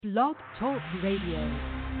Blog Talk Radio.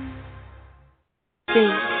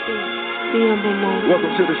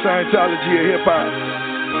 Welcome to the Scientology of Hip Hop,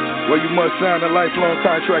 where you must sign a lifelong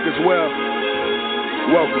contract as well.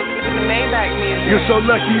 Welcome. You're so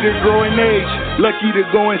lucky to grow in age, lucky to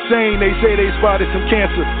go insane. They say they spotted some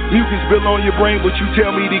cancer. Mucus built on your brain, but you tell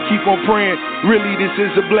me to keep on praying. Really, this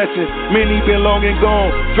is a blessing. Many been long and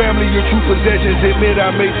gone. Family or true possessions. Admit I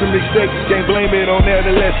made some mistakes. Can't blame it on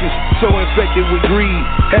adolescence. So infected with greed,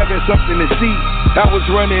 having something to see. I was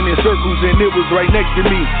running in circles and it was right next to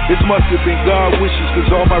me. This must have been God wishes, cause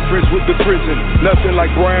all my friends went to prison. Nothing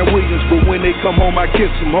like Brian Williams, but when they come home I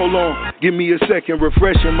kiss them. Hold on, give me a second,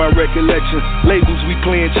 refreshing my recollection. Labels, we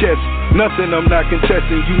playing chess. Nothing I'm not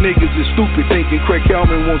contesting. You niggas is stupid thinking Craig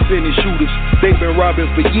Kalman won't send his shooters. They've been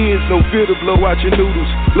robbing for years, no fear to blow out your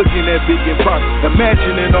noodles. Looking at Big and Pop,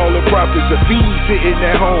 imagining all the profits. A fiend sitting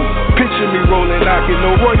at home, picture me rolling, knocking,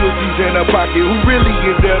 no royalties in her pocket. Who really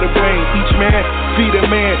is there to blame? Each man feed a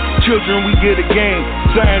man, children we get a game.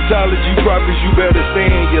 Scientology prophets, you better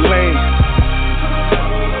stay in your lane.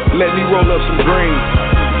 Let me roll up some green.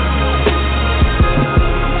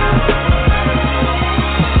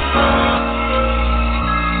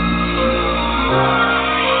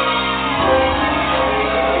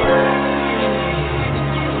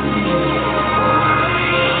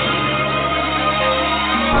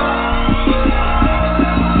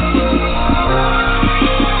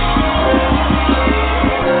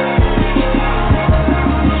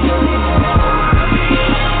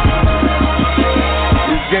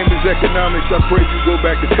 Economics, I pray you go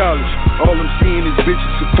back to college. All I'm seeing is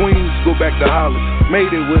bitches of queens, go back to Hollis. Made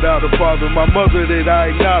it without a father, my mother that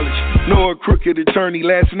I acknowledge. Know a crooked attorney,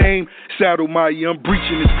 last name Saddlemeyer. I'm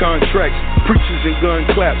breaching his contracts, preachers and gun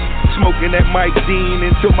claps. Smoking that Mike Dean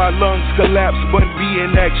until my lungs collapse. Bun B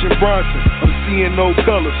in action Bronson, I'm seeing no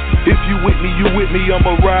colors. If you with me, you with me,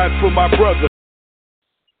 I'ma ride for my brother.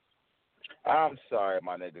 I'm sorry,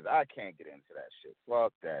 my niggas, I can't get into that shit.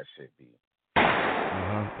 Fuck that shit, B.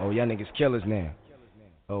 Oh, y'all niggas killers now.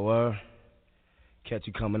 Oh, catch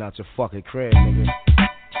you coming out your fucking crib, nigga.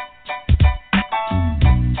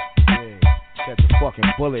 Yeah, catch a fucking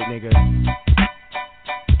bullet, nigga.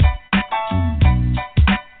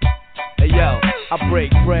 Hey, yo, I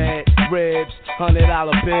break bread, ribs,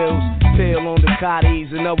 $100 bills, pill on the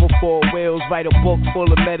cotties, another 4 wheels, write a book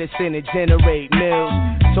full of medicine and generate mills.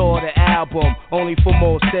 Tour the album, only for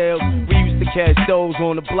more sales. We used to catch those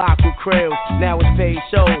on the block with krills. Now it's paid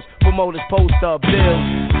shows, promoters post up bills.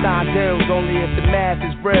 Sign deals only if the math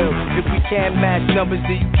is real. If we can't match numbers,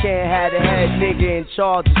 then you can't have the head nigga in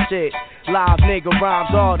charge of shit. Live nigga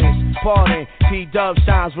rhymes artists, pardon. P-Dub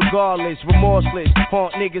shines regardless, remorseless.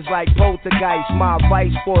 Haunt niggas like poltergeist. My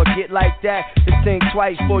advice for a get like that, to think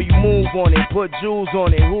twice before you move on it. Put jewels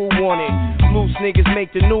on it, who want it? Loose niggas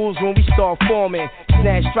make the news when we start forming.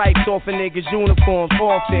 Snatch stripes off a niggas' uniforms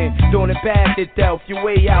often. Doing it bad to death, you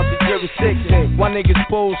way out the jurisdiction. Why niggas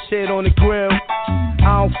bullshit on the grill?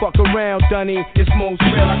 I don't fuck around, Dunny. It's most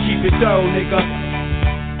real, I keep it thorough, nigga.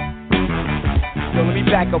 Yo, let me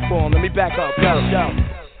back up for him, let me back up, yo.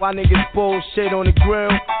 Why niggas bullshit on the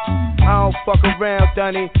grill? I don't fuck around,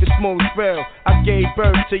 Dunny, it's most real. I gave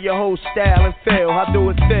birth to your whole style and feel. How do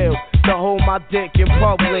it feel to hold my dick in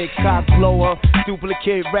public? Cock blower,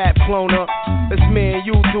 duplicate rap cloner. That's me and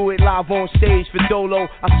you do it live on stage for Dolo.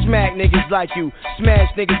 I smack niggas like you, smash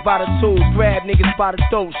niggas by the tools, grab niggas by the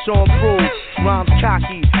throat, show 'em proof. Rhymes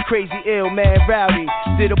cocky, crazy ill, mad rowdy.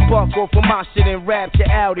 Did a buck off of my shit and rap to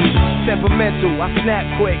Audi. Temperamental, I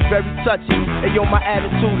snap quick, very touchy. And yo, my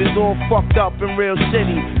attitude is all fucked up and real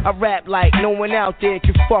shitty. I rap like no one out there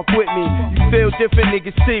can fuck with me. You feel different,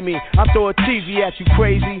 niggas see me. I throw a TV at you,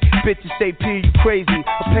 crazy. Bitches say P, you crazy.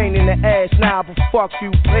 A pain in the ass, nah, but fuck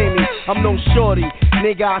you, pay me. I'm no shorty,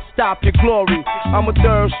 nigga, I stop your glory. I'm a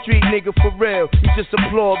third street nigga for real. You just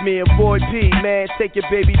applaud me, avoid P, man. Take your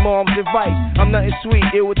baby mom's advice. I'm nothing sweet,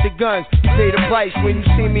 ill with the guns. You pay the price when you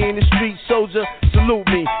see me in the street, soldier. Salute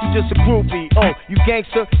me, you just a groupie. Oh, you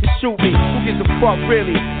gangster, you shoot me. Who gives a fuck,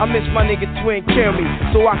 really? I miss my nigga Twin, kill me,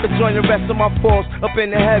 so I could join the rest of my force up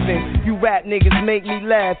in the heaven. You rap niggas make me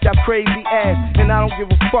laugh, y'all crazy ass. And I don't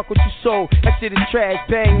give a fuck what you sold. That shit is trash,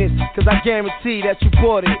 bang this, cause I guarantee that you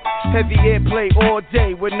bought it. Heavy airplay all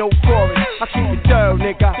day with no chorus. I keep it thorough,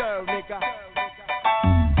 nigga.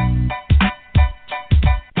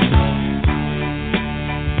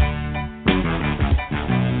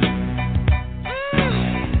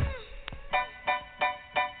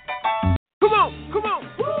 Come on.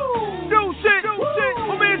 Woo. No shit.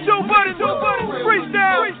 My man Joe Budden,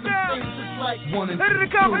 freestyle. Head of the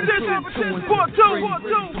competition.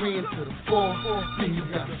 4-2. 3 into the 4. Then you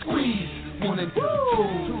got to squeeze. 1 into the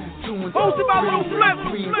 2, 2 into the 3,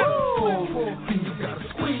 3 into the 4, 4, then you gotta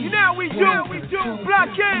squeeze. You know we do,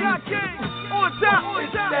 blockade, on top.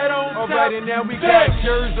 Alright, and now we got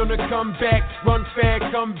Jers on the comeback, run fast,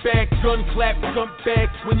 come back, gun clap, jump back,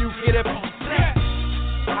 when you get up on flat.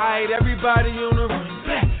 Alright, everybody on the run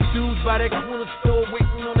back, dudes by that corner store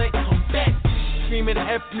waiting on that comeback. Screaming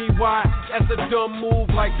F me why, that's a dumb move,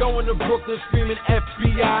 like going to Brooklyn screaming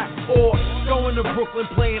FBI, or going to Brooklyn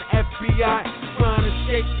playing FBI, trying to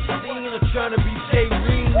shake the scene or trying to be Tay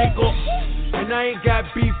Roc, nigga. And I ain't got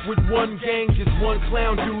beef with one gang, just one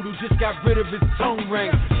clown dude who just got rid of his tongue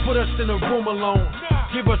ring. Put us in a room alone,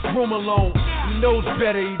 give us room alone. He knows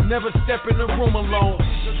better, he'd never step in the room alone.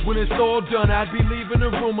 When it's all done, I'd be leaving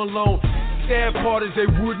the room alone. Sad part is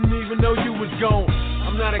they wouldn't even know you was gone.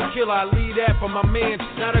 I'm not a killer, I leave that for my man.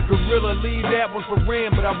 Not a gorilla, leave that one for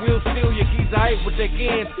Ram. But I will steal your keys, I hate what they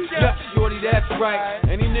can. Yup, shorty, that's right.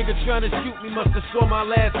 Any nigga trying to shoot me must have saw my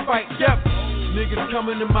last fight. Yup, niggas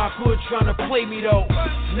coming to my hood trying to play me though.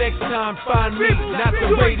 Next time find me, not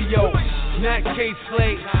the radio. Not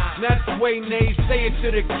K-Slay, not Sway Nays. Say it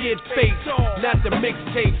to the kid face, not the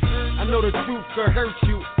mixtape. I know the truth could hurt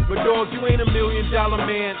you, but dog, you ain't $1 million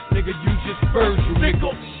man. Nigga, you just Virgil,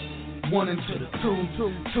 nigga. 1 into the 2,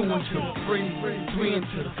 2 into the 3, 3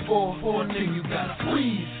 into the 4, 4, then you gotta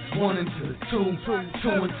squeeze. 1 into the 2,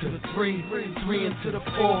 2 into the 3, 3 into the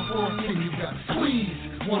 4, 4, then you gotta squeeze.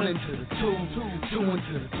 1 into the 2, 2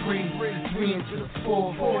 into the 3, 3 into the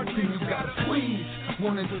 4, 4, then you gotta squeeze.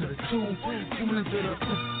 1 into the 2, 2 into the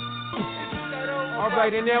 3.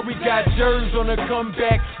 Alright, and now we got Jers on the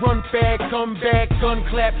comeback, run back, come back, gun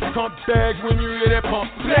clap, come back when you hear that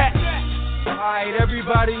pump, black. Alright,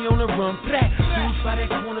 everybody on the run, black. Dudes by that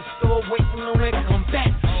corner store waiting on that comeback.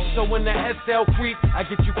 So when the SL creep, I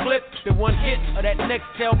get you clipped, the one hit of that next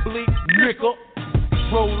tail bleep, nickel.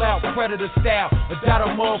 Roll out predator style, I got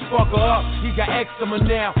a motherfucker up, he got eczema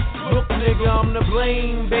now. Look nigga, I'm to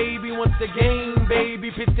blame, baby, once again,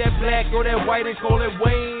 baby. Pitch that black or that white and call it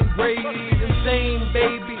Wayne Brady. Insane,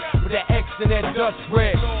 baby, with that X and that dust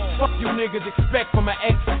red. Fuck you niggas expect from an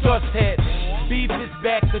ex-dust head. Beef is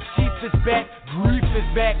back, the chief is back, grief is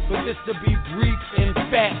back, but this to be brief and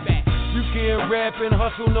fat. You can't rap and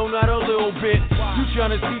hustle, no, not a little bit. You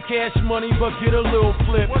tryna see cash money, but get a little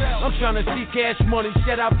flip. I'm tryna see cash money,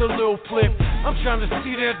 shut out the little flip. I'm tryna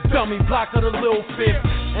see that dummy block of the little fifth.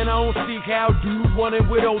 And I don't see how dude wanted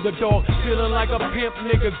with older dog. Feeling like a pimp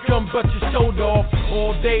nigga, gum but your shoulder off.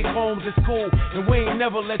 All day homes is cool, and we ain't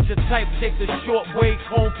never let your type take the short way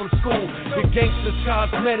home from school. The gangster's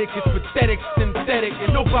cosmetic is pathetic, synthetic,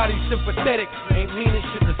 and nobody's sympathetic. Ain't mean it,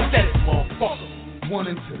 shit aesthetic, motherfucker. 1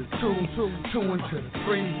 into the 2, 2 into the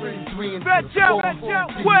 3, 3 into the 4,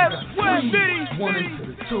 4, West, 1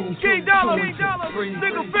 into the 2, 2 into the 3, 3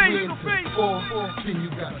 into the 4, 4, then you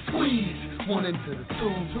gotta squeeze. 1 into the 2,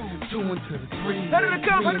 2 into the 3, Head of the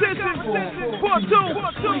competition, part 2,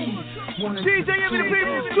 DJ give me the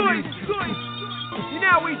people's choice. You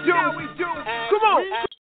know we do. Come on.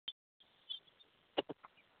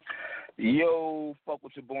 Yo, fuck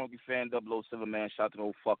with your boy, fan 007, man. Shout out to the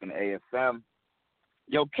old fucking AFM.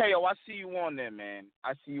 Yo, KO, I see you on there, man.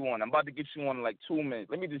 I see you on. I'm about to get you on in like 2 minutes.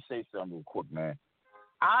 Let me just say something real quick, man.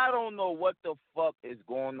 I don't know what the fuck is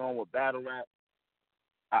going on with battle rap.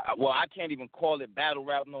 I can't even call it battle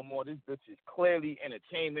rap no more. This bitch is clearly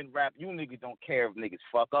entertainment rap. You niggas don't care if niggas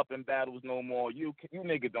fuck up in battles no more. You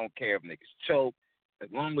niggas don't care if niggas choke. As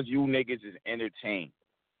long as you niggas is entertained.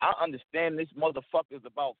 I understand this motherfucker's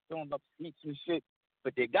about filling up seats and shit,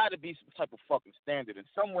 but there got to be some type of fucking standard. And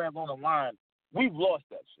somewhere along the line, we've lost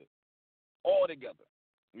that shit altogether.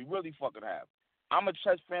 We really fucking have. I'm a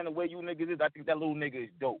chess fan the way you niggas is. I think that little nigga is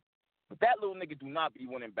dope. But that little nigga do not be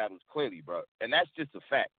winning battles clearly, bro. And that's just a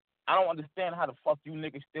fact. I don't understand how the fuck you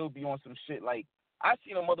niggas still be on some shit. Like, I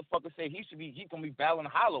seen a motherfucker say he gonna be battling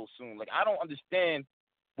Hollow soon. Like, I don't understand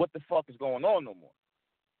what the fuck is going on no more.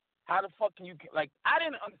 How the fuck can you, like, I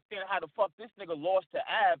didn't understand how the fuck this nigga lost to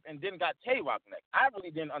Ab and then got Tay Roc next. I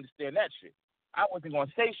really didn't understand that shit. I wasn't going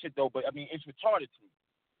to say shit, though, but, I mean, it's retarded to me.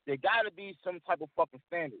 There got to be some type of fucking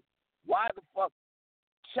standard. Why the fuck?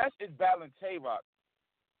 Chess is battling Tay Roc,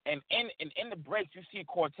 and in the breaks, you see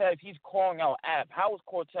Cortez, he's calling out Ab. How is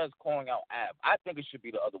Cortez calling out Ab? I think it should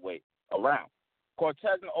be the other way around.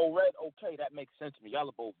 Cortez and O-Red, okay, that makes sense to me. Y'all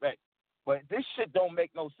are both vets. But this shit don't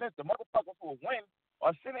make no sense. The motherfuckers who will win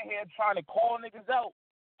are sitting here trying to call niggas out,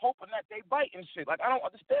 hoping that they bite and shit. Like, I don't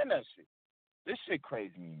understand that shit. This shit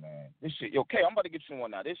crazy me, man. This shit, yo, K, I'm about to get you on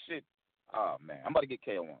now. This shit, oh, man, I'm about to get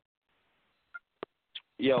K on.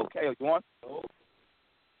 Yo, K, you on?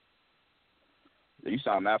 You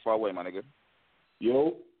sound mad far away, my nigga.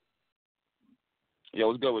 Yo. Yo,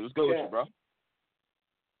 what's good with you, bro?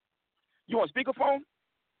 You want speakerphone?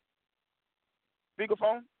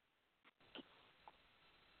 Speakerphone?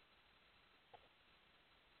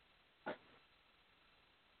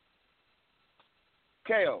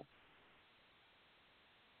 KO.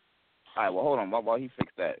 All right, well, hold on while he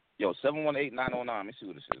fixed that. Yo, 718-909. Let me see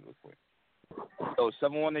what this is real quick. Yo,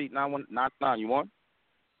 718-9199. You want?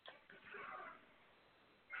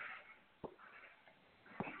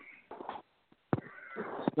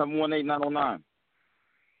 Seven 18909.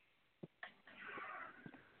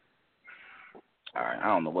 All right, I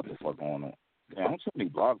don't know what the fuck going on. Damn, I'm too many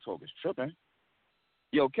blog talk is tripping.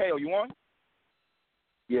 Yo, KO, you on?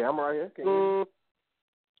 Yeah, I'm right here. Can you hear me?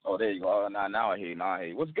 Oh, there you go. Now I hear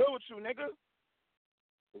you. What's good with you, nigga?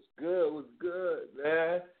 What's good,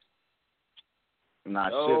 man? Shit,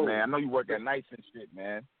 man. I know you work at nights and shit,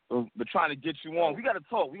 man. But trying to get you on. We gotta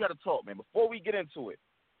talk, man. Before we get into it,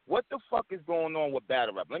 what the fuck is going on with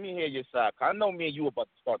battle rap? Let me hear your side. 'Cause I know me and you about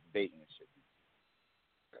to start debating and shit.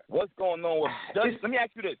 What's going on with? Let me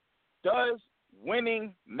ask you this: does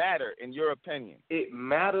winning matter in your opinion? It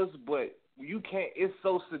matters, but you can't. It's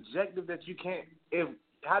so subjective that you can't.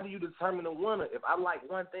 How do you determine a winner? If I like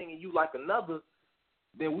one thing and you like another,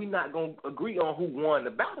 then we not gonna agree on who won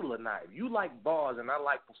the battle or not. If you like bars and I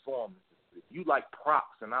like performances, if you like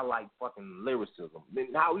props and I like fucking lyricism,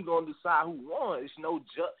 then how we gonna decide who won?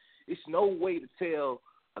 It's no way to tell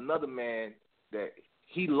another man that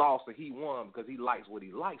he lost or he won because he likes what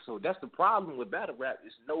he likes. So that's the problem with battle rap.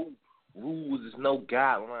 There's no rules, there's no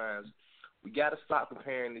guidelines. We gotta stop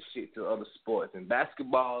comparing this shit to other sports. In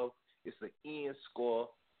basketball, it's an end score,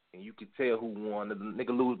 and you can tell who won. The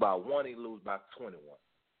nigga lose by 1, he lose by 21.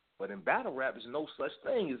 But in battle rap, there's no such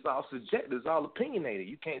thing. It's all subjective. It's all opinionated.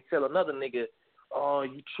 You can't tell another nigga, oh,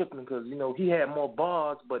 you tripping because, he had more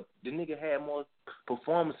bars, but the nigga had more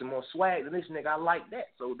performance and more swag than this nigga. I like that.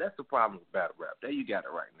 So that's the problem with battle rap. There you got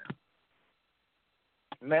it right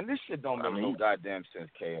now. Man, this shit don't make no goddamn sense,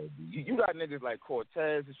 KOD. You got niggas like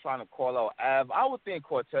Cortez is trying to call out Av. I would think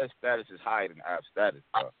Cortez status is higher than Av's status,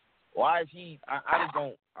 bro. Why is he? I just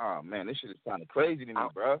don't. Oh man, this shit is kind of crazy to me,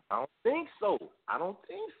 bro. I don't think so.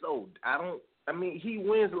 I mean, he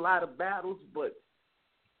wins a lot of battles, but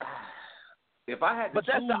if I had to But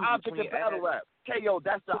that's the object of battle rap. KO,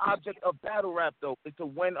 that's the object of battle rap, though, is to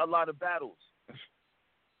win a lot of battles.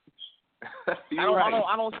 I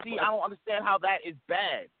don't understand how that is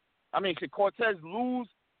bad. I mean, should Cortez lose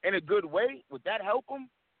in a good way? Would that help him?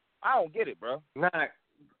 I don't get it, bro. Nah,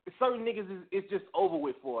 certain niggas it's just over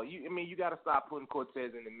with for you. I mean, you got to stop putting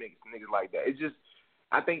Cortez in the mix, niggas like that. It's just,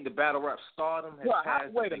 I think the battle rap stardom has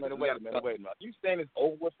passed. Wait a minute. You saying it's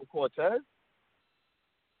over with for Cortez?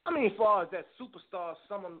 I mean, as far as that superstar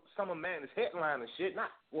Summer Madness headline and shit, not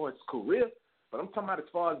for his career, but I'm talking about as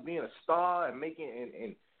far as being a star and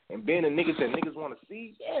making and being a nigga that niggas want to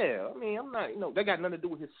see. Yeah, I mean, I'm not, that got nothing to do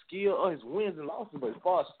with his skill or his wins and losses, but as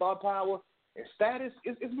far as star power and status,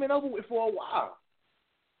 it's been over with for a while.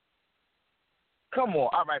 Come on,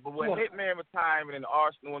 all right, but when Hitman retiring and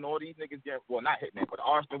Arsenal and all these niggas get, well, not Hitman, but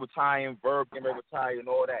Arsenal retiring, Verb getting retired and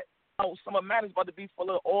all that. Oh, Summer Madness about to be full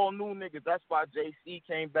of all new niggas. That's why JC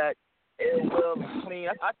came back, Ill Will and Clean.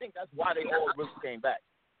 I think that's why they all really came back.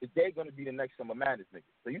 Because they're going to be the next Summer Madness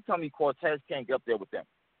niggas. So you tell me Cortez can't get up there with them.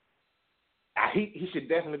 He should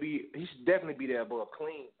definitely be there above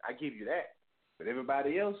Clean. I give you that. But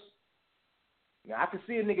everybody else, now I can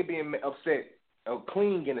see a nigga being upset of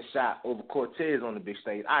Clean getting a shot over Cortez on the big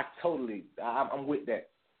stage. I'm with that.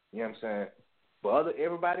 You know what I'm saying? But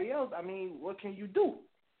everybody else, I mean, what can you do?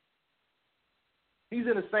 He's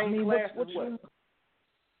in the same class as what?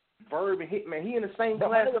 Verb and Hitman. He in the same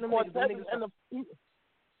class as them niggas.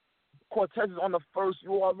 Cortez is on the first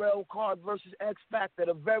URL card versus X Factor,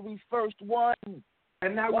 the very first one.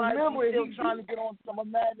 And now why remember, is he still trying to get on Summer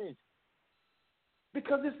Madness?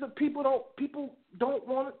 Because it's the people don't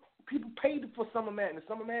want it. People paid for Summer Madness.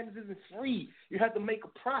 Summer Madness isn't free. You have to make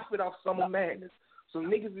a profit off Summer Madness. So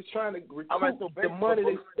niggas is trying to recoup the money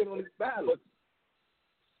they spend on these battles.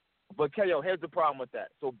 But KO, here's the problem with that.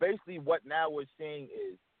 So basically, what now we're seeing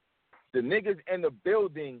is the niggas in the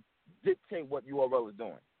building dictate what URL is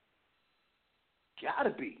doing.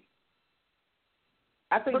 Gotta be.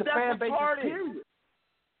 I think the fan base is period.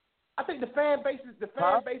 I think the fan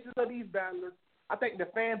bases of these battlers. I think the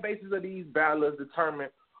fan bases of these battlers determine,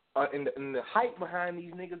 and the hype behind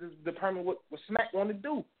these niggas is determine what Smack want to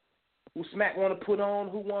do. Who Smack want to put on?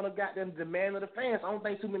 Who want to got them demand of the fans? I don't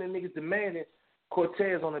think too many niggas demanding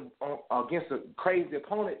Cortez against a crazy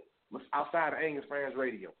opponent outside of Angus Fans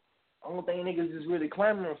Radio. I don't think niggas is really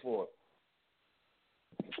clamoring for it.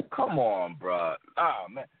 Come on, bro. Oh,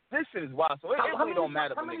 man. This shit is wild. So it really don't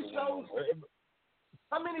matter. How many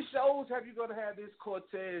shows have you gonna have this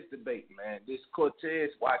Cortez debate, man? This Cortez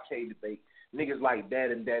YK debate. Niggas like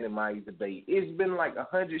that and Mighty debate. It's been like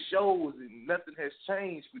 100 shows and nothing has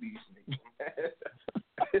changed for these niggas, man.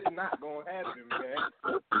 It's not gonna happen,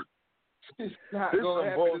 man. It's not gonna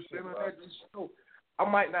happen. It's been 100 shows. I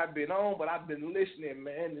might not been on, but I've been listening,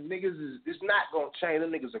 man. The niggas it's not gonna change. The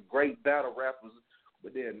niggas are great battle rappers,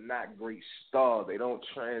 but they're not great stars. They don't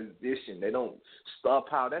transition. They don't star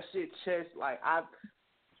power. That shit, Chess, like I've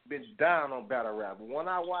been down on battle rap. But when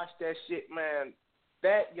I watch that shit, man,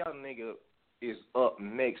 that young nigga is up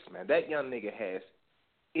next, man. That young nigga has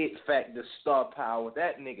it factor, star power.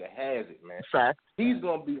 That nigga has it, man. Fact. He's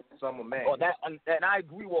gonna be Summer Man. Oh, and I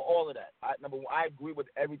agree with all of that. Number one, I agree with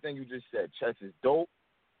everything you just said. Chess is dope.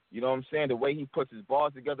 You know what I'm saying? The way he puts his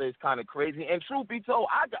bars together is kind of crazy. And truth be told,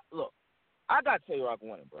 I got Tay Roc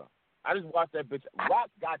winning, bro. I just watched that bitch. Rock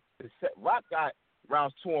got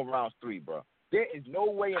rounds 2 and rounds 3, bro. There is no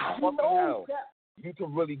way in fucking hell you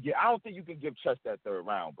can really get. I don't think you can give Chess that third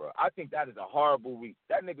round, bro. I think that is a horrible reach.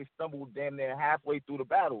 That nigga stumbled damn near halfway through the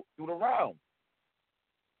round.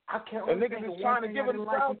 I can't. And niggas is trying to give it a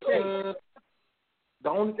round. The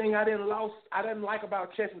only thing I didn't like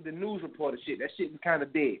about Chess was the news reporter shit. That shit was kind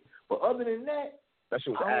of dead. But other than that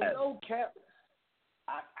shit was I ass. don't know, Cap.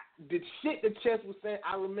 The shit that Chess was saying,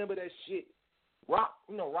 I remember that shit. Rock,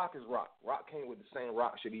 Rock is Rock. Rock came with the same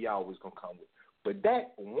rock shit he always gonna come with. But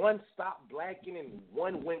that one stopped blacking and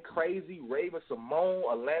one went crazy, Raven Simone,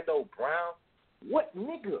 Orlando Brown. What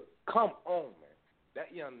nigga? Come on, man.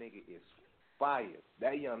 That young nigga is fire.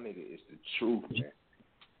 That young nigga is the truth, man.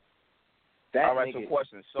 That all right, nigga, so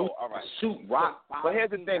question. So, all right. Shoot Rock. But here's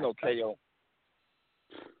the thing, though, KO.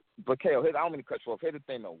 But, KO, I don't mean to cut you off. Here's the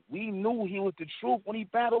thing, though. We knew he was the truth when he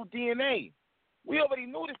battled DNA. We already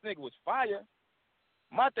knew this nigga was fire.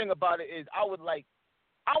 My thing about it is I want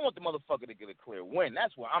the motherfucker to get a clear win.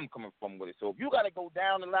 That's where I'm coming from with it. So if you got to go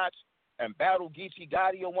down a notch and battle Geechee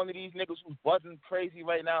Gotti or one of these niggas who's buzzing crazy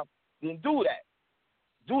right now, then do that.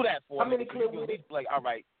 Do that for How many clear wins? Like, all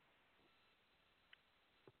right.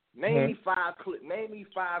 Name me 5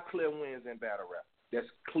 clear wins in battle rap. That's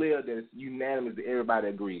clear, that's unanimous, that everybody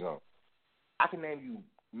agrees on. I can name you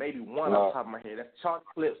maybe one off the top of my head. That's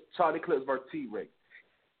Charlie Clips versus T-Rex.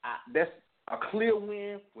 That's a clear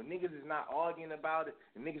win when niggas is not arguing about it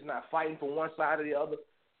and niggas not fighting for one side or the other.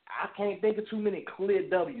 I can't think of too many clear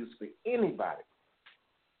W's for anybody.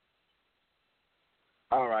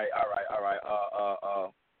 All right.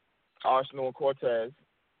 Arsenal and Cortez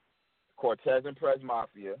and Prez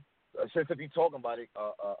Mafia. Since if you're talking about it,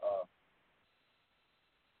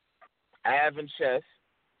 Av and Chess.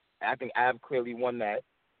 I think Av clearly won that.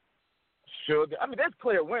 Sugar. I mean, that's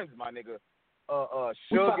clear wins, my nigga.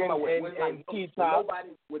 Sugar and T-Top.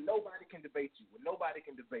 When nobody can debate you. Like,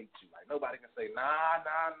 nobody can say, nah.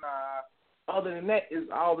 Other than that,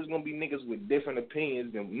 it's always going to be niggas with different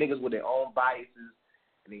opinions and niggas with their own biases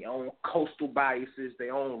and their own coastal biases,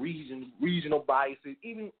 their own regional biases,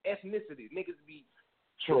 even ethnicity. Niggas be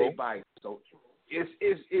their bias. So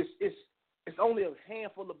it's only a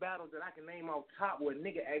handful of battles that I can name off top where a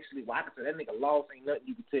nigga actually, I can say that nigga lost, ain't nothing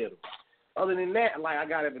you can tell them. Other than that, like, I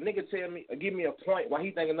got if a nigga tell me or give me a point why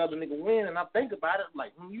he think another nigga win, and I think about it,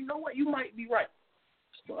 like, you know what, you might be right.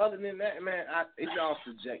 But other than that, man, it's all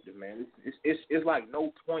subjective, man. It's like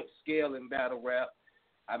no point scale in battle rap.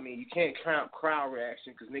 I mean, you can't count crowd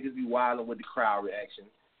reaction because niggas be wilding with the crowd reaction.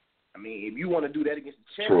 I mean, if you want to do that against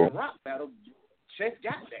the Chess and Rock battle, Chess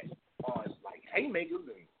got that. It's like haymakers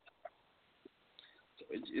and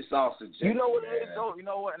it's all subjective. You know what it is, though? You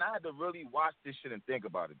know what? And I had to really watch this shit and think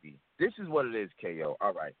about it, B. This is what it is, KO.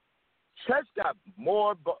 All right. Chess got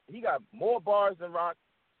more bars than Rock.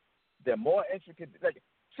 They're more intricate. Like,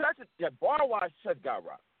 bar-wise, Chess got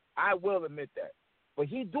Rock. I will admit that. But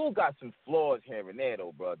he do got some flaws here and there,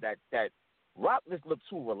 though, bro. That Rock just look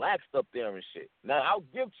too relaxed up there and shit. Now, I'll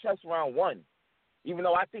give Chess round 1, even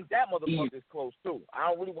though I think that motherfucker is close, too. I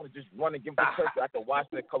don't really want to just run and give him Chess. I can watch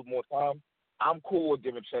it a couple more times. I'm cool with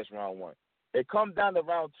giving Chess round 1. It comes down to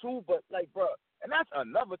round 2, but, like, bro, and that's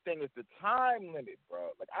another thing is the time limit,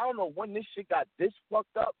 bro. Like, I don't know when this shit got this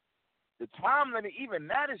fucked up. The time limit, even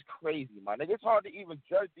that is crazy, my nigga. It's hard to even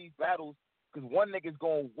judge these battles because one nigga's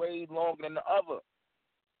going way longer than the other.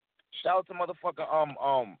 Shout out to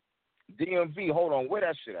motherfucking DMV. Hold on, where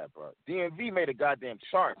that shit at, bro? DMV made a goddamn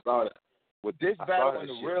chart with this battle and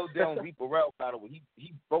the real Dylan Lee Burrell battle where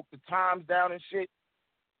he broke the times down and shit.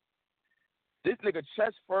 This nigga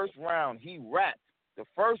Chess first round, he rapped. The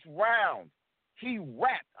first round, he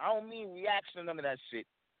rapped. I don't mean reaction, none of that shit.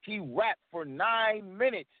 He rapped for 9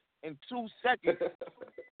 minutes and 2 seconds.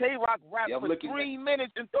 Tay Roc rapped for 3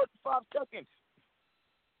 minutes and 35 seconds.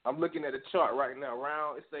 I'm looking at the chart right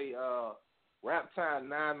now. It say rap time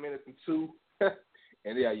 9 minutes and 2.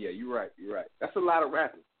 And yeah, you're right. That's a lot of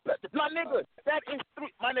rapping. My nigga, that is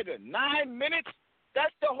 9 minutes.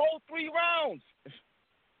 That's the whole 3 rounds.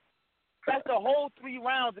 That's the whole 3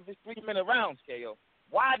 rounds if it's 3-minute rounds, KO.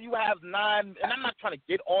 Why do you have 9? And I'm not trying to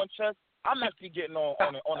get on chess. I'm actually getting on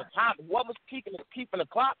the time. What was keeping the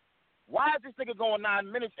clock? Why is this nigga going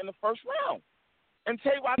 9 minutes in the first round? And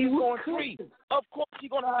Tay Roc is going 3. Of course he's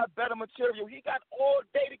going to have better material. He got all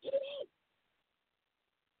day to get in.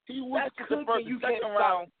 That's the first. The second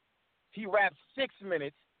round, he rapped 6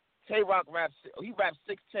 minutes. Tay Roc rapped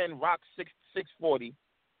 6:10. Roc 6:40.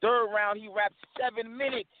 Third round, he rapped 7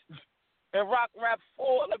 minutes. And Roc rapped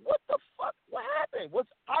 4. Like, what the fuck? What happened?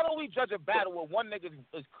 How do we judge a battle where one nigga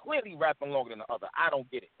is clearly rapping longer than the other? I don't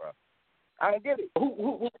get it, bro. I don't get it.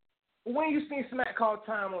 When you seen Smack call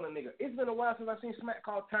time on a nigga? It's been a while since I've seen Smack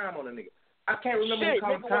call time on a nigga. I can't remember him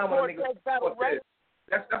calling time on a nigga. That's what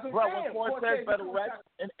I'm saying. When Cortez battle Rex,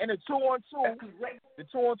 and the 2-on-2, the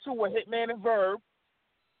 2-on-2 with Hitman and Verb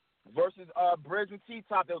versus Bridge and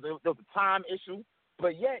T-Top, there was a time issue,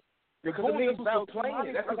 but yet because the niggas was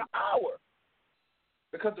playing, that's like an hour.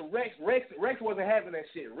 Because the Rex wasn't having that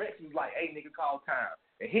shit. Rex was like, hey, nigga, call time.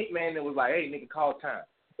 And Hitman was like, hey, nigga, call time.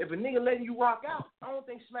 If a nigga letting you rock out, I don't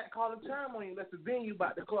think Smack calling time on you unless the venue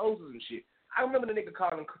about to close and shit. I remember the nigga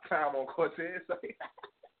calling time on Cortez.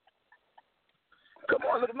 Come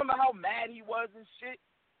on, look, remember how mad he was and shit?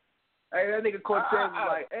 Hey, that nigga Cortez was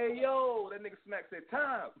like, hey, yo, that nigga Smack said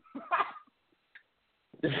time.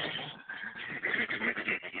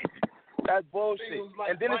 That's bullshit. Like,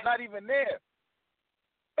 and then it's not even there.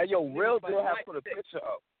 Hey, yo, Real Deal has put a picture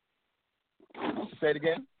up. Say it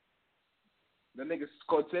again. The nigga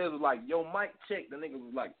Cortez was like, yo, mic check. The nigga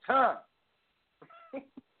was like, time.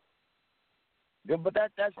 Yeah, but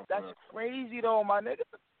that's crazy, though, my nigga.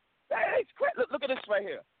 That's crazy. Look at this right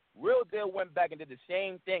here. Real Deal went back and did the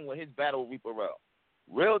same thing with his battle with Reaper Rel.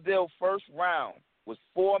 Real Deal first round was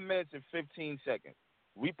 4 minutes and 15 seconds.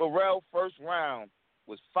 Reaper Rel first round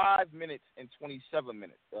was 5 minutes and 27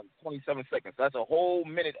 seconds. That's a whole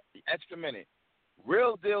minute, extra minute.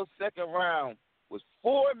 Real Deal second round was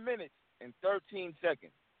 4 minutes and 13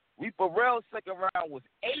 seconds. Reaper Rel's second round was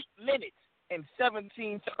 8 minutes and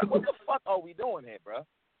 17 seconds. What the fuck are we doing here, bro?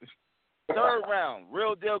 Third round,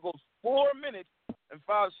 Real Deal goes 4 minutes and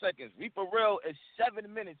 5 seconds. Reaper Rel is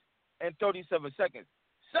 7 minutes and 37 seconds.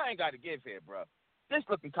 Something got to give here, bro. This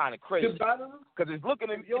looking kind of crazy. Because it's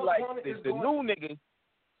looking at me like the new niggas.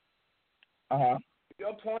 If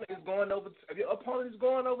your opponent is going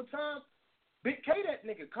over time, Big K that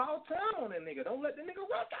nigga. Call time on that nigga. Don't let the nigga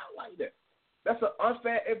rock out like that. That's an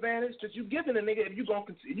unfair advantage that you giving the nigga. If you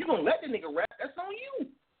gonna let the nigga rap, that's on you.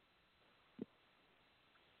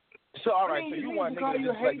 So all right, so you want nigga to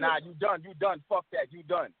just like, nah, you done, fuck that, you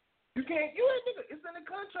done. You can't, nigga, it's in the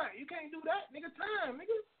contract. You can't do that, nigga. Time,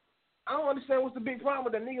 nigga. I don't understand what's the big problem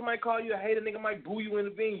with that. Nigga might call you a hater, nigga might boo you in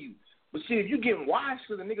the venue. But shit, if you getting washed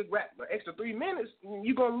because the nigga rap an extra 3 minutes,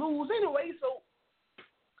 you gonna lose anyway. So,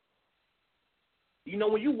 you know,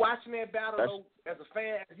 when you watching that battle, though, as a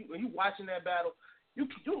fan, when you watching that battle,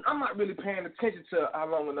 I'm not really paying attention to how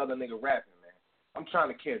long another nigga rapping, man. I'm trying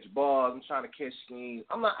to catch bars. I'm trying to catch schemes.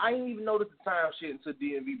 I ain't even noticed the time shit until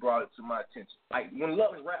DMV brought it to my attention. Like, when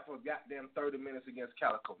Love and Rap for goddamn 30 minutes against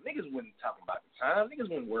Calico, niggas wasn't talking about the time. Niggas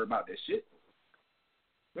wouldn't worry about that shit.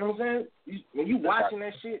 You know what I'm saying? When you watching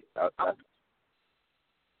that shit, I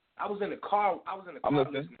was in the car. Listening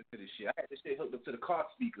to this shit. I had this shit hooked up to the car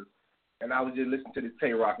speakers, and I was just listening to this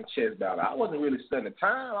Tay Roc and Chess battle. I wasn't really studying the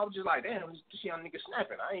time. I was just like, damn, this young nigga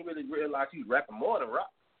snapping. I ain't really realized he was rapping more than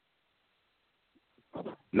Roc.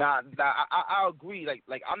 Nah, I agree.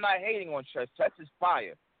 Like I'm not hating on Chess. Chess is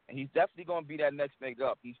fire, and he's definitely gonna be that next nigga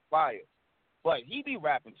up. He's fire, but he be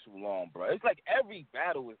rapping too long, bro. It's like every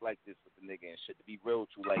battle is like this with the nigga and shit. To be real,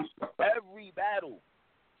 too, like every battle.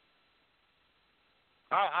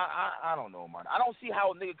 I don't know, man. I don't see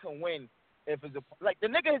how a nigga can win if it's like the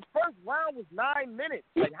nigga. His first round was 9 minutes.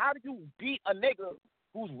 Like, how do you beat a nigga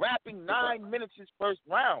who's rapping 9 minutes his first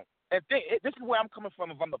round? And this is where I'm coming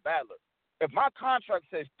from. If I'm a battler. If my contract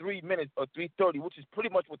says 3 minutes or 3:30, which is pretty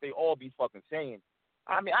much what they all be fucking saying,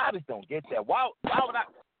 I mean, I just don't get that. Why would I?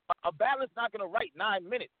 A battler's not gonna write 9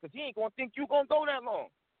 minutes because he ain't gonna think you gonna go that long.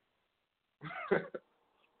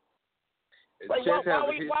 Like,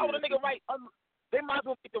 why would a nigga write? They might as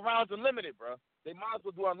well make the rounds unlimited, bro. They might as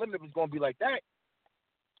well do unlimited if it's gonna be like that.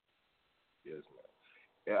 Yes, man.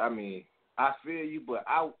 Yeah, I mean, I feel you, but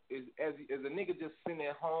as a nigga just sitting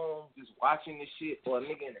at home just watching this shit, or a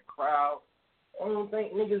nigga in the crowd, I don't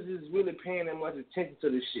think niggas is really paying that much attention to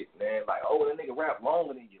this shit, man. Like, oh, that nigga rap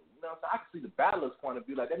longer than you. You know what I'm saying? I can see the battler's point of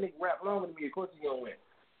view. Like, that nigga rap longer than me. Of course he gonna win.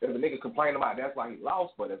 If a nigga complaining about that's why he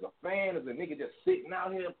lost, but as a fan, as a nigga just sitting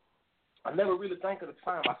out here, I never really think of the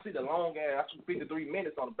time. I see the long ass, I see 53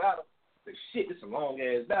 minutes on the battle. Say, shit, this is a long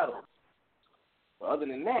ass battle. But other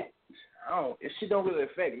than that, it shit don't really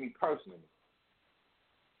affect me personally.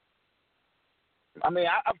 I mean,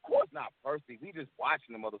 of course not personally. We just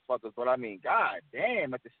watching the motherfuckers, but I mean, god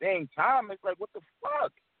damn, at the same time, it's like, what the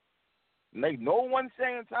fuck? Like, no one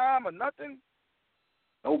saying time or nothing?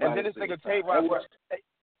 Nobody. And then this nigga Tay Roc,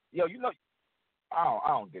 yo, you know, I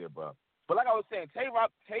don't get it, bro. But like I was saying, Tay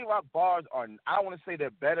Roc bars are, I don't want to say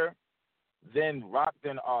they're better than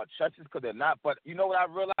Chess's, because they're not. But you know what I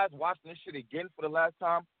realized watching this shit again for the last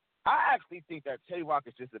time? I actually think that Tay Roc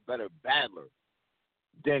is just a better battler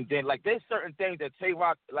than like, there's certain things that Tay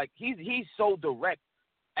Roc, like, he's so direct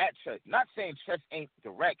at Chess. Not saying Chess ain't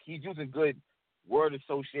direct. He's using good word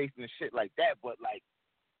association and shit like that. But like,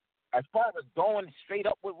 as far as going straight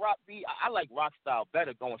up with Roc B, I like Roc style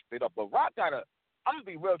better going straight up. But Roc I'm going to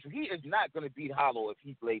be real with you, he is not going to beat Hollow if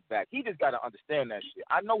he's laid back. He just got to understand that shit.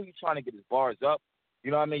 I know he's trying to get his bars up.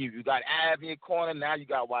 You know what I mean? You got Av in your corner, now you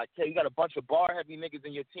got YK. You got a bunch of bar-heavy niggas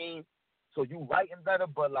in your team, so you writing better.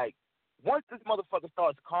 But, like, once this motherfucker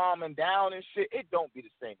starts calming down and shit, it don't be the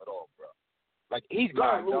same at all, bro. Like, he's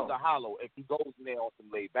going to lose to Hollow if he goes in there on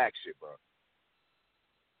some laid-back shit, bro.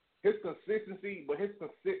 His consistency, but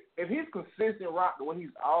if he's consistent Roc the way he's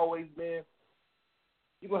always been,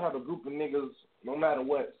 you're going to have a group of niggas, no matter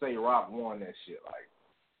what, say Roc won that shit. Like,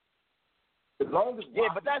 as long as yeah,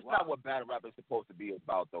 but that's not what battle rap is supposed to be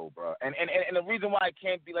about, though, bro. And the reason why it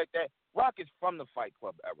can't be like that, Roc is from the Fight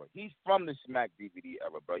Club era. He's from the Smack DVD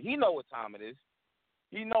era, bro. He know what time it is.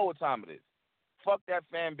 He know what time it is. Fuck that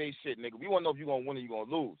fan base shit, nigga. We want to know if you're going to win or you're going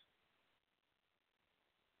to lose.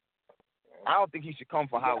 I don't think he should come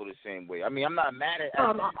for Hollow the same way. I mean, I'm not mad at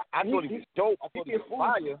him. I thought he was dope. I thought he was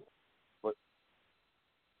fire. But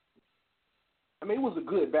I mean, it was a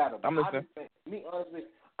good battle. I'm listening. Me, honestly,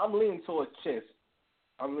 I'm leaning towards Chess.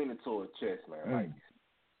 Man.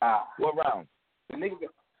 Like, what round? The nigga,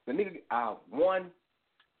 1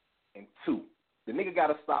 and 2. The nigga got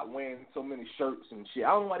to stop wearing so many shirts and shit. I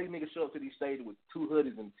don't know why these niggas show up to these stages with 2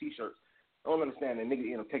 hoodies and T-shirts. I don't understand that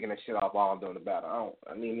nigga end up taking that shit off all during the battle.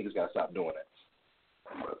 I mean, niggas got to stop doing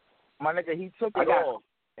that. My nigga, he took it off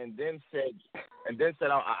and then said,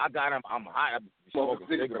 I got him, I'm hot. I'm smoking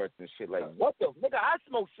cigarettes and shit. Like, what the? Nigga, I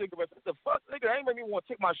smoke cigarettes. What the fuck? Nigga, ain't make me want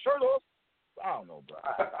to take my shirt off. I don't know, bro.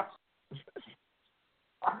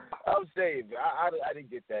 I'm saying, I didn't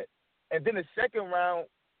get that. And then the second round,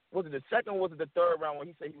 was it the second or was it the third round when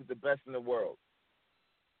he said he was the best in the world?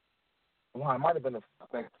 Well, it might have been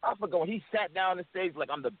I forgot when he sat down on the stage like,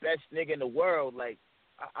 I'm the best nigga in the world. Like,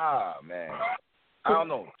 man. I don't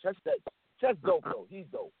know. Chess dope, though. He's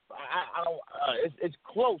dope. I don't, it's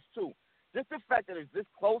close, too. Just the fact that it's this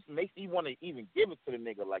close makes me want to even give it to the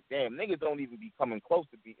nigga. Like, damn, niggas don't even be coming close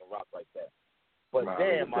to beating Roc like that. But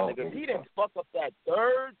damn, my nigga, if he didn't fuck up that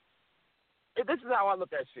third, this is how I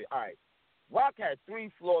look at shit. All right. Roc had 3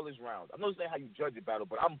 flawless rounds. I'm not saying how you judge a battle,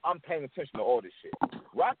 but I'm paying attention to all this shit.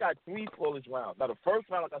 Roc got 3 flawless rounds. Now, the first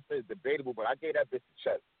round, like I said, is debatable, but I gave that bitch to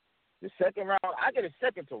Chess. The second round, I get a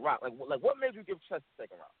second to Roc. Like what made you give Chess the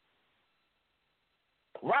second round?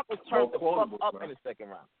 Roc was turned the fuck up in the second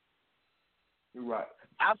round. You're right.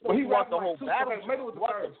 After he lost the whole battle,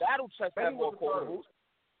 the battle Chess had more quotables.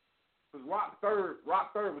 Because Roc third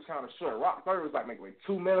was kind of short. Roc third was like maybe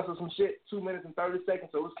 2 minutes or some shit, 2 minutes and 30 seconds,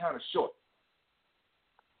 so it was kind of short.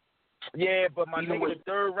 Yeah, but my nigga, the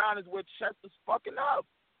third round is where Chess was fucking up.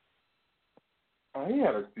 He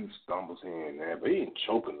had a few stumbles here and there, but he ain't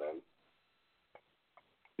choking them.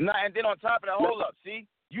 Nah, and then on top of that, hold up, see?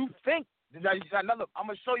 You think, now look, I'm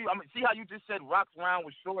going to show you, see how you just said Roc's round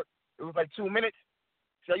was short? It was like 2 minutes?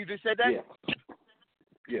 See how you just said that?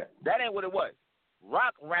 Yeah. That ain't what it was.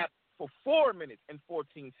 Roc rapped for 4 minutes and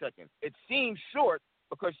 14 seconds. It seems short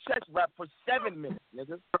because Chess rapped for 7 minutes,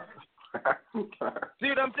 nigga. See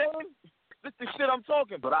what I'm saying? This the shit I'm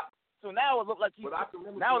talking about. So now it looked like he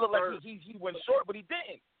went short, but he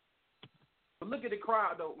didn't. But look at the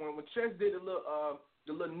crowd though. When Chess did the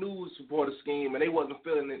little news reporter scheme and they wasn't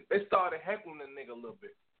feeling it, they started heckling the nigga a little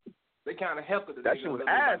bit. They kind of heckled the nigga. That shit was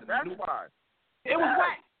ass. That's why. It was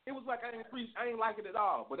whack. It was like I ain't like it at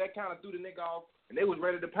all. But that kind of threw the nigga off, and they was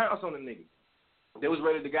ready to pounce on the nigga. They was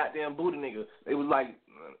ready to goddamn boo the nigga. They was like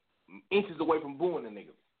inches away from booing the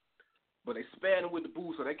nigga. But they spared him with the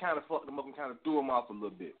boo, so they kind of fucked him up and kind of threw him off a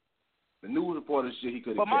little bit. The news reporter shit he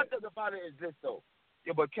could have. But my thing about it is this though.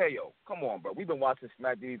 Yo, but KO, come on, bro. We've been watching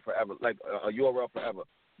Smack TV forever, like URL forever.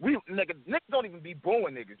 Niggas don't even be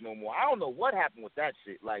booing niggas no more. I don't know what happened with that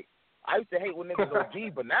shit. Like, I used to hate when niggas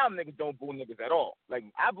OG, but now niggas don't boo niggas at all. Like,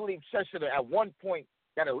 I believe Chess should have at one point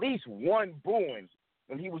got at least one booing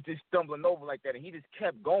when he was just stumbling over like that, and he just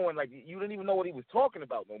kept going. Like, you didn't even know what he was talking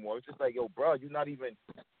about no more. It's just like, yo, bro, you're not even.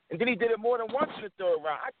 And then he did it more than once in the third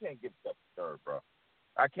round. I can't give him the third, bro.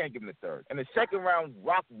 I can't give him the third. And the second round,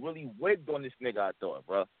 Roc really wigged on this nigga, I thought,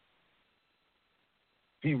 bro.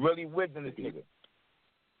 He really wigged on this nigga.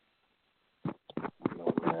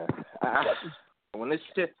 No, man. When it's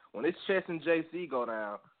Chess and JC go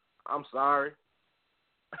down, I'm sorry.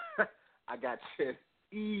 I got Chess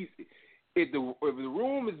easy. If the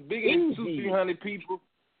room is bigger than 200-300 people,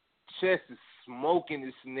 Chess is smoking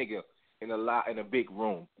this nigga in a big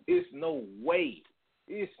room. It's no way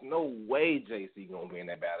JC gonna be in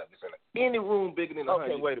that battle. It's in any room bigger than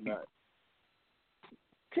 100. Okay, wait a minute.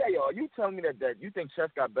 KO, are you telling me that you think Chess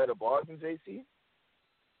got better bars than JC?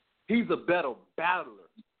 He's a better battler,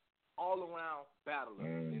 all-around battler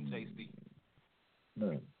than JC.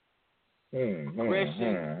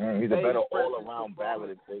 He's a better all-around battler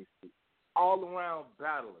than JC. All-around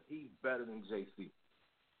battler. He's better than JC.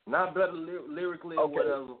 Not better lyrically or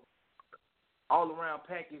whatever. All-around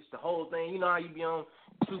package, the whole thing. You know how you be on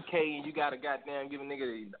 2K and you got to goddamn give a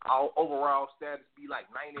nigga the overall status be like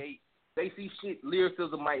 98. JC shit,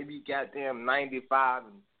 lyricism might be goddamn 95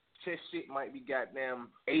 and Chess shit might be goddamn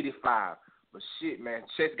 85. But shit, man,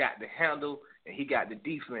 Chess got the handle and he got the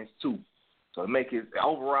defense too. So to make it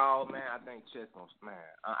overall, man, I think Chess gonna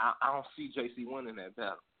I don't see JC winning that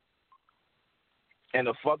battle. And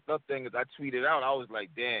the fucked up thing is I tweeted out, I was like,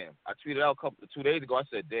 damn. I tweeted out 2 days ago, I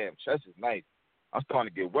said, damn, Chess is nice. I'm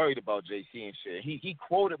starting to get worried about JC and shit. He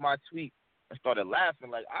quoted my tweet and started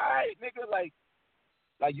laughing like, all right, nigga, like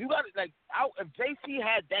you got to, like, if JC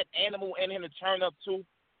had that animal in him to turn up to,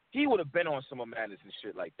 he would have been on some Madness and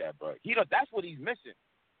shit like that, bro. That's what he's missing,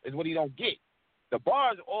 is what he don't get. The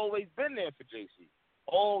bars always been there for JC.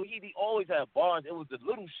 Oh, he always had bars. It was the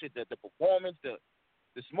little shit, that the performance, the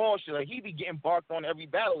small shit. Like, he be getting barked on every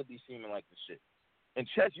battle, it be seeming like this shit. And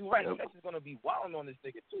Chess, you right. Chess is going to be wilding on this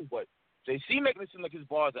nigga, too. But JC making it seem like his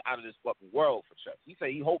bars are out of this fucking world for Chess. He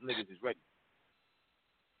say he hope niggas is ready.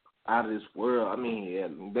 Out of this world. I mean, yeah,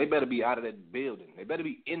 they better be out of that building. They better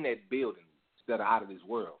be in that building instead of out of this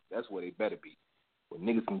world. That's where they better be. Where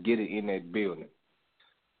niggas can get it in that building.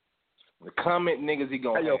 The comment niggas he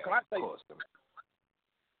gonna have. Can I tell you?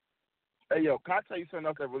 Hey, yo, can I tell you something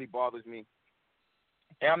else that really bothers me?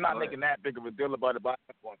 And I'm not making that big of a deal about it, but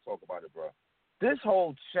I want to talk about it, bro. This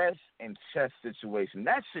whole Chess and Chess situation,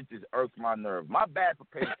 that shit just irks my nerve. My bad for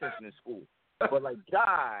paying attention in school. But, like,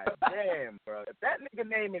 god damn, bro. If that nigga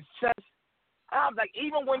name is Chess, I'm like,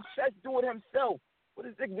 even when Chess do it himself, what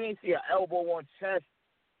does it mean? See an elbow on Chess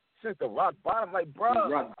since the rock bottom? Like,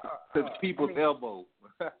 bro. To people's elbow.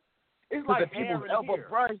 It's like the people's elbow,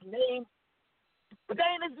 bro. His name. But that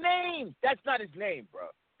ain't his name. That's not his name, bro.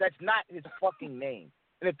 That's not his fucking name.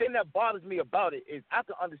 And the thing that bothers me about it is I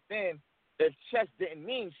can understand if Chess didn't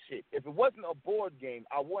mean shit. If it wasn't a board game,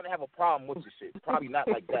 I wouldn't have a problem with the shit. Probably not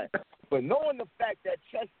like that. But knowing the fact that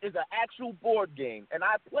Chess is an actual board game and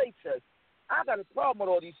I play chess, I got a problem with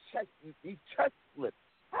all these chess flips.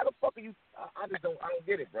 How the fuck are you? I don't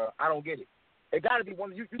get it, bro. I don't get it. It got to be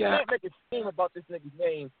one. You can't make a scheme about this nigga's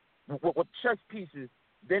name with chess pieces,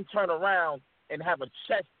 then turn around and have a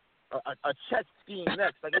chess scheme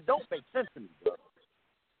next. Like, it don't make sense to me, bro.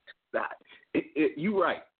 You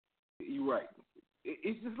right. You right.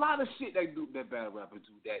 It's just a lot of shit that battle rappers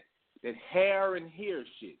do. That hair and hair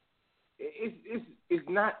shit. It's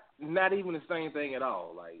not even the same thing at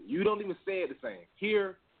all. Like, you don't even say it the same.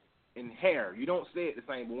 Hair and hair, you don't say it the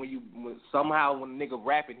same. But when somehow when a nigga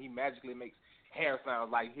rapping, he magically makes hair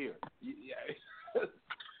sound like hair.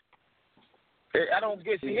 I don't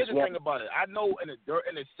get. See, here's the thing about it. I know in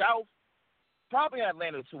the South, probably in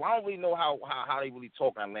Atlanta too. I don't really know how they really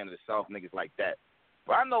talk in Atlanta, the South niggas like that.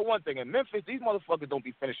 But I know one thing. In Memphis, these motherfuckers don't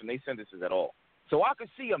be finishing their sentences at all. So I could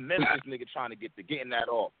see a Memphis nigga trying to getting that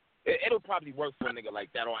off. It'll probably work for a nigga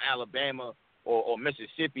like that, or Alabama or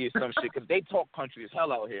Mississippi or some shit, because they talk country as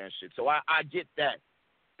hell out here and shit. So I get that.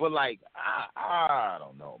 But, like, I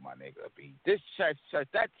don't know, my nigga. This chess,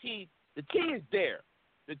 that T, the T is there.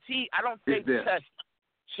 The T, I don't say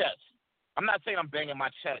chess. I'm not saying I'm banging my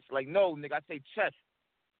chest. Like, no, nigga, I say chess.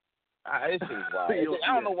 This shit is wild.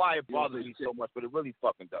 I don't know why it bothers me so much, but it really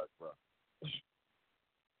fucking does, bro.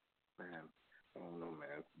 Man, I don't know,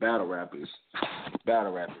 man. Battle rappers.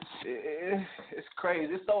 It's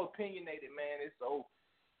crazy. It's so opinionated, man. It's so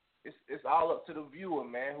it's all up to the viewer,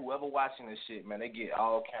 man. Whoever watching this shit, man, they get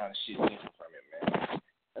all kind of shit different from it, man.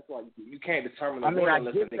 That's why you can't determine. I mean, I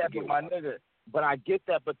get that, but my nigga,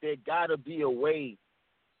 but there gotta be a way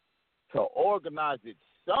to organize it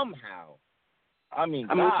somehow. I mean,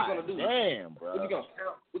 God, what you gonna do? Damn, bro.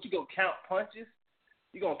 What you gonna count punches?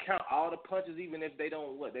 You gonna count all the punches even if they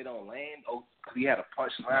don't land? Oh, we had a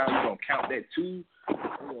punch round. You gonna count that too?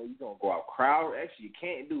 You gonna go out crowd? Actually, you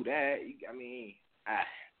can't do that.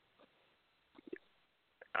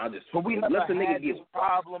 But we never let the nigga had get this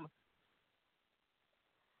problem.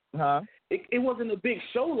 Huh? It wasn't a big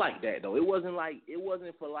show like that though. It wasn't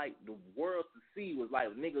for like the world to see. It was like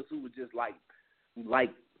niggas who were just like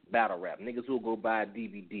battle rap. Niggas who will go buy a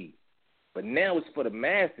DVD. But now it's for the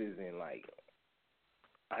masses and like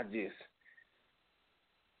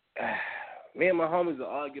me and my homies will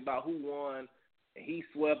argue about who won, and he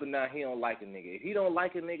swear up and down he don't like a nigga. If he don't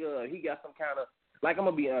like a nigga, he got some kind of, like, I'm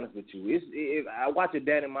gonna be honest with you. If I watch a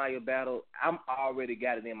Danny Meyer battle, I'm already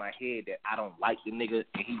got it in my head that I don't like the nigga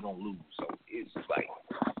and he gonna lose. So it's just like,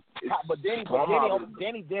 but Danny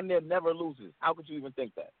damn near never loses. How could you even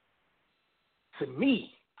think that? To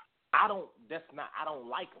me, I don't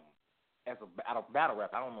like him as a battle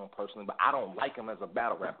rapper. I don't know him personally, but I don't like him as a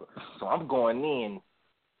battle rapper. So I'm going in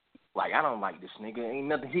like, I don't like this nigga. Ain't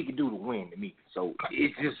nothing he can do to win to me. So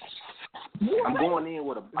it's just, I'm going in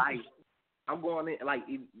with a bite. I'm going in like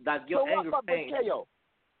your anger fan.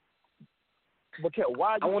 But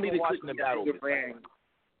why are you even watching the battle?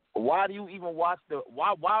 Why do you even watch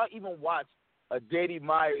why even watch a Danny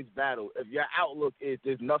Myers battle if your outlook is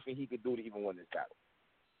there's nothing he could do to even win this battle?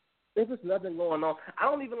 There's just nothing going on. I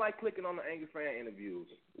don't even like clicking on the Angry Fan interviews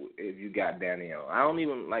if you got Danny on. I don't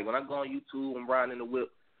even, like, when I go on YouTube, I'm riding in the whip,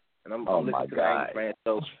 and I'm listening to the Angry Fan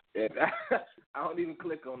show. I don't even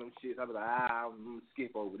click on them shits. I be like, I'm going to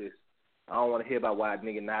skip over this. I don't want to hear about why a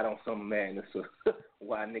nigga not on Summer Madness or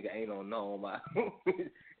why a nigga ain't on No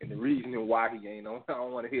and the reason why he ain't on. I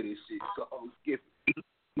don't want to hear this shit, so I'm going to skip it.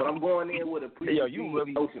 But I'm going in with a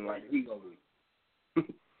preconceived notion like he going to win.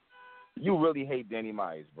 You really hate Danny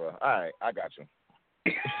Myers, bro. All right, I got you.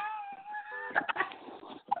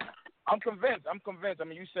 I'm convinced. I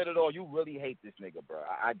mean, you said it all. You really hate this nigga, bro.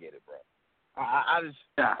 I get it, bro. I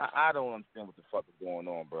don't understand what the fuck is going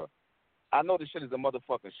on, bro. I know this shit is a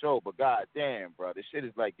motherfucking show, but goddamn, bro, this shit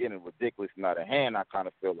is like getting ridiculous and out of hand. I kind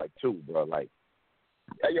of feel like too, bro. Like,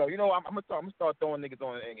 yo, you know, I'm gonna start throwing niggas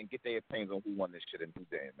on and get their opinions on who won this shit and who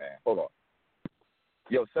didn't, man. Hold on.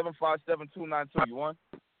 Yo, 757-292, you won?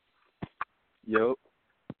 Yo,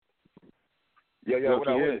 what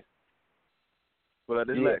up? What up?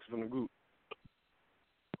 This Lex from the group.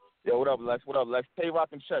 Yo, what up, Lex? Tay Roc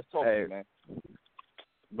and Chess, talk to me, man.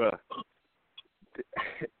 Bro,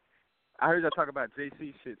 I heard y'all talk about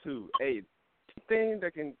JC shit too. Hey, the thing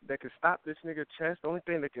that can stop this nigga Chess, the only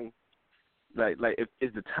thing that can like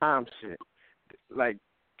is the time shit. Like,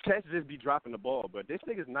 Chess just be dropping the ball, but this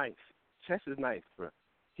nigga's nice. Chess is nice, bro.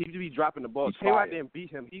 He be dropping the ball. Tay Roc didn't beat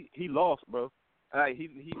him. He lost, bro. Like, he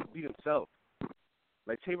beat himself.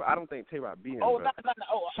 Like, Tay Roc, I don't think Tay Roc beat him. No.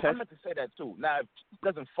 Chess, I meant to say that too. Now, if he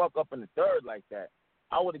doesn't fuck up in the third like that,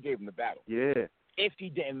 I would have gave him the battle. Yeah. If he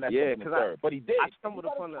didn't mess up in the third, but he did. I stumbled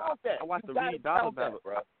upon I watched the Reed Dollars battle,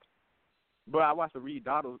 bro. I watched the Reed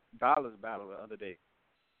Dollars battle the other day.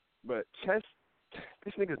 But Chess,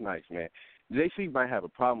 this nigga's nice, man. JC might have a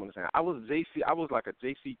problem with this. I was like a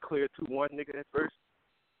JC clear 2-1 nigga at first.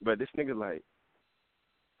 But this nigga, like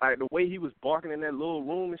the way he was barking in that little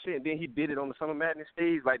room and shit, and then he did it on the Summer Madness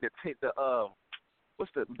stage, like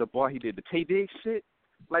what's the bar he did, the Tay Diggs shit?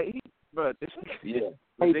 Like, this nigga,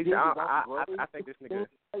 I think this nigga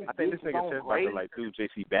says about to, like, do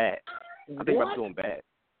JC bad. I think about doing bad.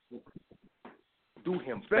 Do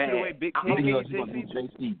him especially bad. The way Big King made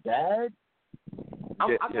JC bad?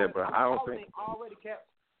 Yeah, bro. I don't think. Already, Cap.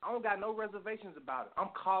 I don't got no reservations about it. I'm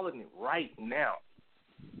calling it right now.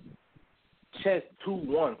 Chess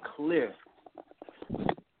 2-1 clear.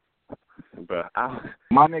 Bro,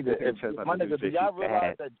 my nigga, do y'all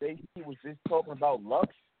realize that JC was just talking about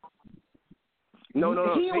Lux? No.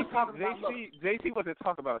 JC wasn't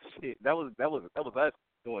talking about shit. That was us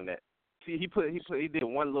doing that. See, he did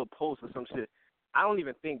one little post or some shit. I don't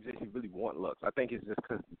even think JC really want Lux. I think it's just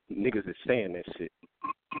because niggas is saying that shit.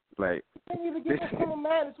 Like, he didn't even get that Summer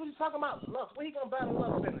Madness. What you talking about? Lux? Where he gonna battle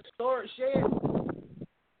Lux in the storage shed?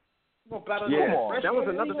 That was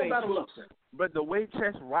another thing too. But the way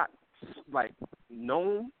Chess Rock, like,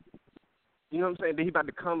 known, you know what I'm saying? That he about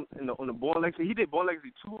to come on the Born Legacy. He did Born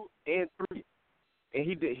Legacy 2 and 3, and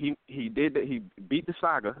he beat the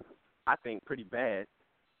Saga, I think, pretty bad.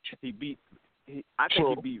 He beat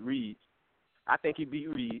Reed. I think he beat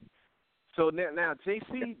Reed. So now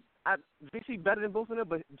JC better than both of them,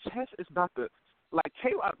 but Chess is about to like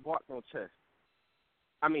Tay Roc barked on Chess.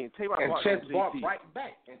 I mean Tay Roc barked on JC. And Chess barked right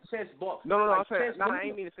back. And Chess barked. No, I'm saying I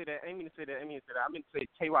ain't mean to say that. I meant to say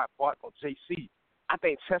Tay Roc barked on JC. I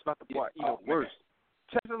think Chess about to bark even worse.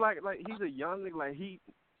 Chess is like he's a young nigga, like he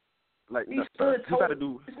stood toe.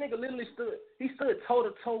 This nigga literally stood. He stood toe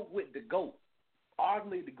to toe with the GOAT,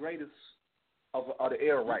 arguably the greatest of the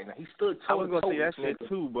era right now. He stood toe to toe. I was gonna say that shit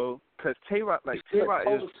too, bro. Cause Tay Roc is.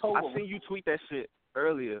 I seen you tweet that shit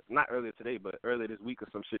earlier, not earlier today, but earlier this week or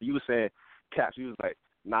some shit. You was saying, Caps. You was like,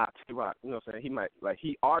 nah, Tay Roc. You know what I'm saying? He might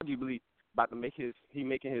he arguably about to make his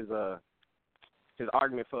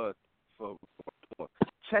argument for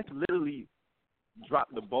Chess literally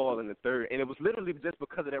dropped the ball in the third, and it was literally just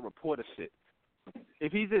because of that reporter shit.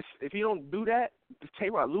 If he don't do that, Tay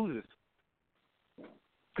Roc loses.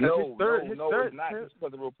 No, it's not just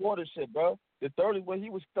because of the reporter shit, bro. The third is when he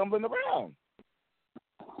was stumbling around.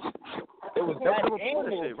 It was that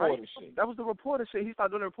reporter shit, right? That was the reporter shit. He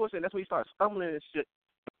started doing the reporter shit, and that's when he started stumbling and shit.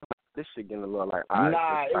 This shit getting a little like.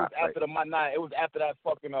 It was after that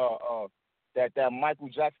fucking that Michael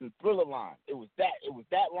Jackson Thriller line. It was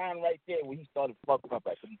that line right there where he started fucking up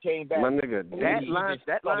at. He came back. My nigga,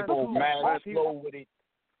 that line go mad slow with it.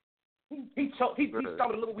 He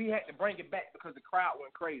started a little. We had to bring it back because the crowd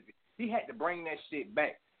went crazy. He had to bring that shit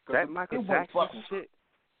back. That Michael Jackson shit.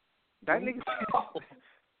 That nigga.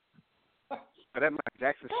 That Michael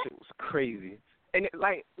Jackson shit was crazy. And it,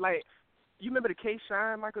 like you remember the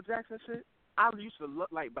K-Shine Michael Jackson shit? I used to look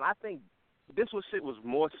like, but I think this shit was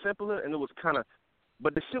more simpler, and it was kind of,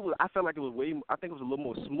 but the shit was, I felt like it was I think it was a little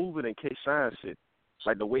more smoother than K-Shine shit.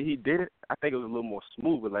 Like the way he did it, I think it was a little more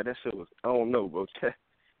smoother. Like that shit was, I don't know, bro.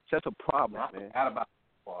 That's a problem, man. I forgot about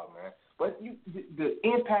ball, man. But the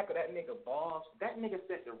impact of that nigga Boss, that nigga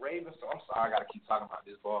set the Ravens. So I'm sorry, I gotta keep talking about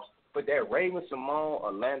this Boss. But that Raven Simone,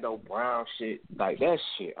 Orlando Brown shit, like that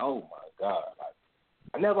shit. Oh my god, like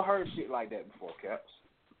I never heard shit like that before, Caps.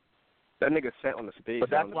 That nigga sat on the stage. But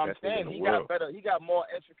that's what I'm saying. He got better. He got more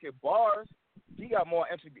intricate bars. He got more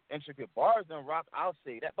intricate bars than Roc. I'll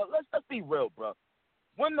say that. But let's be real, bro.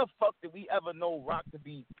 When the fuck did we ever know Roc to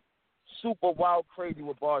be super wild crazy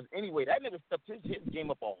with bars? Anyway, that nigga stepped his hitting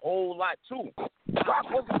game up a whole lot too.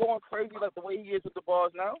 Roc wasn't going crazy like the way he is with the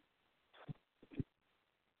bars now.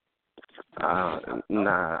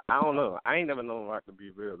 Nah, I don't know. I ain't never known Roc to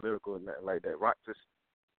be real lyrical and nothing like that. Roc just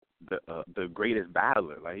the greatest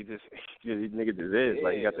battler. Like he nigga just is.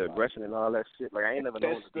 Like he got the aggression and all that shit. Like I ain't never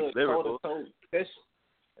known him to be lyrical.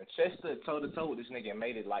 Chess stood toe to toe with this nigga and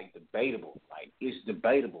made it like debatable. Like it's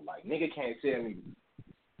debatable. Like nigga can't tell me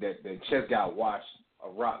that Chess got washed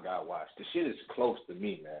or Roc got washed. The shit is close to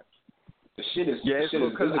me, man. The shit is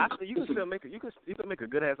because you can still make you can make a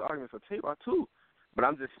good ass argument for Tay Roc too. But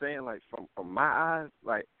I'm just saying, like from my eyes,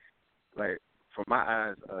 like from my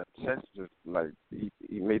eyes, Chess just like he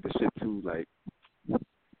made the shit too like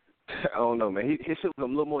I don't know, man. His shit was a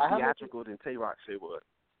little more theatrical than Tay Roc shit was.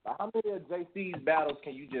 How many of JC's battles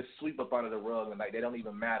can you just sweep up under the rug and like they don't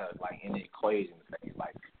even matter like in the equation?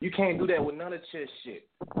 Like you can't do that with none of Chess shit.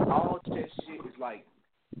 All Chess shit is like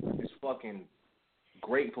it's fucking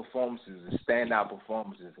great performances and standout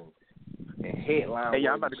performances and headline. Hey,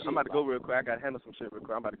 yeah, I'm about to go real quick. I got to handle some shit real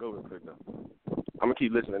quick. I'm about to go real quick though. I'm gonna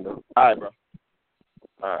keep listening though. All right, bro.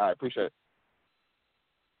 All right, appreciate it.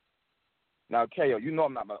 Now, KO, you know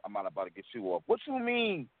I'm not about to get you off. What you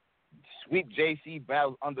mean, sweep JC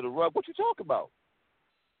battles under the rug? What you talk about?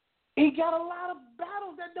 He got a lot of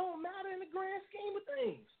battles that don't matter in the grand scheme of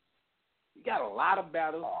things. He got a lot of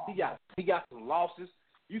battles. He got some losses.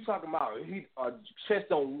 You talking about Chess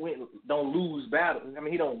don't lose battles. I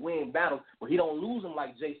mean, he don't win battles, but he don't lose them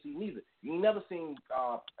like JC neither. You ain't never seen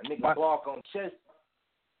a nigga bark on Chess.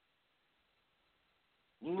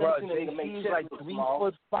 You never seen a nigga make Chess like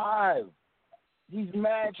look 3'5". He's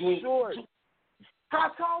mad short.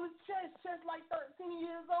 How tall is Chess? Chess like 13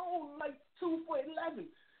 years old, like 2'11".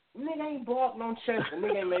 Nigga ain't barking on Chess. A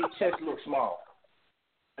nigga ain't made Chess look small.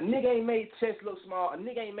 A nigga ain't made Chess look small. A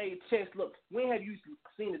nigga ain't made Chess look. When have you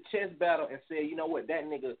seen a Chess battle and said, you know what, that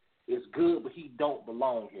nigga is good, but he don't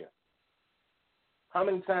belong here? How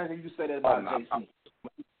many times have you said that about JC?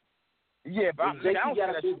 Yeah, but I don't say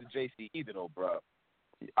that shit to JC either, though, bro.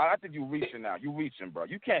 I think you reaching now. You reaching, bro.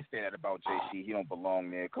 You can't say that about JC. He don't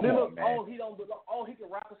belong there. Come on, man. Oh, he don't belong. Oh, he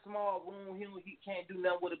can rock a small room. He can't do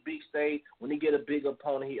nothing with a big stage. When he get a big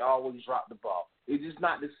opponent, he always drop the ball. It's just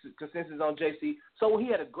not the consensus on JC. So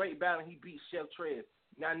he had a great battle. He beat Chef Trez.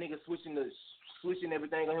 Now niggas switching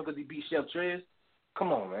everything on him because he beat Chef Trez.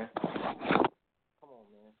 Come on, man.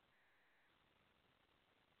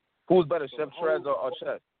 Who's better, Chef Trez or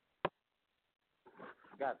Chess?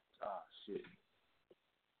 Shit.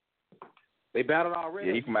 They battled already.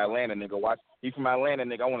 Yeah, he from Atlanta, nigga. Watch. He from Atlanta,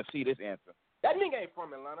 nigga. I want to see this answer. That nigga ain't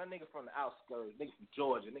from Atlanta. That nigga from the outskirts. Nigga from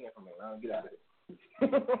Georgia. Nigga ain't from Atlanta. Get out of here.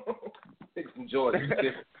 Nigga from Georgia.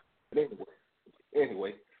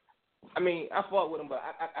 Anyway. I mean, I fought with them, but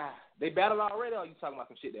they battled already, or you talking about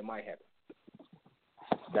some shit that might happen?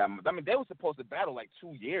 I mean, they were supposed to battle like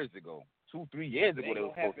 2 years ago. 2-3 years ago, they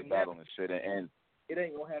were supposed to battle and shit. And it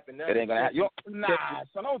ain't gonna happen now. It ain't gonna happen. Nah,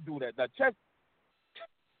 so don't do that. Trez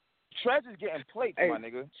is getting plates, my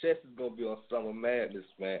nigga. Chess is gonna be on Summer Madness,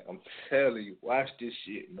 man. I'm telling you, watch this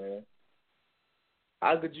shit, man.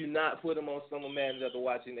 How could you not put him on Summer Madness after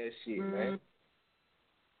watching that shit, man?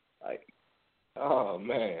 Like, oh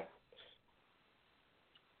man.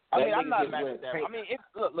 I mean, I'm not mad at that. I mean,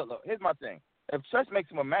 look. Here's my thing. If Chess makes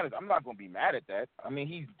him a manager, I'm not gonna be mad at that. I mean,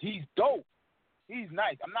 he's dope. He's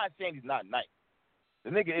nice. I'm not saying he's not nice.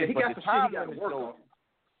 The nigga is, but the time limit is so.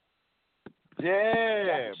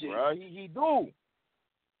 Yeah, bro. He do.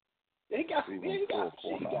 He got some shit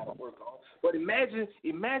he gotta work on. But imagine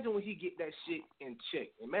when he get that shit in check.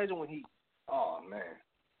 Imagine when he. Oh man.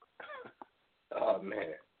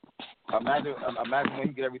 Imagine when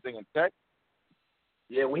he get everything in check.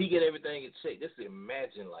 Yeah, when he get everything in check, just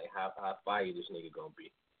imagine like how fire this nigga gonna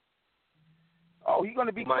be. Oh, he's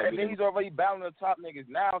gonna be crazy. And he's already battling the top niggas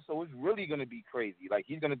now, so it's really gonna be crazy. Like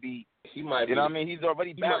he's gonna be. You know what I mean? He's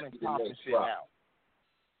already battling top and shit now.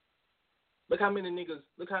 Look how many niggas.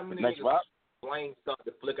 Flames starting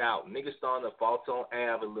to flick out. Niggas starting to falter on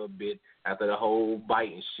Av a little bit after the whole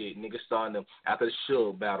bite and shit. Niggas starting to after the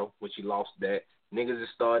Suge battle, which he lost that. Niggas is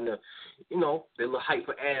starting to, their little hype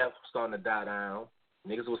for Av starting to die down.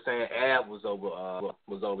 Niggas was saying Av was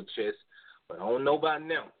over Chess, but I don't know about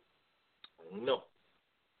now. I don't know.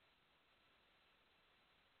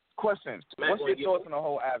 Question: what's your thoughts on the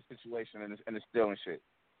whole Av situation and the stealing shit?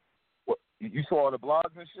 What you saw all the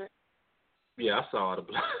blogs and shit? Yeah, I saw all the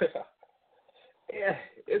blogs. Yeah,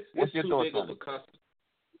 it's too big of a concept.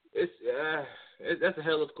 That's a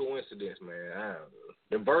hell of a coincidence, man. I don't know.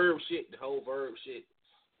 The Verb shit, the whole Verb shit,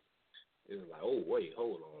 is like, oh wait,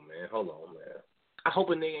 hold on, man. I hope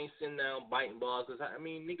a nigga ain't sitting down biting balls, cause I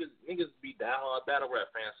mean niggas be diehard battle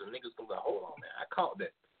rap fans, so niggas gonna be like, hold on, man, I caught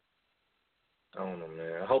that. I don't know,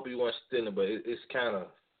 man. I hope he wasn't stealing, but it's kind of,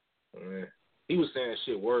 man. He was saying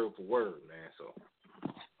shit word for word, man. So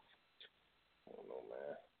I don't know,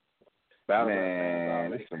 man.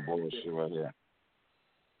 Man, this is some bullshit right here.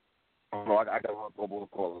 Oh, I got a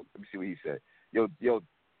call. Let me see what he said. Yo,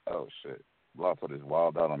 oh shit. Block put his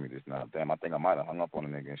wild out on me just now. Damn, I think I might have hung up on the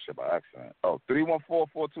nigga and shit by accident. Oh,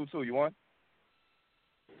 314-422, you want?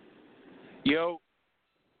 Yo,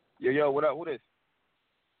 what up? Who this?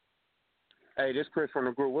 Hey, this Chris from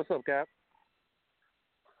the group. What's up, Cap?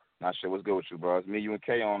 Nah, shit, what's good with you, bro? It's me, you, and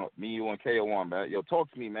K on. Me, you, and K on, man. Yo,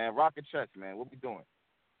 talk to me, man. Rocket chess, man. What we doing?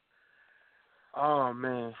 Oh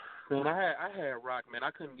man, I had Rock, man.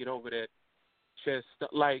 I couldn't get over that Chess.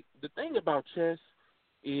 Like the thing about Chess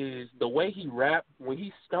is the way he rap. When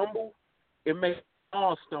he stumble, it makes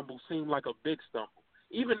all stumble seem like a big stumble,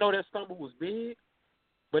 even though that stumble was big.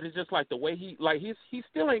 But it's just like the way he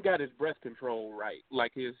still ain't got his breath control right,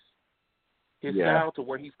 like his style to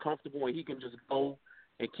where he's comfortable and he can just go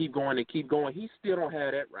and keep going and keep going. He still don't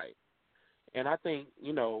have that right, and I think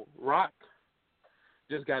Rock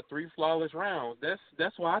just got 3 flawless rounds.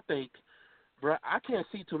 That's why I think, bro, I can't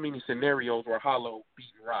see too many scenarios where Hollow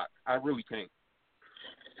beating Rock. I really can't.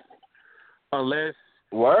 Unless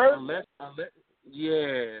yeah,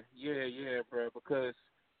 bro, because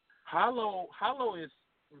Hollow is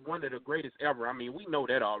one of the greatest ever. I mean, we know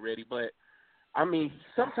that already, but I mean,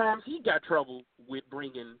 sometimes he has trouble with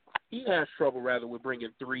bringing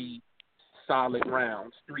 3 solid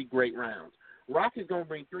rounds, 3 great rounds. Rock is going to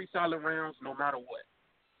bring 3 solid rounds no matter what.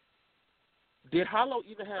 Did Hollow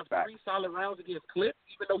even have 3 solid rounds against Clips,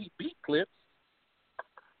 even though he beat Clips?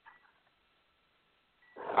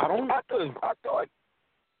 I thought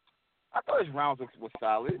his rounds were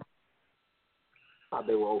solid. Thought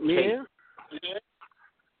they were okay. Yeah.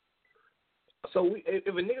 So if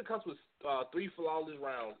a nigga comes with 3 flawless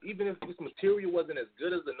rounds, even if his material wasn't as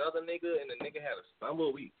good as another nigga and the nigga had a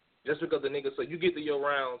stumble, just because the nigga, so you get to your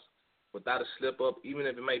rounds without a slip up, even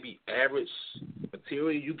if it may be average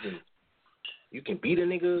material, you can beat a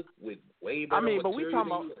nigga with way better material but we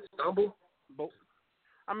talking about stumble. But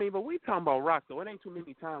we talking about Rock though. It ain't too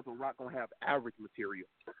many times when Rock gonna have average material.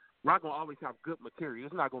 Rock gonna always have good material.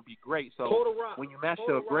 It's not gonna be great. So when you match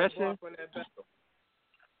the aggression,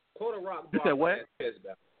 Quarter Rock you said what?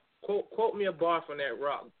 Quote me a bar from that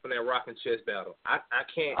Rock and Chess battle. I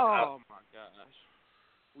can't. Oh my gosh,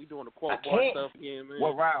 we doing the quote bar stuff again, man.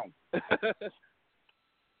 What round?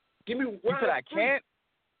 Give me. You said I can't.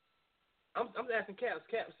 I'm asking Caps.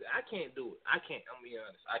 Caps, I can't do it. I can't. I'm being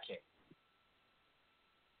honest. I can't.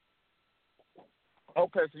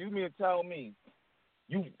 Okay, so you mean to tell me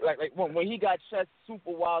you like when he got Chess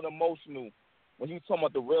super wild emotional when he was talking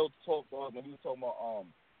about the real talk, when he was talking about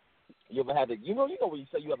you ever had to when you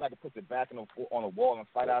say you ever had to put your back on a wall and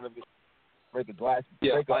fight out of it, break a glass,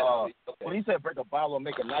 when he said break a bottle or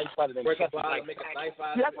make a knife out of it, break a bottle, make a knife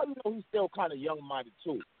out of it. That's how you know he's still kind of young minded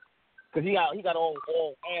too. Cause he got all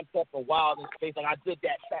amped up and wild in space. Like I did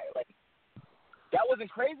that. Like that wasn't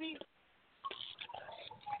crazy.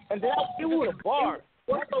 And then it was a bar.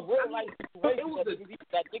 That's a real life situation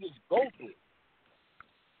that niggas go through.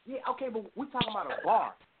 Yeah, okay, but we're talking about a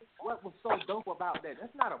bar. What was so dope about that?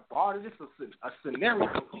 That's not a bar. It's just a scenario.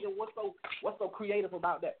 What's so creative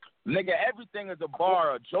about that? Nigga, everything is a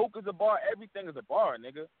bar. A joke is a bar. Everything is a bar,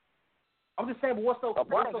 nigga. I'm just saying, but what's so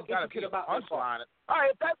intricate about that bar? All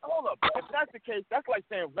right, hold up. If that's the case, that's like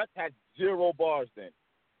saying Rex had 0 bars then.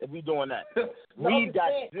 If we doing that. We got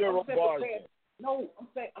 0 bars then. No,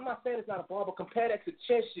 I'm not saying it's not a bar, but compare that to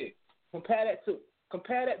chess shit. Compare that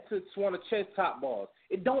to one of chess top bars.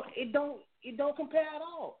 It don't compare at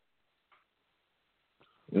all.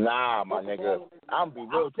 Nah, my nigga. I'm be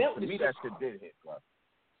real. To me, that shit did hit, bro.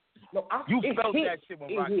 No, you felt that shit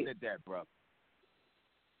when Rock did that, bro.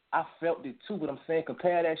 I felt it too, but I'm saying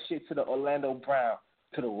compare that shit to the Orlando Brown,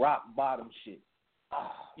 to the rock bottom shit.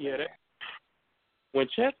 Oh, yeah, that. When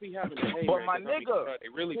Chess be having the haymakers, but my nigga, they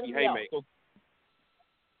really be haymakers.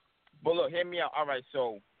 But look, hear me out. All right,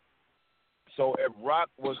 so if Rock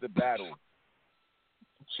was the battle,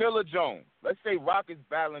 Chilla Jones. Let's say Rock is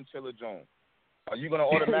battling Chilla Jones. Are you gonna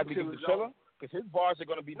automatically give it to Chilla? Because his bars are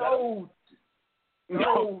gonna be better.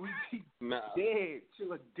 No, dead.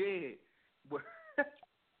 Chilla dead.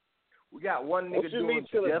 We got one nigga doing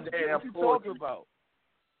Def Jam poetry. What you talking about?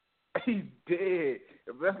 He's dead.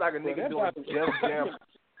 If that's like a nigga doing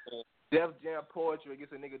Def Jam poetry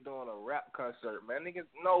against a nigga doing a rap concert, man. Niggas,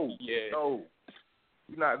 no.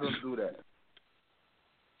 You're not gonna do that.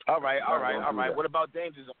 All right. What about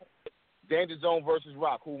Danger Zone? Danger Zone versus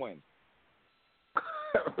Rock. Who wins?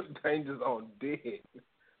 Danger Zone dead.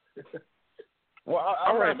 Well,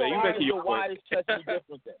 all right, man. You making your why is Chess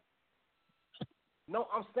different then? No,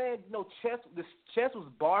 I'm saying Chess was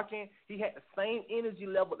barking. He had the same energy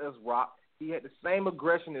level as Rock. He had the same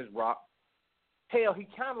aggression as Rock. Hell, he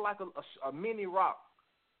kind of like a mini Rock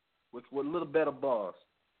with a little better bars.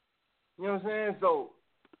 You know what I'm saying? So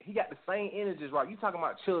he got the same energy as Rock. You talking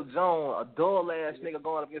about Chill Jones, a dull ass nigga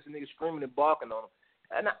going up against a nigga screaming and barking on him.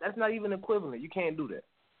 That's not even equivalent. You can't do that.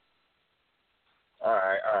 All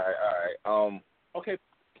right. Okay,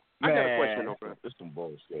 man, I got a question over. This some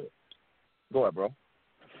bullshit. Go ahead, bro.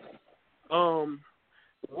 When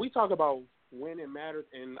we talk about winning matters,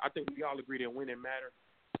 and I think we all agree that winning matters.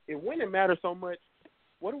 If winning matters so much,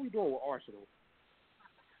 what are we doing with Arsenal?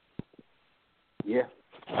 Yeah.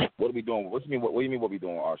 What are we doing? What do you mean? What we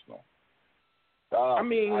doing with Arsenal? I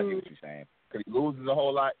mean, I get what you're saying. Because he loses a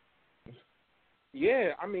whole lot.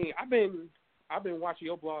 Yeah, I mean, I've been watching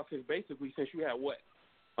your blog since you had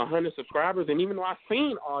 100 subscribers, and even though I've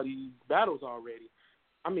seen all these battles already,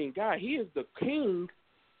 I mean, God, he is the king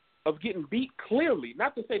of getting beat clearly.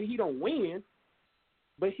 Not to say that he don't win,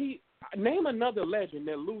 but name another legend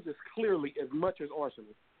that loses clearly as much as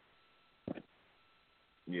Arsenal.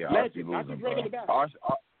 Yeah, legend, not just regular battle.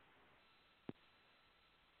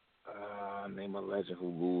 Name a legend who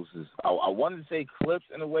loses. I wanted to say Clips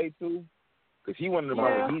in a way too, because he wanted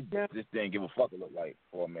to just didn't give a fuck it looked like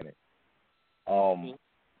for a minute.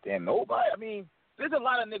 Damn, nobody. I mean, there's a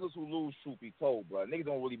lot of niggas who lose, truth be told, bro. Niggas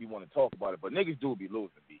don't really be want to talk about it, but niggas do be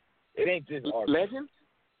losing. It ain't just legends.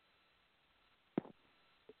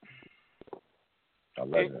 A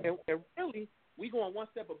legend. And really, we going one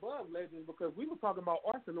step above legends because we were talking about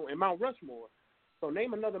Arsenal and Mount Rushmore. So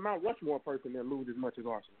name another Mount Rushmore person that loses as much as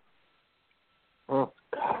Arsenal. Oh,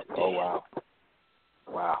 God. Oh,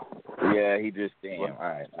 wow. Yeah, he just damn. All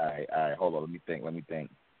right. Hold on. Let me think.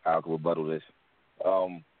 I'll rebuttal this. All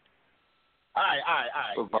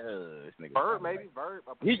right. This nigga Bird, maybe Bird.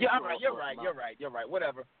 You're right.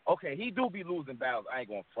 Whatever. Okay, he do be losing battles. I ain't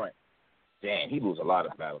gonna front. Damn, he lose a lot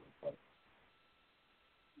of battles.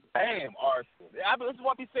 Damn, Arsenal. This is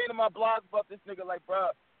what I be saying in my blogs about this nigga. Like, bro,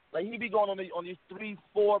 like he be going on these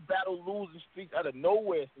 3-4 battle losing streaks out of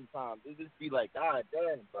nowhere sometimes. It just be like, God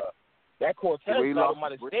damn, bro. That Cortez battle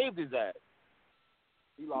might have saved his ass.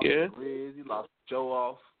 He lost Riz. He lost Joe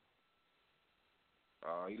off.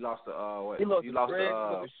 He lost to what? He lost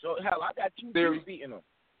to hell, I got two Theory beating him.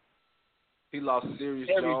 He lost to Serious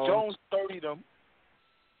Jones 30'd him.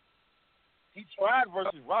 He tried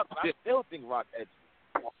versus Roc, but I still think Roc edged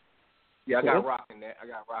him. Yeah, I got Roc in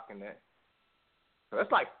that. So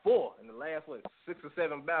that's like 4 in the last 6 or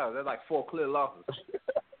 7 battles. That's like 4 clear losses.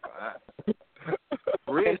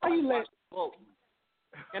 Briz, how you let?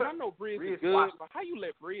 And I know Briz is good, but how you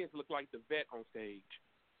let Briz look like the vet on stage?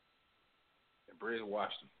 And Briz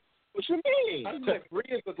watched him. What you mean? How you let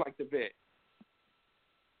Briz look like the vet?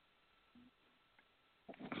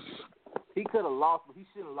 He could have lost, but he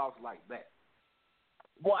shouldn't have lost like that.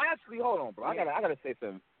 Well, actually, hold on, bro. I gotta say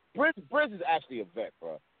something. Briz is actually a vet,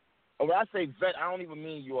 bro. And when I say vet, I don't even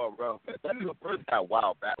mean URL. That nigga Briz got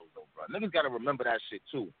wild battles, though, bro. Niggas gotta remember that shit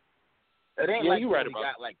too. It ain't like you right he about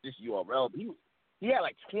got like this URL. He had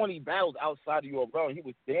like 20 battles outside of URL, and he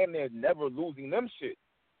was damn near never losing them shit.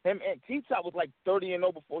 Him and T-Top was like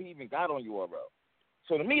 30-0 before he even got on URL.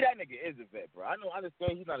 So to me, that nigga is a vet, bro. I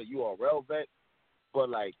understand he's not a URL vet, but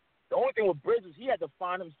like the only thing with Briz is he had to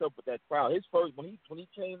find himself with that crowd. His first when he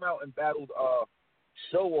came out and battled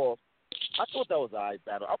Show Off, I thought that was a nice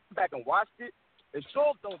battle. I went back and watched it. If Show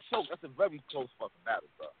Off don't choke, that's a very close fucking battle,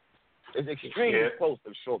 bro. It's extremely close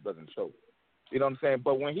if Show Off doesn't choke. You know what I'm saying?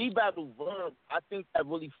 But when he battled Verb, I think that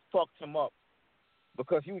really fucked him up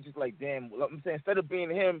because he was just like, damn. I'm saying instead of being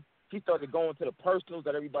him, he started going to the personals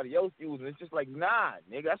that everybody else used, and it's just like, nah,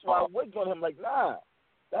 nigga. That's why I went on him like, nah.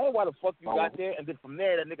 That ain't why the fuck you got there. And then from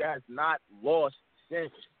there, that nigga has not lost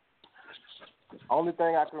since. Only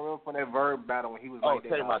thing I can remember from that Verb battle when he was like,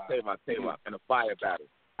 Tay Roc, in a fire battle.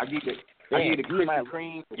 I get the Krispy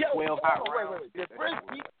Kreme, the 12 hot rounds. Wait.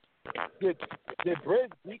 Did Briz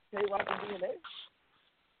beat Tay Roc in DNA?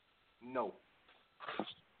 No.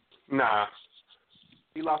 Nah.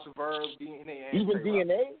 He lost to Verb, DNA, and even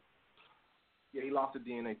DNA? Yeah, he lost to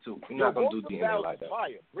DNA too. He's not gonna do DNA like that.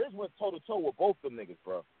 Fire. Briz went toe to toe with both them niggas,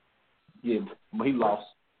 bro. Yeah, but he lost.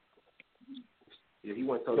 Yeah, he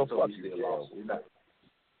went toe to toe. He still lost.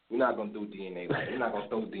 We're not gonna do DNA like that. We're not gonna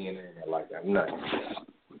throw DNA in there like that. We're not.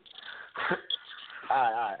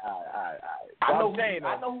 All right. I know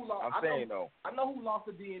who lost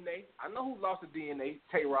to DNA.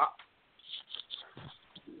 Tay Roc.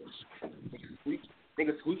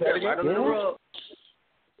 Nigga squeak that right under the rug.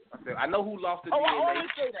 I know who lost to DNA. I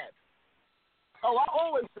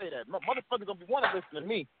always say that. Motherfuckers don't want to listen to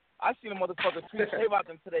me. I seen a motherfucker tweet Tay Roc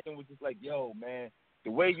today and was just like, yo, man,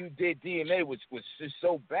 the way you did DNA was just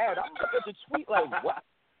so bad. I'm looking at the tweet like, what?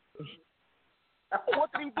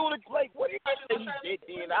 What did he do to, like, what do you mean he did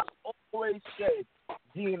DNA? I always said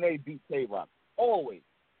DNA beat Tay Roc. Always.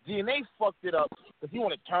 DNA fucked it up because he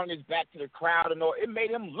wanted to turn his back to the crowd and all. It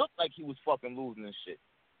made him look like he was fucking losing and shit.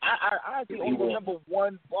 I only remember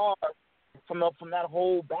one bar from that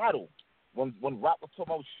whole battle when Roc was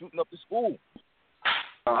talking about shooting up the school.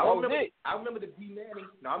 I remember the D Nanny.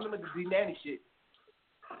 No, I remember the D Nanny shit.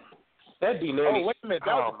 That D Nanny. Oh, wait a minute.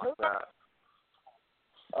 That was my God.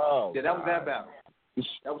 Oh, yeah, that was that battle.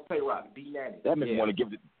 That was Tay Roc, D Nanny. That made me want to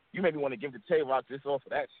give you made me want to give the Tay Roc this off of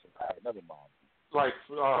that shit. All right, never mind. Like,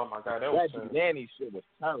 oh my God, that D Nanny shit was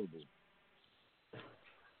terrible.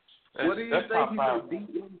 What do you think?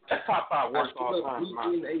 That's top 5 worst all time.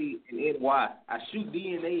 DNA in NY. I shoot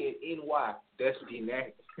DNA in NY. That's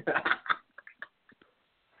DNA.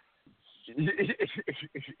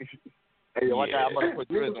 Hey, yo, I'm gonna put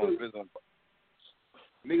Driz on.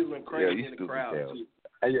 Niggas went crazy in the crowd.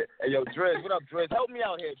 Hey, yo, Driz, what up, Driz? Help me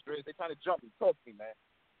out here, Driz. They trying to jump me. Talk to me, man.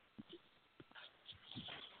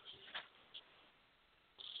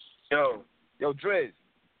 Yo, Driz.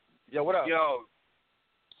 Yo, what up? Yo.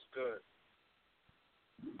 Good.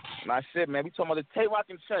 Nah, shit, man. We talking about the Tay Roc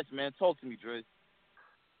and Chess, man. Talk to me, Driz.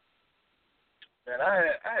 Man,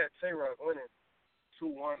 I had Tay Roc winning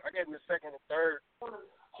 2-1. I gave him the second and third.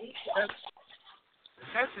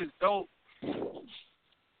 Chess is dope.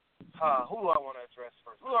 Who do I want to address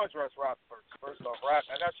first? Who do I address Roc first? First off, Roc,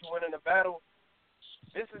 I got you winning the battle.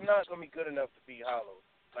 This is not gonna be good enough to beat Hollow.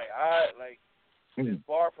 This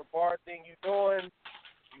bar for bar thing you doing.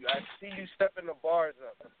 I see you stepping the bars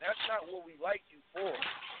up. That's not what we like you for.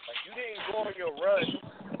 Like, you didn't go on your run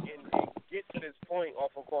and get to this point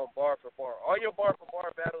off of going bar for bar. All your bar for bar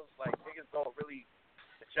battles, like, niggas don't really.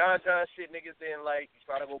 The John shit niggas didn't like. You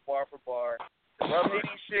try to go bar for bar. The Rum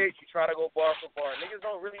Nitty shit, you try to go bar for bar. Niggas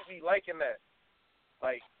don't really be liking that.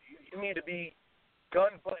 Like, you need to be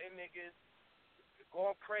gun butting niggas,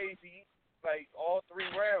 going crazy, like, all 3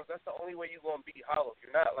 rounds. That's the only way you're going to beat Hollow.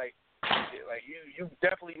 You're not, like you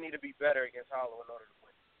definitely need to be better against Hollow in order to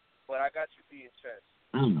win. But I got you beating Chess.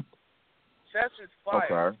 Chess is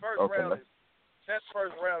fire. Okay. First round is Chess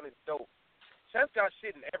first round is dope. Chess got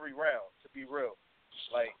shit in every round, to be real.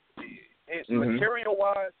 Like,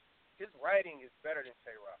 material-wise, his writing is better than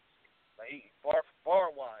Tay Roc. Like,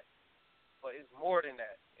 far wide. But it's more than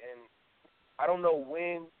that. And I don't know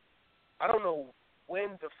when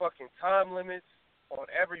the fucking time limits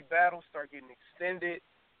on every battle start getting extended.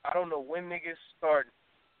 I don't know when niggas start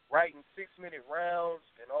writing 6-minute rounds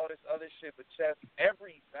and all this other shit. But Chess,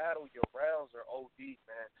 every battle, your rounds are OD,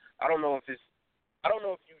 man. I don't know if you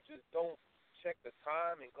just don't check the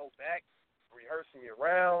time and go back rehearsing your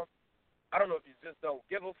round. I don't know if you just don't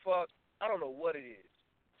give a fuck. I don't know what it is,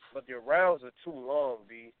 but your rounds are too long,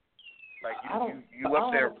 B. Like you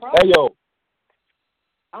up there. Hey yo,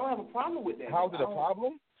 I don't have a problem with that. How's it a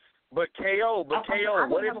problem? But KO, what if? I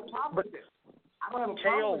don't have a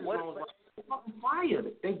problem with it. It's fucking fire.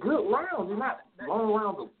 They're good rounds. They're not long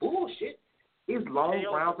rounds of bullshit. It's long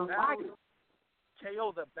rounds of fire.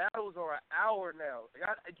 KO, the battles are an hour now. You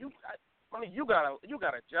got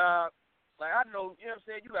a job. Like, I know, you know what I'm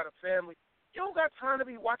saying? You got a family. You don't got time to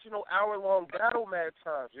be watching no hour-long battle mad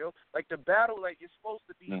times, yo. Like, the battle, like, it's supposed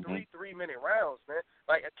to be 3-minute rounds, man.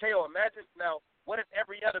 Like, KO, imagine now, what if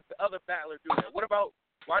every other battler do that? What about,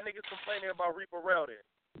 why niggas complaining about Reaper Rel then?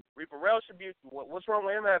 Reaper Rel should be, what's wrong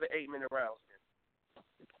with him having 8-minute rounds then?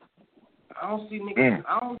 I don't see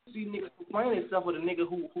niggas complaining except for the nigga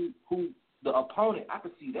who the opponent. I can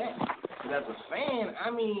see that. But as a fan, I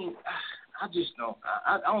mean, I just don't.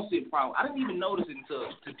 I don't see a problem. I didn't even notice it until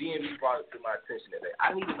DMV brought it to my attention today. I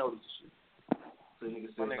didn't even notice this shit. So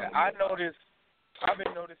I've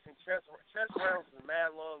been noticing chess rounds is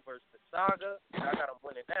mad long versus the Saga. I got him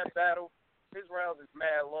winning that battle. His rounds is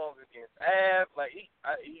mad long against Av. Like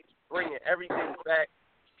he's bringing everything back.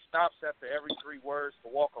 Stops after every 3 words to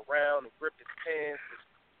walk around and grip his pants, and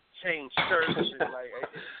change shirts, and like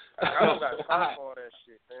I don't got time for all that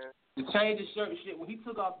shit, man. To change his shirt shit. When he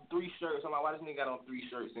took off 3 shirts, I'm like, why this nigga got on 3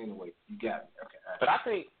 shirts anyway? You got me. Okay. But I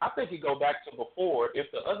think he go back to before.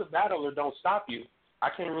 If the other battler don't stop you,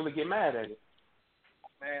 I can't really get mad at it.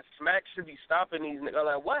 Man, Smack should be stopping these niggas.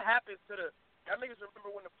 Like, what happened to y'all niggas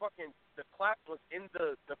remember when the clock was in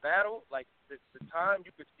the battle? Like, the time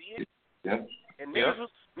you could see it? Yeah. And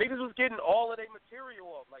niggas was getting all of their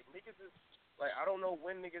material off. Like, niggas is, like, I don't know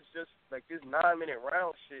when niggas just, like, this 9-minute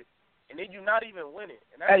round shit, and then you not even winning.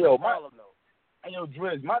 And that's the problem, though. Hey, yo,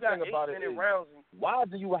 Driz, my thing about it is, why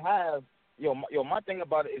do you have, my thing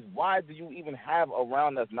about it is, why do you even have a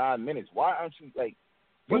round that's 9 minutes? Why aren't you, like,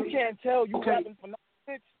 you can't tell you rapping for 9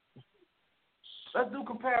 minutes? Let's do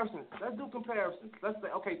comparisons. Let's say,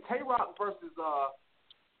 okay, Tay Roc versus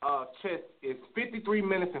Chess is 53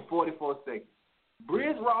 minutes and 44 seconds.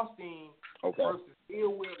 Briz Rothstein versus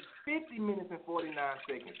Ill Will is 50 minutes and 49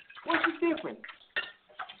 seconds. What's the difference?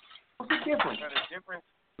 The difference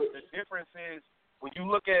is when you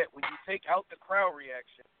take out the crowd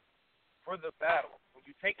reaction for the battle. When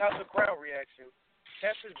you take out the crowd reaction,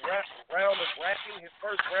 Chess's round of rapping, his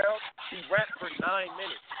first round, he rapped for 9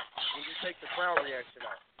 minutes. When you take the crowd reaction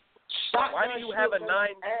out, why do you have a 9?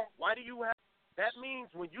 Why do you have? That means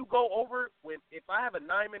when you go over, if I have a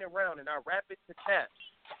 9-minute round and I rap it to Cat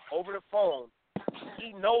over the phone,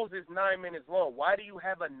 he knows it's 9 minutes long. Why do you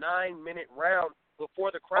have a 9-minute round before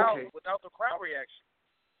the crowd without the crowd reaction?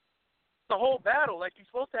 The whole battle, like you're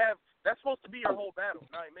supposed to have, that's supposed to be your whole battle,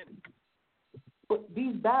 9 minutes. But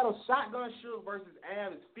these battles, Shotgun Suge versus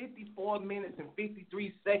Av is 54 minutes and 53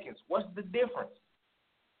 seconds. What's the difference?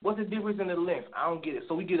 What's the difference in the length? I don't get it.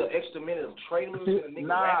 So we get an extra minute of trailers and a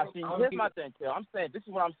nigga see, here's my thing, Kill. This is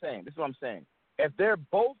what I'm saying. If they're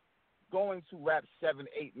both going to rap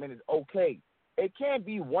 7-8 minutes, okay. It can't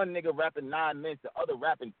be one nigga rapping 9 minutes, the other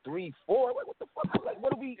rapping 3-4. What the fuck? Like,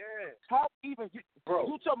 what do we? Yeah. How even? Bro,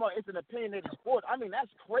 you talking about it's an opinionated sport? I mean,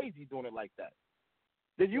 that's crazy doing it like that.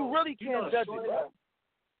 Then you really can't judge it, bro.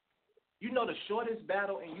 You know the shortest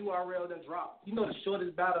battle in URL that dropped. You know the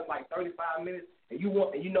shortest battle is like 35 minutes, and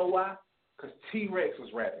you know why? Because T-Rex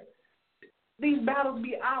was rapping. These battles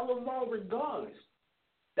be hours long regardless.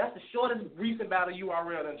 That's the shortest recent battle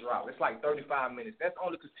URL that dropped. It's like 35 minutes. That's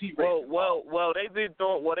only because T-Rex. Well, they be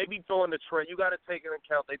throwing the trail. You got to take into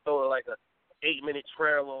account they throw like a 8-minute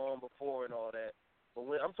trailer on before and all that. But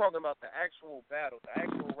when I'm talking about the actual battle, the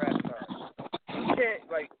actual rap time, you can't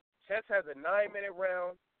Chess has a 9-minute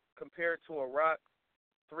round compared to a Roc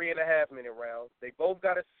 3.5-minute round. They both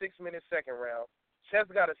got a 6-minute second round. Chess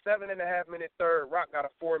got a 7.5-minute third. Roc got a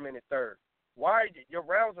 4-minute third. Why your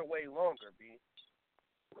rounds are way longer, B?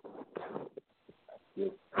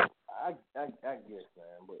 I guess,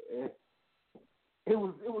 man, but it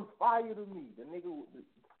was fire to me. The nigga,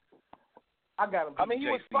 I got him. I mean, he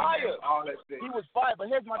was fire. He was fire, but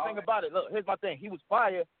here's my thing about it. Look, here's my thing. He was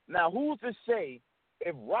fire. Now, who's to say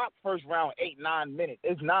if Rock first round 8-9 minutes,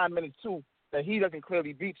 it's 9 minutes too, that he doesn't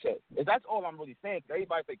clearly beat Chess? That's all I'm really saying.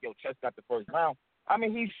 Everybody think, yo, Chess got the first round. I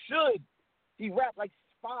mean, he should. He rapped like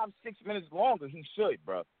 5-6 minutes longer. He should,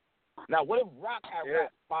 bro. Now, what if Rock had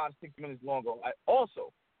rapped 5-6 minutes longer?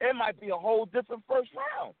 Also, it might be a whole different first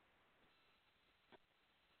round.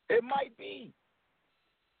 It might be.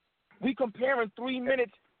 We comparing 3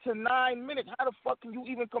 minutes to 9 minutes. How the fuck can you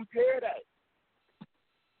even compare that?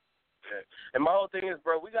 Yeah. And my whole thing is,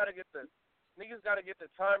 bro, niggas gotta get the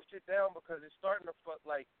time shit down because it's starting to fuck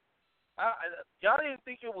like. Y'all didn't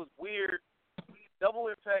think it was weird. Double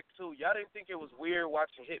Impact 2. Y'all didn't think it was weird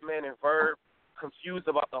watching Hitman and Verb confused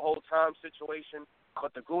about the whole time situation,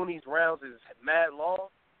 but the Goonies rounds is mad long.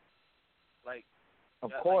 Like,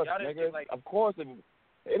 of course, nigga. Of course, it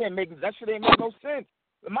didn't make that shit ain't make no sense.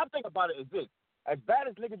 My thing about it is this: as bad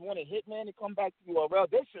as niggas wanted Hitman to come back to URL,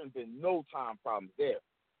 there shouldn't have been no time problems there.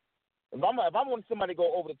 If I want somebody to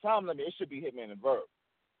go over the time limit, it should be Hitman and Verb.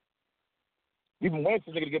 We've been waiting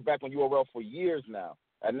for nigga to get back on URL for years now,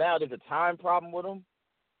 and now there's a time problem with them.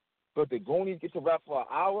 But the Goonies get to rap for an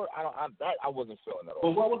hour. I wasn't feeling at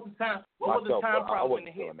all. But what was the time? What was the time problem in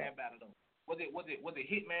the Hitman battle though? Was it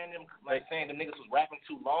Hitman them like saying the niggas was rapping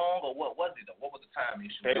too long, or what was it? Or what was the time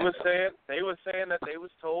issue? They were saying that they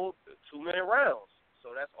was told 2-minute rounds,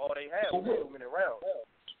 so that's all they had was 2-minute rounds.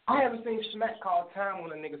 I haven't seen Smack call time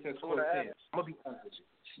on a nigga since Cortez. I'm gonna be honest with you.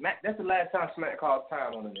 Smack. That's the last time Smack called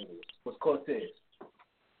time on a nigga was Cortez.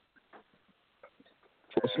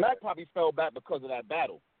 Smack probably fell back because of that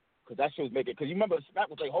battle. Because that shit was making. Because you remember Smack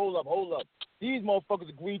was like, hold up. These motherfuckers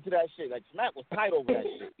agreed to that shit. Like, Smack was tight over that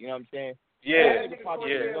shit. You know what I'm saying? Yeah.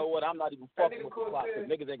 You know what? I'm not even fucking with the clock because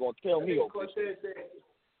niggas ain't going to kill me over this.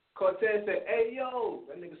 Cortez said, hey, yo.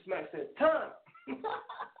 That nigga Smack said, time.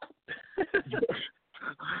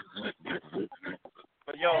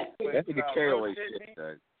 But, yo. That nigga KO ain't shit.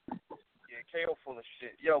 Yeah, KO full of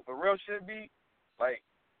shit. Yo, but real shit be, like,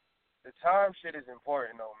 the time shit is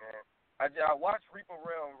important, though, man. I watched Reaper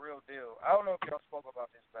Rail and Real Deal. I don't know if y'all spoke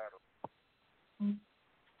about this battle.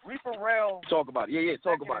 Reaper Rail. Talk about it. Yeah,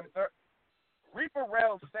 talk about it. Reaper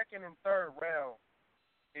Rail's second and third round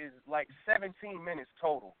is like 17 minutes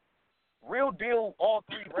total. Real Deal, all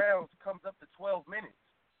 3 rounds comes up to 12 minutes.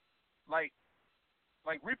 Like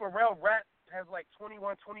Reaper Rail rap has like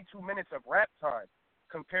 21, 22 minutes of rap time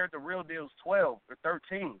compared to Real Deal's 12 or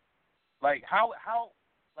 13. Like how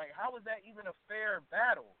is that even a fair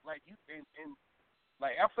battle? Like you and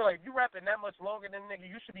like I feel like if you rapping that much longer than nigga,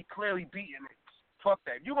 you should be clearly beating it. Fuck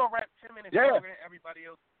that. If you gonna rap 10 minutes longer than everybody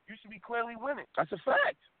else, you should be clearly winning. That's a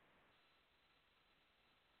fact.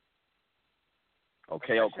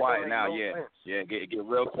 Okay, quiet now, sense. Yeah, get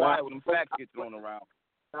real quiet when them facts get thrown around.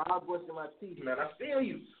 I'm brushing my teeth, man. I feel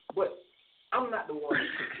you, but I'm not the one.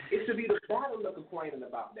 It should be the battler complaining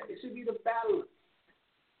about that. It should be the battler.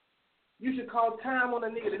 You should call time on a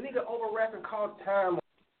nigga. The nigga over rapping called time.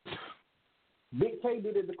 Big K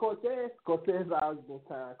did it to Cortez. Cortez always been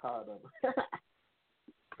time called up.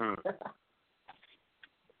 Man,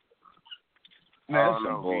 that's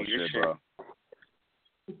some bullshit, bro.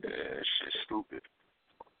 Yeah, shit's stupid.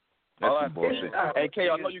 That's some bullshit. Hey, K,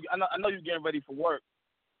 I know you getting ready for work.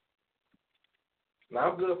 No,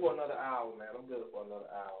 I'm good for another hour, man.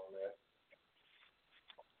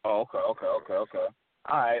 Oh, okay.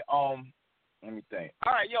 All right, let me think.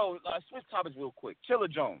 All right, yo, switch topics real quick. Chilla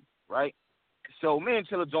Jones, right? So me and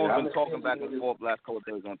Chilla Jones been talking back and forth last couple of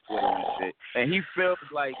days on Twitter and shit, and he feels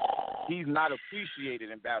like he's not appreciated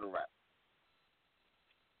in battle rap.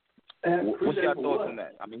 What's your thoughts on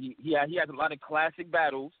that? I mean, he has a lot of classic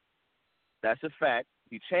battles. That's a fact.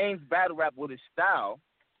 He changed battle rap with his style.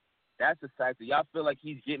 That's a fact. Do y'all feel like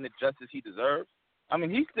he's getting the justice he deserves? I mean,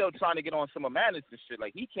 he's still trying to get on some of Madness and shit.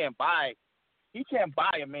 Like, he can't buy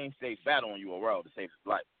a main stage battle on URL to save his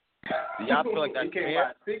life. Do y'all feel like that's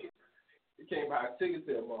fair? You can't buy a ticket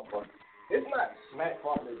to a motherfucker. It's not Smack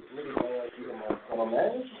fault that niggas don't want to see him on,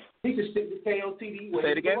 man. He should stick to KOTD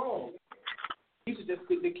where he belongs. He should just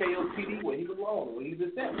stick to KOTD where he belongs, where he's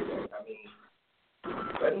accepted. I mean,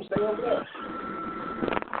 let him stay over there.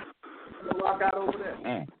 Let him rock out over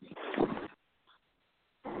there.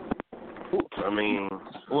 I mean,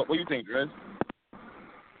 what do you think, Dres?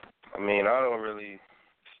 I mean, I don't really.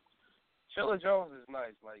 Chilla Jones is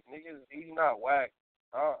nice. Like, niggas, he's not whack.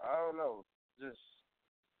 I don't know.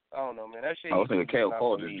 I don't know, man. That shit. I was thinking KO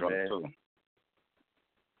Cole just dropped too.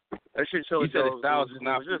 That shit Chilla Jones. He said his style is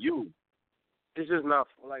not for you. It's just not,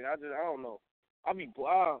 like, I don't know. I don't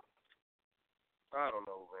know,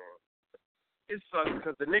 man. it sucks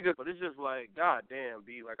because the niggas, but it's just like, goddamn,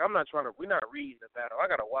 B. Like, we're not reading the battle. I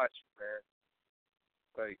gotta watch it, man.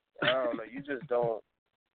 Like, I don't know. You just don't.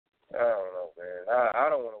 I don't know, man. I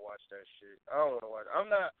don't want to watch that shit. I don't want to watch.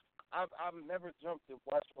 I've never jumped to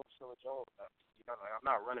watch no Chilla Jones battle. You know, like, I'm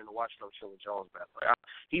not running to watch no Chilla Jones battle. Like,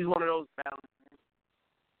 he's one of those battles.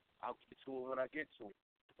 I'll get to it when I get to it.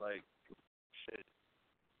 Like, shit.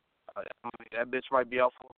 That bitch might be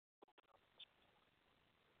out for.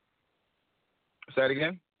 Say it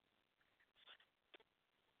again.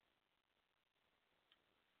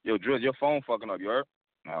 Yo, Driz, your phone fucking up. You heard?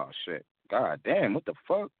 Oh shit. God damn. What the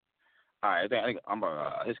fuck? All right, I think I'm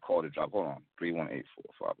his call to drop. Hold on. 318-450.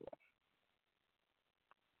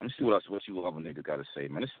 Let me see what you other niggas got to say,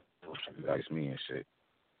 man. This is me and shit.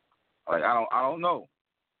 Like I don't know.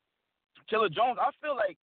 Chilla Jones, I feel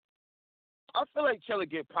like Chilla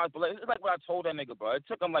get popular. It's like what I told that nigga, bro. It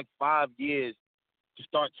took him like 5 years to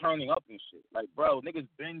start turning up and shit. Like, bro, niggas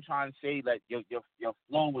been trying to say like your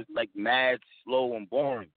flow was like mad, slow, and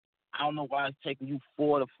boring. I don't know why it's taking you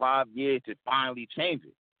 4 to 5 years to finally change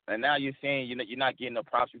it. And now you're saying you're not getting the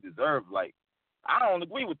props you deserve. Like, I don't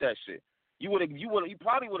agree with that shit. You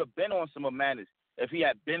probably would have been on some of Madness if he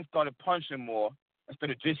had been started punching more instead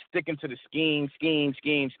of just sticking to the scheme.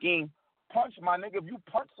 Punch, my nigga. If you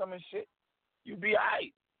punch some and shit, you be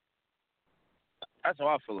alright. That's how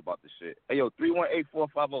I feel about this shit. Hey, yo,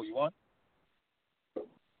 318-450, you on?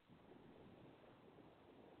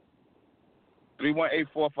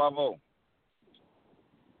 318-450.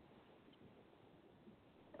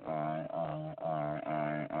 Alright.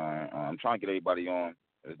 I'm trying to get everybody on.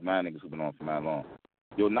 There's mad niggas who've been on for mad long.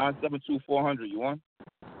 Yo, 972-400, you on?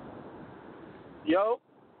 Yo,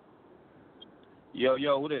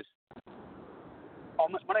 who this?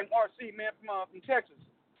 my name's RC, man, from Texas.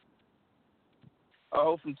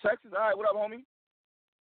 Oh, from Texas? All right, what up, homie?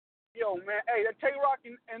 Yo, man, hey, that Tay Roc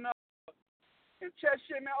and chess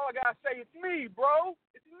shit, man, all I gotta say, it's me, bro.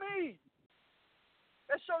 It's me.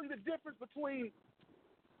 That shows you the difference between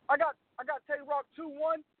I got Tay Roc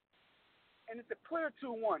 2-1, and it's a clear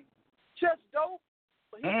 2-1. Chess dope,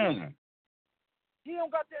 but he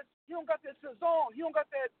don't got that saison. He don't got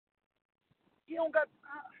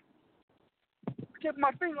I can't put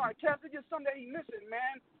my finger on it. Chess is just something that he missing,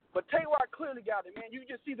 man. But Tay Roc clearly got it, man. You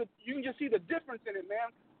can just see the difference in it,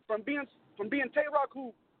 man. From being Tay Roc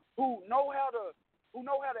who know how to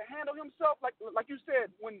handle himself, like you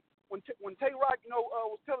said, when Tay Roc,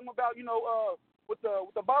 was telling him about, with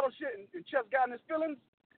the bottle shit and Chess got in his feelings.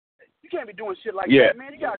 You can't be doing shit like that,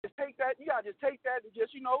 man. You gotta just take that. You gotta just take that and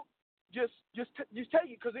just take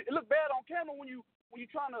it, because it look bad on camera when you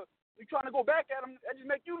trying to go back at him. That just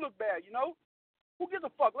make you look bad, Who gives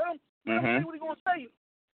a fuck? Let him see what he gonna say.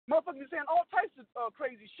 Motherfuckers saying all types of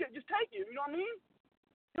crazy shit. Just take it. You know what I mean?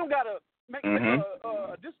 You don't gotta make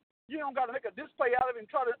you don't gotta make a display out of it and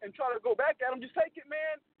try to go back at him. Just take it,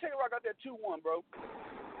 man. Tay Roc got that 2-1, bro.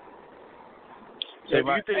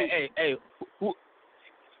 Hey, who?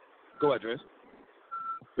 Go ahead, Driz.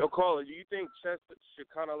 Yo, caller, do you think Chess should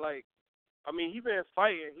kind of like? I mean, he been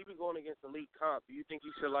fighting. He been going against elite comp. Do you think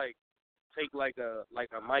he should like take like a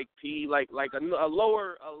Mike P, like a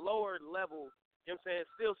lower level? You know what I'm saying?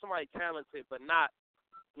 Still somebody talented, but not,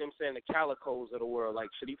 you know what I'm saying, the Calicos of the world. Like,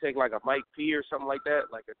 should he take like a Mike P or something like that,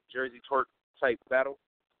 like a Jersey Twerk type battle?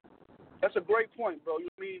 That's a great point, bro. You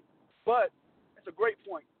know what I mean? But it's a great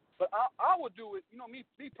point. But I would do it. Me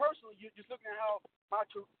personally. You just looking at how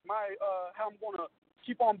how I'm gonna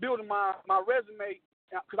keep on building my resume,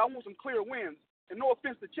 because I want some clear wins. And no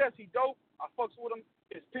offense to Chess, he dope. I fucks with him.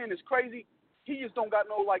 His pen is crazy. He just don't got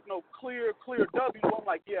no clear W. I'm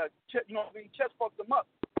like, yeah, Chess, Chess fucked him up.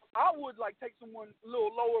 I would like take someone a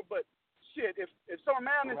little lower, but shit, if Summer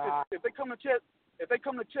Madness, if they come to Chess and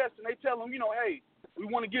they tell him, hey, we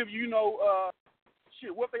want to give you,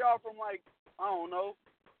 shit, what if they offer him, like, I don't know,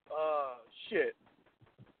 shit,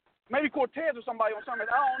 maybe Cortez or somebody on something.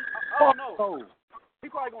 I don't know. He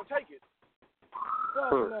probably gonna take it.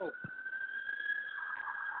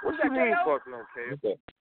 What you mean, fuck no, K?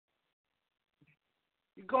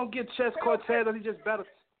 You gonna get Chess Cortez or he just battle?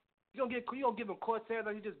 You gonna give him Cortez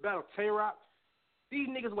or he just battle Tay Roc? These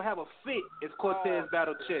niggas will have a fit if Cortez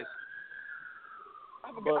battle Chess.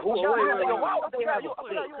 Why would they have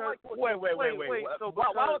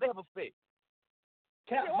a fit?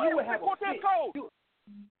 Caps, you would have a fit.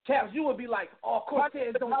 Caps, you would be like, oh,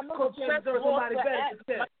 Cortez deserves somebody better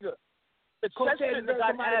than Chess. Cortez deserves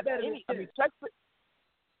somebody better than Chess.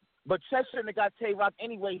 But Chess shouldn't have got Tay Roc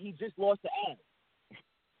anyway. He just lost to Adam.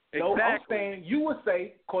 No, I'm saying you would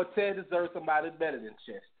say Cortez deserves somebody better than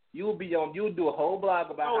Chess. You'll do a whole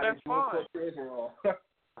blog about how you Cortez wrong.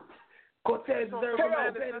 Cortez deserves a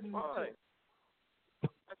man. That's fine.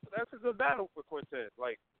 That's a good battle for Cortez.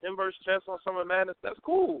 Like him versus Chess on Summer Madness. That's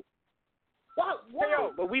cool. What?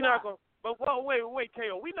 But we not gonna. But wait,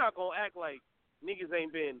 KO. We not gonna act like niggas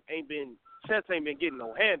ain't been Chess ain't been getting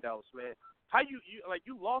no handouts, man. How you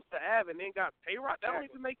lost to Av and then got Tay Roc? That don't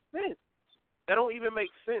even make sense. That don't even make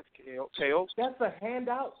sense, KO. That's a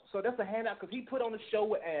handout. So that's a handout because he put on the show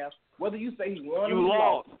with Av. Whether you say he won or he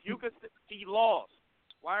lost. You could say he lost.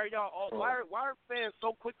 Why are y'all all? Why are fans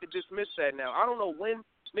so quick to dismiss that now? I don't know when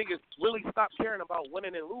niggas really stop caring about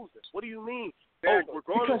winning and losing. What do you mean?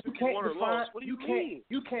 Regardless if you won or lost. What do you mean?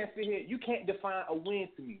 You can't sit here. You can't define a win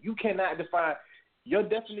to me. You cannot define your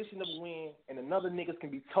definition of a win, and another niggas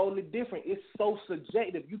can be totally different. It's so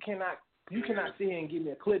subjective. You cannot sit here and give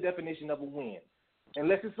me a clear definition of a win,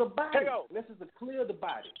 unless it's a body. Unless it's a clear the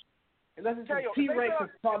body. Unless it's a T-Rex and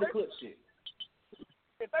Charlie Clip shit.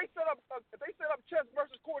 If they set up Chess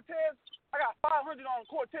versus Cortez, I got 500 on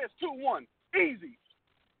Cortez 2-1. Easy.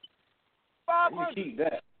 500. Keep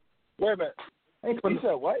that. Wait a minute. You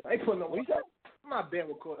said what? I'm not betting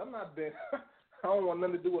with Cortez. I'm not betting. I don't want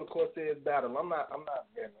nothing to do with a Cortez battle. I'm not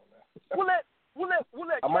betting on that. We'll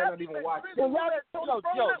let I might not even watch it.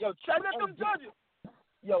 Chess, let them judge it.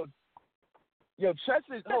 Yo, Chess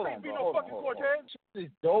is hold on. Cortez. Chess is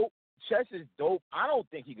dope. Chess is dope. I don't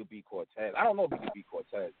think he could beat Cortez. I don't know if he could beat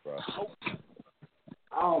Cortez, bro.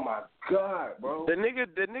 Oh my God, bro. The nigga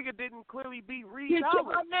didn't clearly beat Reed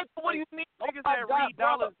Dollars. What do you mean? Niggas had Reed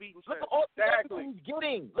Dollars beating Chess. Look at all the names he's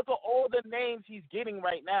getting. Look at all the names he's getting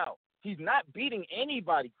right now. He's not beating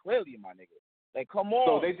anybody clearly, my nigga. Like, come on.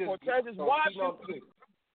 So they just, Cortez is watching.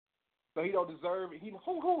 So he don't deserve it.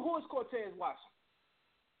 Who is Cortez watching?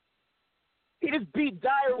 He just beat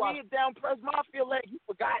Diarrhea down Press Mafia leg. You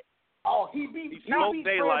forgot? Oh, he beat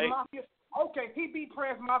Daylight. Press Mafia. Okay, he beat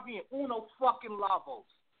Press Mafia and Uno fucking Lavos.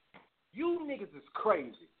 You niggas is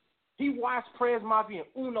crazy. He watched Prez Mafia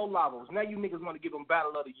and Uno Lavos. Now you niggas want to give him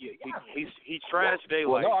Battle of the Year. He trashed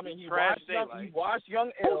Daylight. Well, no, I mean, he watched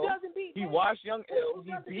Young L. Who doesn't beat He watched Young L.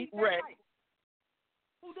 He beat Rex.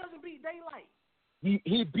 Who doesn't beat Daylight?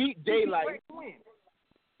 He beat Daylight.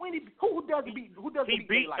 Who doesn't beat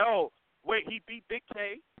Daylight? Oh, wait, he beat Big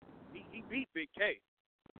K. He beat Big K.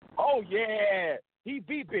 Oh, yeah. He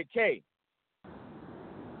beat Big K.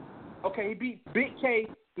 Okay, he beat Big K.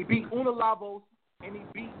 He beat Uno Lavos. And he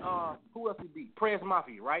beat, who else he beat? Prez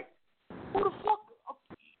Mafia, right? Who the fuck?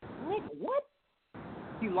 Nigga, what?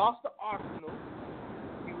 He lost to Arsenal.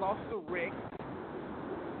 He lost to Rex.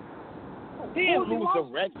 He didn't lose to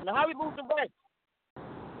Rex. Now, how he lose to Rex?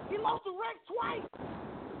 He lost to Rex twice.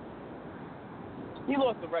 He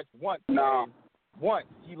lost to Rex once. No. Once.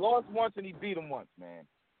 He lost once and he beat him once, man.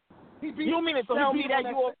 He beat you mean to tell me that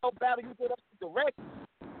you also battle you did up with the Rex?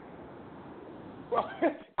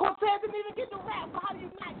 Cortez didn't even get the rap, so how do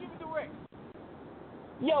you not give it the Rex?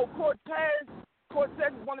 Yo, Cortez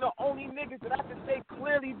is one of the only niggas that I can say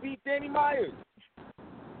clearly beat Danny Myers.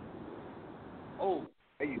 Oh,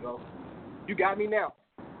 there you go. You got me now.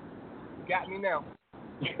 You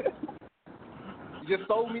just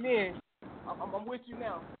sold me then. I'm with you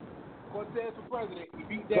now. Cortez for president. He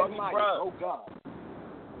beat Danny Myers. Oh, God.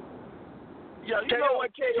 Yo, you know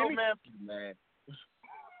what, KO, man?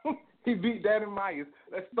 He beat Danny Myers.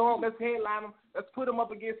 Let's headline him. Let's put him up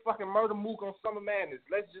against fucking Murder Mook on Summer Madness.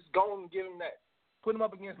 Let's just go and give him that. Put him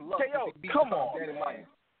up against Luck. Come on, Danny Myers.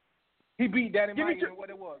 He beat Danny Myers in what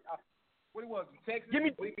it was. What it was in Texas. He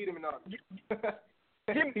beat him in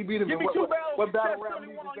he beat him give in me two battles. what battle round?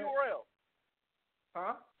 round? On URL.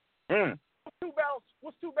 Huh? Two battles.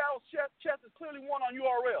 What's two battles? Chess is clearly one on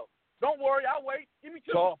URL. Don't worry, I'll wait. Give me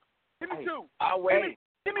two. Give me two. I'll wait.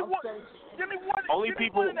 Give me one. Give me one. Only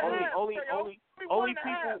people.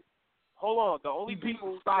 Hold on. The only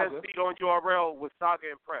people that beat on URL was Saga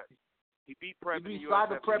and Prep. He beat Prep. He beat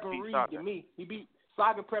Saga, Prep, and Reed to me. He beat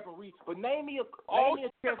Saga, Prep, and Reed. But name me a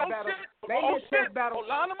chess battle. Name me a chess battle.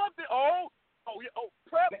 Line him up there.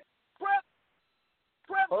 Prep.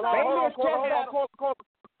 Hold on,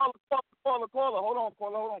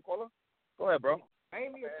 caller. Go ahead, bro.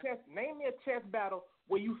 Name me a chess battle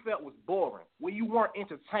where you felt was boring, where you weren't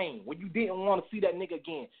entertained, where you didn't want to see that nigga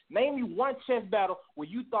again. Name me one chess battle where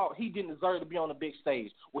you thought he didn't deserve to be on the big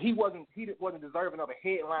stage, where he wasn't deserving of a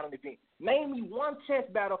headline on the event. Name me one chess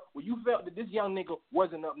battle where you felt that this young nigga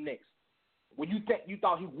wasn't up next, where you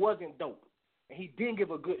thought he wasn't dope, and he didn't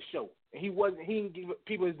give a good show, and he didn't give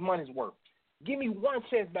people his money's worth. Give me one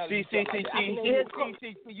chess battle. See,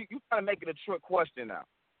 you trying to make it a trick question now.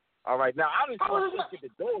 All right, now I didn't get the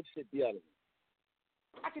dog shit the other way.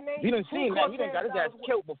 I can name you didn't see that. You didn't got his ass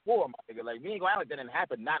killed before, my nigga. Like, we ain't gonna act like that didn't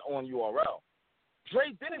happen, not on URL.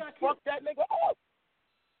 Dre didn't fuck that nigga up.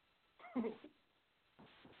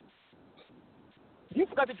 You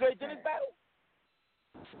forgot the Dre Dennis battle?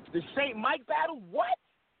 The St. Mike battle? What?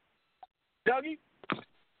 Dougie?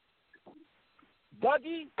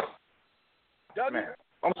 Man,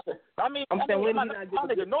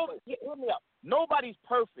 nobody's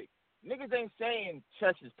perfect. Niggas ain't saying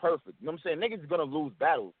Chess is perfect. You know what I'm saying? Niggas is gonna lose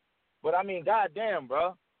battles. But I mean, goddamn,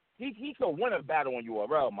 bro. He can win a battle on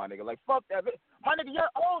URL, my nigga. Like, fuck that. My nigga,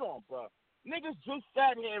 hold on, bro. Niggas just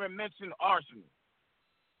sat here and mentioned Arsenal.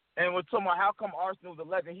 And we're talking about how come Arsenal's a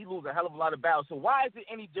legend. He loses a hell of a lot of battles. So why is it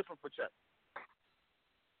any different for Chess?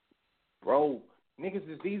 Bro,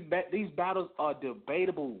 niggas, these battles are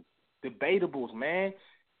debatables, man.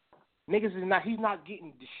 Niggas he's not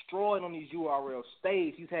getting destroyed on these URL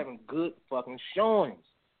stages. He's having good fucking showings.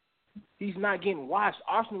 He's not getting watched.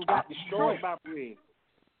 Arsenal got destroyed by Briz.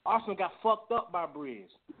 Arsenal got fucked up by Briz.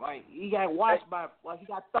 Like, he got watched by, he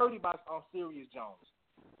got 30 by Sirius Jones.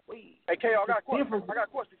 Hey, K.O., I got a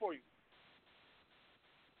question for you.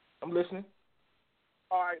 I'm listening.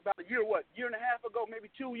 All right, about a year and a half ago, maybe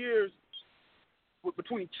 2 years,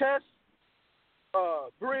 between Chess,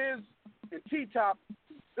 Briz, and T-Top,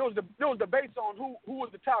 there was debates on who was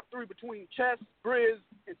the top three between Chess, Briz,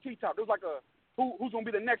 and T-Top. There was like who's gonna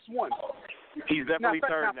be the next one. He's definitely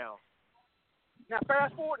third now. Now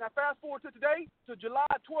fast forward to today, to July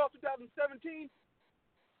 12, 2017.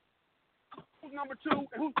 Who's number two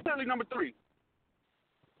and who's clearly number three?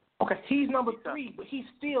 Okay, he's number three, but he's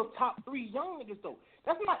still top three young niggas though.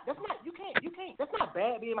 That's not you can't that's not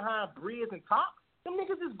bad being behind Briz and Top. Them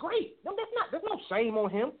niggas is great. There's no shame on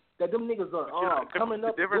him that them niggas are coming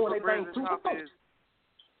up doing their thing too.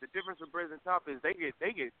 The difference with Briz and Top is they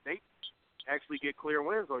actually get clear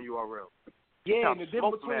wins on URL. Yeah, and the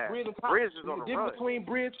difference between Briz and Top, Briz is on the run.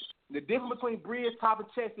 The difference between Briz, Top, and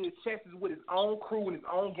Chess is with his own crew and his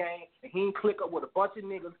own gang, and he ain't click up with a bunch of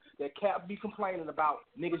niggas that Cap be complaining about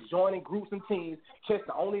niggas joining groups and teams. Chess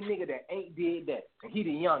the only nigga that ain't did that, and he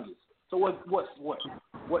the youngest. So what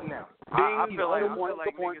now? I feel like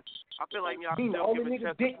y'all he's the only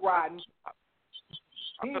nigga dick riding.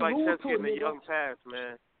 I feel like Chess getting a young pass,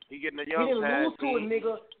 man. He getting a young pass.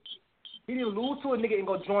 He didn't lose to a nigga and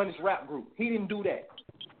go join this rap group. He didn't do that.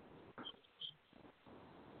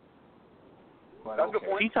 That's a good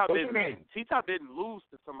point. T-Top didn't lose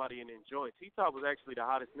to somebody and enjoy it. T-Top was actually the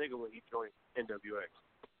hottest nigga when he joined NWX.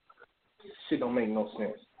 Shit don't make no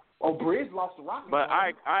sense. Oh, Briz lost the Rock. But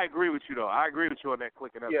I agree with you, though. I agree with you on that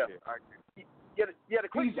clicking up shit. I agree. The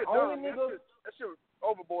click shit done. That shit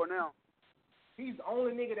overboard now. He's the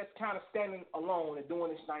only nigga that's kind of standing alone and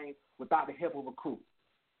doing this thing without the help of a crew.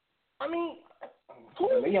 I mean,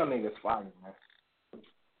 the young nigga's fire, man.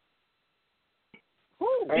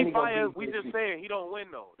 He fired. We just saying he don't win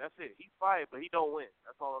though. That's it. He's fired, but he don't win.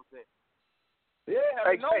 That's all I'm saying.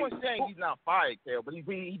 Yeah, no one's saying he's not fired, Kale, but he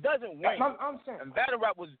doesn't win. I'm saying. And battle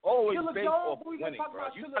rap was always based off winning, bro.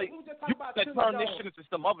 You can turn this shit into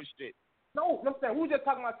some other shit. No, I'm saying we were just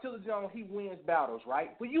talking about Tilla Jones. He wins battles,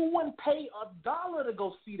 right? But you wouldn't pay $1 to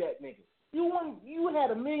go see that nigga. You had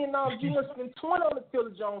 $1 million. You must spend $20 on the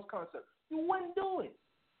Tilla Jones concert. You wouldn't do it.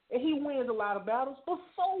 And he wins a lot of battles. But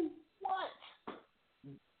so what?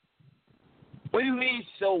 What do you mean,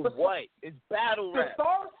 so what? It's battle rap. The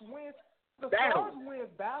Stars wins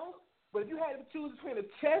battles, but if you had to choose between a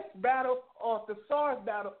chess battle or a Thesaurus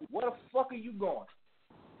battle, where the fuck are you going?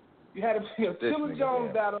 You had to be a Tilla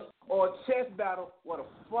Jones battle or a chess battle, where the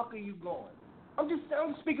fuck are you going?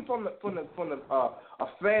 I'm speaking from a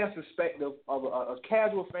fan's perspective of a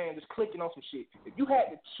casual fan just clicking on some shit. If you had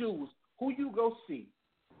to choose who you go see,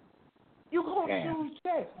 you gonna choose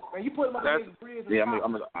Chess. And you put him up against Briz and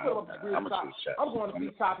Top. I'm going to see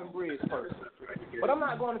Top and Briz first. But I'm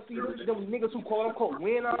not going to see them niggas who quote unquote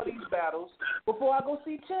win all these battles before I go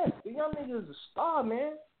see Chess. The young nigga is a star,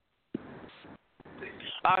 man.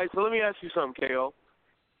 All right, so let me ask you something, KO.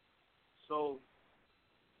 So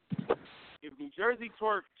if New Jersey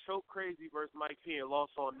Twerk choked Crazy versus Mike P and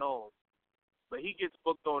lost on Known, but he gets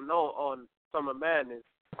booked on Summer Madness,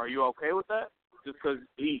 are you okay with that? Just because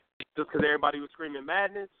everybody was screaming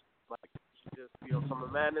madness, like just Summer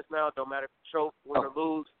Madness now. Don't matter if you choke, win or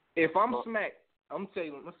lose. If I'm smacked, I'm telling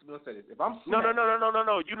you. Let's say this. If I'm smacked,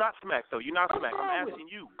 no. You're not smacked though. You're not smacked. I'm asking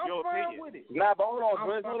you your opinion. With it. Nah, but hold on,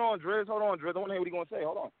 Driz. I want to hear what he gonna say.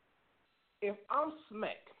 Hold on. If I'm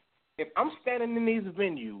smacked, if I'm standing in these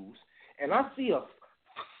venues and I see a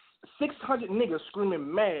 600 niggas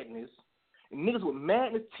screaming madness and niggas with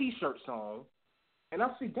madness T-shirts on. And I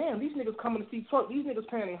see, damn, these niggas coming to see Twerk. These niggas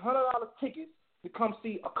paying $100 tickets to come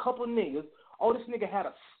see a couple of niggas Oh, this nigga had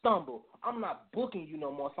a stumble. I'm not booking you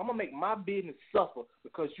no more, so I'm going to make my business suffer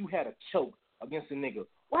because you had a choke against a nigga.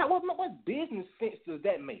 What business sense does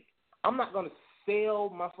that make? I'm not going to sell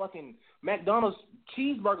my fucking McDonald's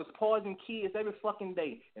cheeseburgers poison kids every fucking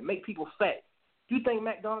day and make people fat. You think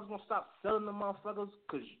McDonald's going to stop selling them motherfuckers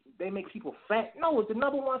because they make people fat? No, it's the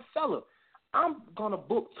number one seller. I'm going to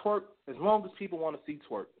book twerk as long as people want to see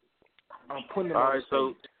twerk. I'm putting them on the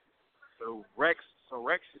stage. So Rex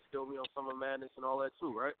should still be on Summer Madness and all that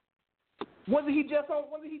too, right? Wasn't he just on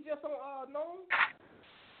Known?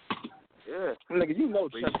 Yeah. Nigga, you know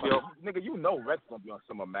Nigga, you know Rex gonna be on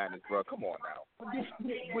Summer Madness, bro. Come on now.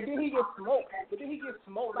 But then he get smoked. But then he get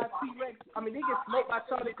smoked by T-Rex. He get smoked by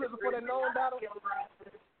Charlie Clips before that Known battle.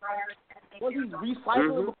 Was he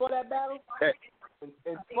recycling before that battle?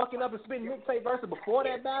 And fucking up and spitting mixtape verses before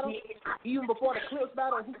that battle? Even before the Clips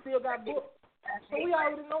battle, he still got booked. So we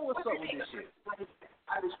already know what's up with this shit.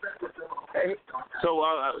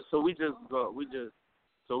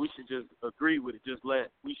 So we should just agree with it.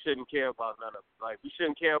 We shouldn't care about none of it. Like we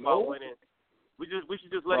shouldn't care about winning. We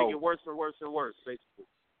should just let it get worse and worse and worse, basically.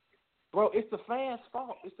 Bro, it's the fans'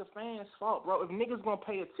 fault. Bro. If niggas gonna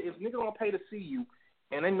pay to see you,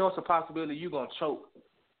 and they know it's a possibility you gonna choke,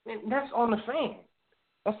 then that's on the fan.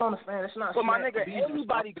 That's not. But my nigga,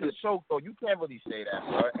 anybody could choke though. You can't really say that,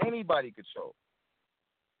 bro. Anybody could choke.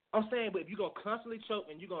 I'm saying, but if you're going to constantly choke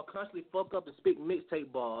and you're going to constantly fuck up and spit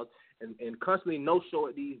mixtape bars and constantly no-show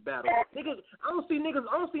at these battles, niggas, I don't see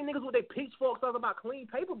niggas with their pitchforks talking about clean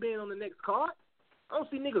paper being on the next card. I don't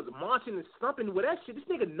see niggas marching and stumping with that shit. This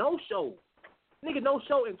nigga no-show. Nigga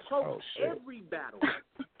no-show and choke every battle.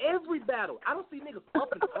 Every battle. I don't see niggas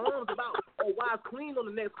up in arms about, why it's clean on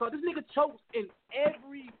the next card. This nigga chokes in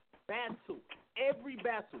every battle. Every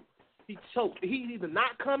battle. He chokes. He's either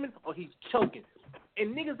not coming or he's choking.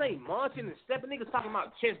 And niggas ain't marching and stepping. Niggas talking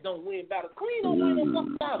about chess don't win battles. Clean don't win no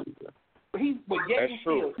fucking battle. But yet he's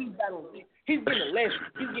battling. He's getting a legend.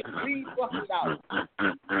 He's getting 3 fucking dollars.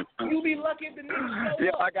 You be lucky if the niggas show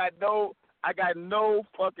up. I got no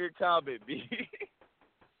fucking comment, B.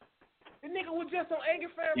 The nigga was just on Anger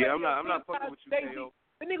Fan Radio. Yeah, I'm not fucking with you, K.O.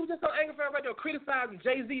 The nigga was just on Anger Fan Radio criticizing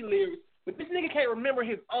Jay-Z lyrics, but this nigga can't remember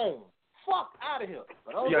his own. Fuck out of here.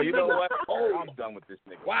 Yo, you know what? I'm done with this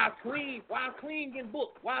nigga. Why clean getting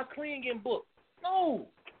booked? No.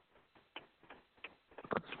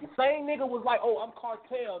 The same nigga was like, I'm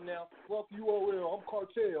cartel now. Fuck URL. I'm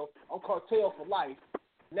cartel for life.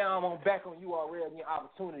 Now I'm back on URL and your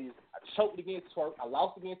opportunities. I choked against Twerk. I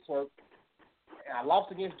lost against Twerk. And I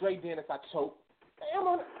lost against Dre Dennis. I choked.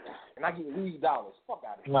 And I get $3. Fuck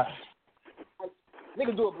out of here. Like,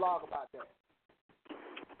 nigga do a blog about that.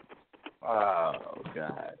 Oh,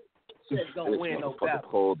 God. Chess don't win no battle.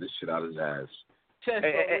 Pulled this shit out of his ass.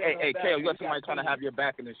 Hey, Kale, you got somebody trying to have your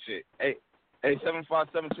back in this shit. Hey,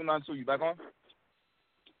 757-292, you back on?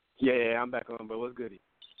 Yeah, I'm back on, but what's goody?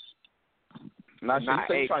 Nah, you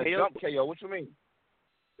say you trying to jump, KO. What you mean?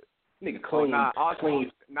 Nigga clean.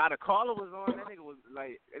 Clean. The caller was on. That nigga was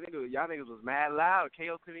like, y'all niggas was mad loud.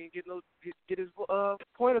 KO couldn't even get his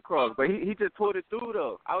point across, but he just pulled it through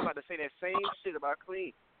though. I was about to say that same shit about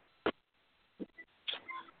Clean.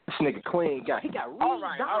 This nigga Clean got Reed.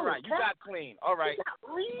 All right, you got Clean. All right,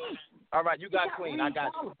 you got Clean.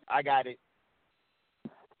 I got it.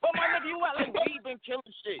 But my nigga, you act like Reed been killing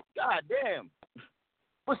shit. God damn.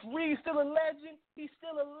 But Reed still a legend. He's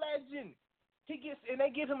still a legend. And they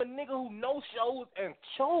give him a nigga who no shows and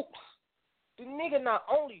chokes. The nigga not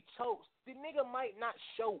only chokes, the nigga might not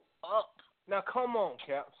show up. Now come on,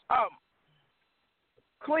 Caps.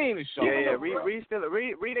 Clean is showing up. Yeah,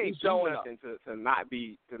 Reed ain't showing nothing to not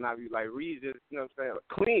be like Reed. Just, you know what I'm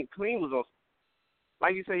saying? Clean was on,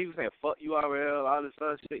 like you said, he was saying fuck URL, all this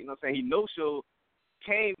other shit. You know what I'm saying? He no show,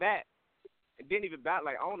 came back, and didn't even battle.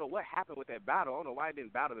 Like I don't know what happened with that battle. I don't know why he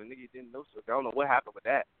didn't battle. The nigga didn't no show. I don't know what happened with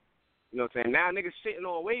that. You know what I'm saying? Now niggas shitting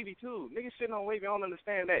on Wavy too. Niggas shitting on Wavy. I don't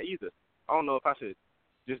understand that either. I don't know if I should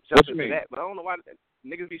just jump into that, but I don't know why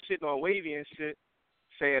niggas be shitting on Wavy and shit,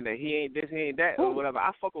 saying that he ain't this, he ain't that, or whatever.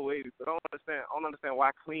 I fuck with Wavy, but I don't understand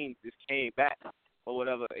why Clean just came back or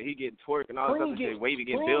whatever. He getting twerk and all this other shit. Wavy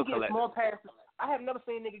getting bill collected. More passes. I have never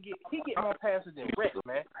seen nigga get more passes than Rex,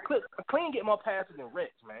 man. Clean get more passes than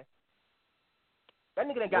Rex, man. That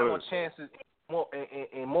nigga done got more chances.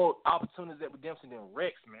 And more opportunities at redemption than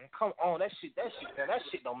Rex, man. Come on, that shit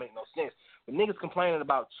don't make no sense. When niggas complaining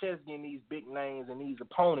about Chess getting these big names and these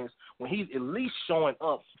opponents, when he's at least showing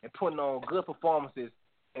up and putting on good performances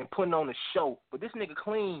and putting on the show, but this nigga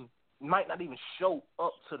Clean might not even show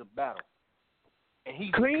up to the battle. And he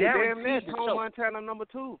Clean damn near Tone Montana number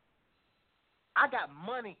 2. I got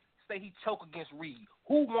money to say he choke against Reed.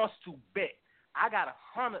 Who wants to bet? I got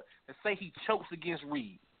 100 to say he chokes against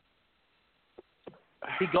Reed.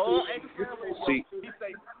 He go on Anchor Fan Radio.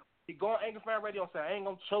 He go on Anchor Fan Radio and say, I ain't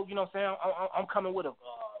gonna choke. You know what I'm saying? I'm coming with a.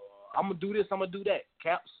 I'm gonna do this. I'm gonna do that.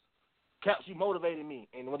 Caps, you motivated me.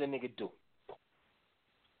 And what the nigga do?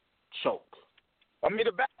 Choke. I mean,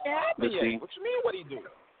 the back happened yet. What you mean? What he do?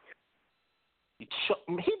 He choked.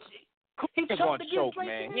 He ain't going to choke,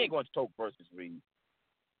 man. He ain't going to choke versus Reed.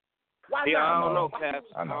 Why yeah, not? I don't know, Cap.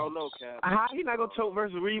 I don't know, Cap. How he not gonna choke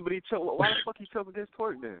versus Reed, but he choke? Why the fuck he choke against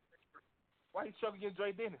Twerk then? Why he choke against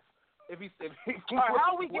Dre Dennis? If he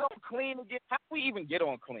how we get on clean again? How we even get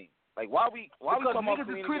on clean? Like why we talking about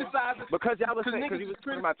clean? Because y'all was saying, because he was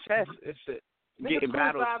talking about chess and shit. Getting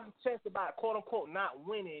battles. Criticizing chess about quote unquote not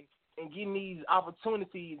winning and getting these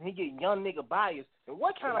opportunities, and he get young nigga bias. And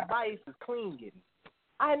what kind of bias is Clean getting?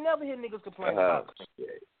 I never hear niggas complain about Clean.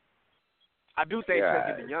 I do think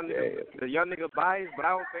the young nigga bias, but I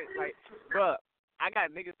don't think like, bruh, I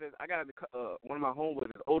got one of my homeboys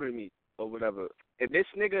is older than me or whatever, and this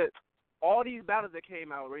nigga, all these battles that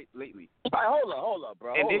came out lately. Right, hold up,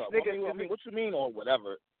 bro. And hold this up. nigga, I mean, what you mean or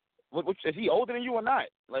whatever? What is he older than you or not?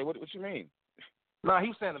 Like, what you mean? Nah, he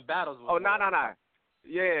was saying the battles. No.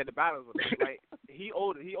 Yeah, the battles were like he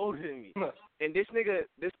older than me. And this nigga,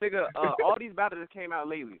 all these battles that came out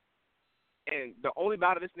lately, and the only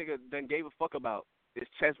battle this nigga done gave a fuck about is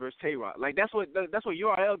Chess versus Tay Roc. Like that's what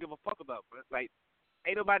URL give a fuck about, bro. Like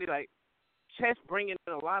ain't nobody like Chess bringing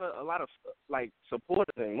in a lot of like support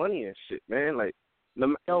and money and shit, man. Like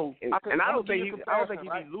I don't think he be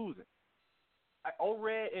losing. Like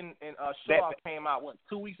O-Red and Shaw came out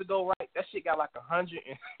 2 weeks ago, right? That shit got like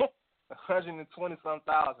 120 some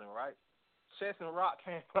thousand, right? Chess and Rock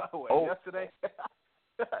came out yesterday.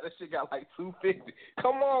 That shit got like 250.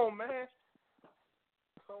 Come on, man.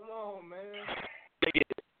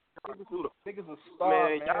 Niggas are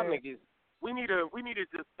stars, man. Y'all niggas. We need to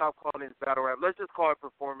just stop calling this battle rap. Let's just call it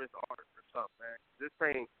performance art or something, man. This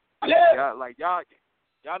thing, y'all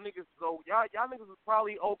niggas was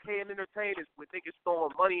probably okay and entertainers with niggas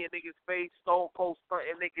throwing money in niggas' face, Stone Cold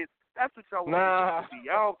stunting niggas. That's what y'all want to see.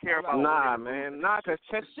 Y'all don't care about. Cause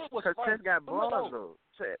Chess got balls though.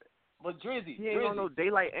 But Drizzy, he ain't on no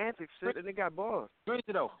daylight antics shit. And they got balls.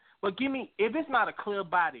 Drizzy though. But give me, if it's not a clear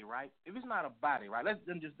body, right? If it's not a body, right? Let's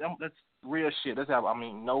real shit.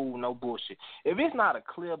 No bullshit. If it's not a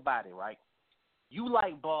clear body, right? You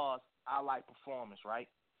like bars, I like performance, right?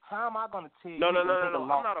 How am I gonna tell you? No. I'm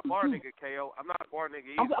not a bar nigga, KO. I'm not a bar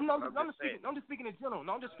nigga either. I'm just speaking in general.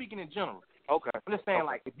 No, I'm just speaking in general. Okay. I'm just saying,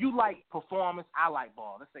 like, if you like performance, I like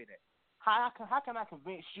ball. Let's say that. How can I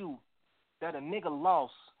convince you that a nigga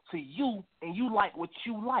lost to you and you like what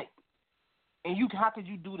you like? And how could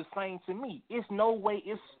you do the same to me? It's no way.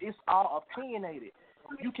 It's all opinionated.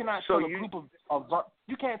 You cannot tell a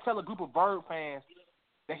group of Bird fans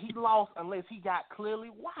that he lost unless he got clearly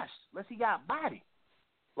washed, unless he got bodied.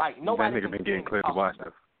 Like nobody can defend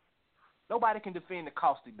Nobody can defend the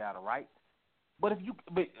Caustic battle, right? But a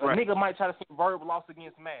nigga might try to say Verb lost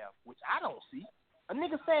against Mav, which I don't see. A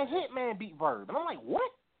nigga saying Hitman beat Verb, and I'm like, what?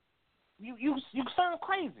 You sound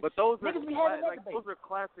crazy. But those niggas those are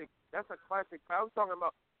classic. That's a classic. I was talking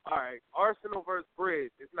about. All right, Arsenal versus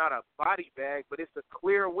Bridge. It's not a body bag, but it's a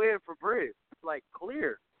clear win for Bridge. It's like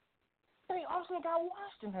clear. I think Arsenal got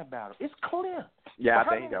washed in that battle. It's clear. Yeah, I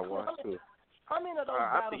think he got washed too. How many of those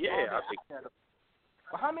battles?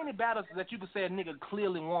 But how many battles that you could say a nigga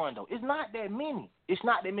clearly won though? It's not that many. It's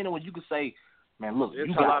not that many where you could say, man, look, it's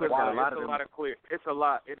you a lot of clear. It's a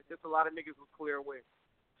lot of niggas with clear wins.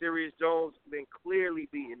 Sirius Jones been clearly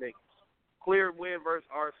beating niggas. Clear win versus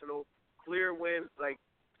Arsenal. Clear win, like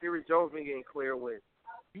Sirius Jones been getting clear wins.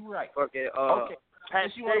 You right. Fucking okay.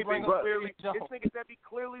 Pat Stay been clearly. This niggas that be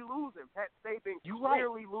clearly losing. Pat Stay been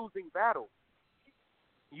clearly losing battles.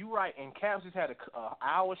 You right, and Caps just had an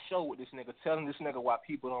hour show with this nigga, telling this nigga why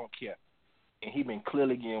people don't care, and he been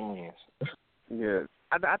clearly getting wins. Yeah,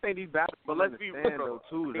 I think these battles. But let's be real,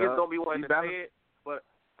 too. Niggas don't be wanting to say it, but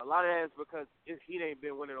a lot of that is because he ain't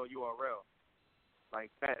been winning on URL.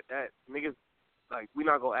 Like that niggas, like we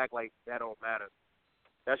not gonna act like that don't matter.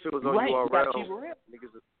 That shit was on URL.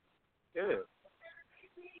 Niggas, yeah.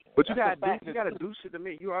 But you gotta do shit to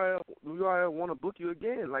make URL want to book you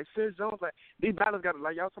again. Like Sid Jones, like these battles got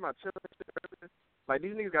like y'all talking about chilling. Like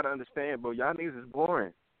these niggas gotta understand, bro. Y'all niggas is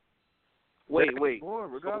boring. Wait.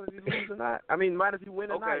 Boring, regardless if you lose or not. I mean, might if you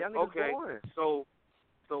win or not. Y'all niggas boring. So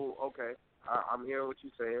okay. I'm hearing what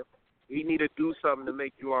you're saying. He need to do something to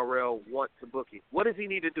make URL want to book it. What does he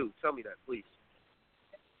need to do? Tell me that, please.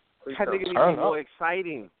 That nigga need to be more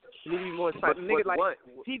exciting. He need to be more exciting. Nigga, like what?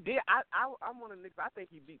 He did. I'm one of the niggas. I think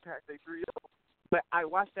he beat Pat Stay 3-0. But I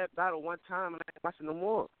watched that battle one time and I ain't watching no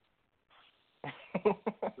more.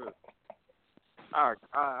 I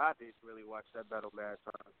didn't really watch that battle last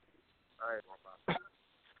time. I ain't gonna lie.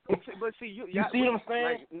 But see, you see what I'm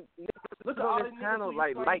saying? Like, Look at all this the channel,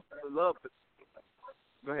 niggas like love.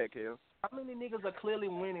 Go ahead, Kale. How many niggas are clearly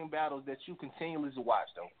winning battles that you continuously watch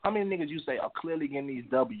though? How many niggas you say are clearly getting these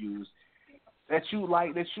W's that you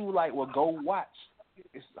like? Well, go watch.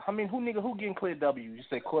 Who getting clear W's? You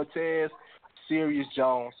say Cortez, Sirius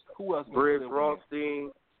Jones. Who else? Briz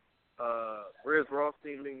Rothstein. Briz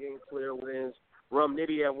Rothstein been getting clear wins. Rum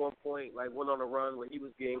Nitty at one point went on a run where he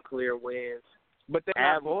was getting clear wins. But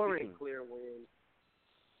they're not boring. Clear wins.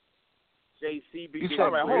 JC be getting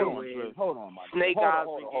clear wins. Hold on, my Snake Eyes.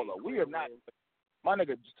 Hold on. We are not. My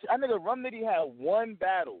nigga, Rum Nitty had one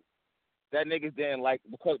battle that niggas didn't like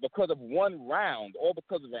because of one round or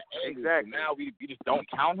because of an angle. Exactly. So now we just don't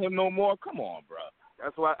count him no more. Come on, bro.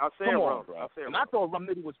 That's why I said Rum, bro. And I thought Rum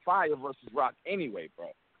Nitty was fire versus Rock anyway, bro.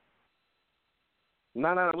 No.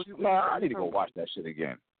 I need to go watch that shit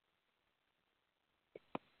again.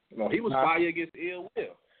 No, he was fire against Ill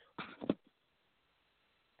Will.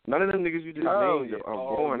 None of them niggas you just named are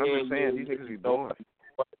born. I'm just saying these niggas be born.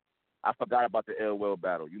 I forgot about the Ill Will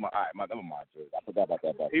battle. Never mind, Jay. I forgot about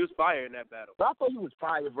that battle. He was fire in that battle. But I thought he was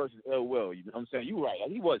fire versus Ill Will. You know what I'm saying? You right.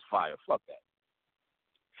 He was fire. Fuck that.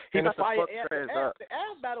 He was fire. The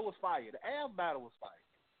Av battle was fire.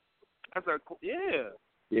 That's yeah.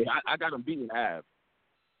 Yeah, I got him beating Av.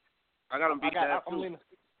 I got him beating Av too.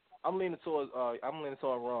 I'm leaning towards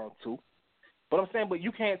wrong too. But I'm saying, but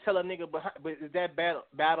you can't tell a nigga. But is that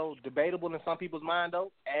battle debatable in some people's mind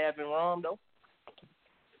though? Av and Rom though.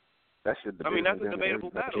 That's a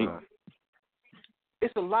debatable battle.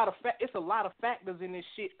 It's a lot of factors in this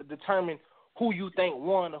shit to determine who you think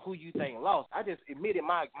won or who you think lost. I just admitted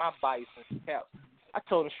my bias and cap. I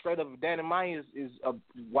told him straight up, if Danny Myers is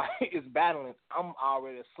battling, I'm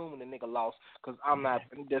already assuming the nigga lost because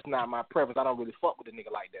that's not my preference. I don't really fuck with a nigga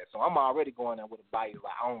like that. So I'm already going there with a bias.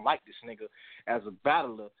 Like, I don't like this nigga as a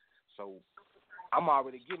battler. So I'm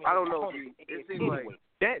already giving I don't know. It seems like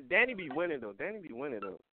Danny be winning, though.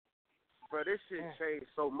 Bro, this shit changed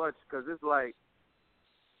so much because it's like,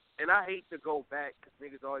 and I hate to go back because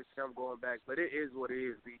niggas always say I'm going back, but it is what it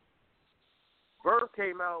is, B. Verb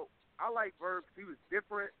came out. I like Verb. He was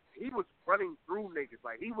different. He was running through niggas.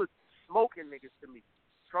 Like, he was smoking niggas to me.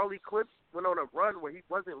 Charlie Clips went on a run where he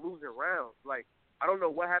wasn't losing rounds. Like, I don't know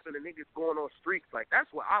what happened to niggas going on streaks. Like, that's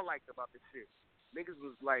what I liked about this shit. Niggas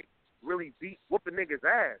was, like, really whooping niggas'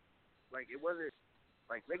 ass. Like, it wasn't,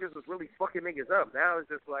 like, niggas was really fucking niggas up. Now it's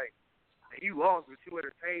just like, you lost, but you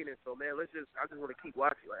entertaining. So, man, I just want to keep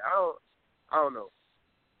watching. Like, I don't know.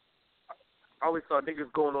 I always saw niggas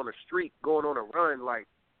going on a streak, going on a run, like,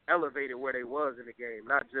 elevated where they was in the game,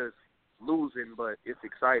 not just losing, but it's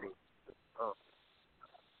exciting.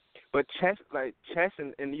 But Chess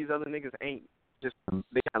and these other niggas ain't just,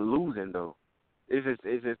 they not losing though. It's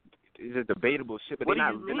just debatable shit. But what do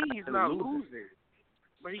you mean he's not losing?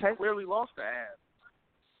 But he clearly lost the ass.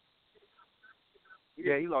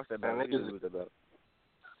 Yeah, he lost that battle. He didn't lose that battle.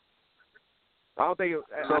 I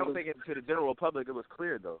don't think to the general public it was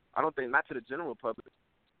clear though. Not to the general public.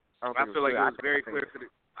 I feel like it was very clear to the.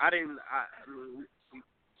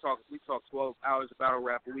 We talk 12 hours of battle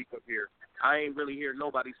rap a week up here. I ain't really hear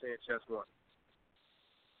nobody saying Chess won.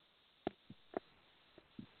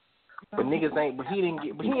 But he ain't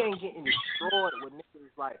getting destroyed with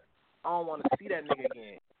niggas like, I don't want to see that nigga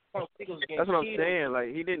again. That's what I'm saying.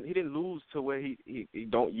 Like, he didn't lose to where you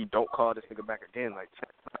don't call this nigga back again. Like,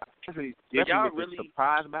 y'all really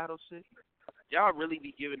surprise battle shit. Y'all really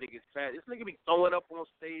be giving niggas fat. This nigga be throwing up on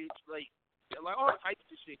stage like all types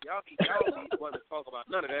of shit. Y'all be wanting to talk about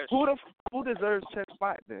none of that shit. Who deserves Chess'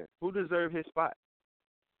 spot then? Who deserves his spot?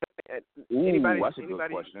 That's a good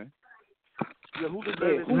question. Yeah, who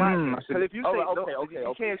deserves his spot? Because if you say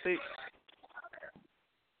you can't say.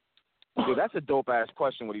 Dude, that's a dope ass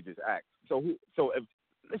question. What he just asked. So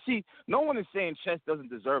no one is saying Chess doesn't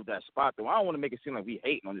deserve that spot though. I don't want to make it seem like we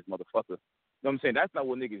hating on this motherfucker. You know what I'm saying? That's not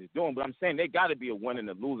what niggas is doing. But I'm saying they got to be a winning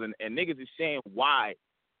and a losing, and niggas is saying why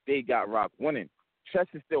they got Rock winning. Chess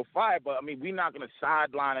is still fire, but I mean we're not gonna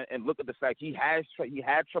sideline it and look at the fact he had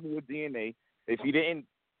trouble with DNA. If he didn't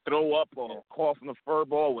throw up or cough from the fur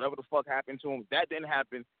ball, whatever the fuck happened to him, if that didn't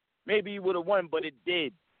happen, maybe he would have won, but it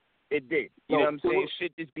did. It did. You know what I'm saying?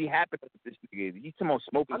 Shit just be happening with this nigga. He's talking about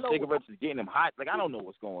smoking cigarettes and getting him hot. Like, I don't know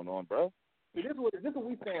what's going on, bro. This is what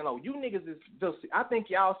we saying, though. You niggas is just, I think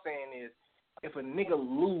y'all saying is, if a nigga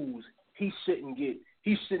lose, he shouldn't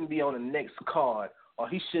be on the next card, or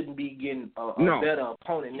he shouldn't be getting a better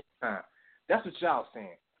opponent next time. That's what y'all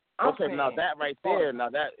saying. Okay, now that right there, now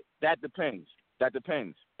that depends. That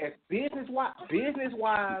depends. As business wise,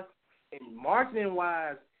 and marketing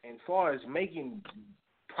wise, and far as making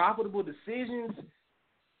profitable decisions,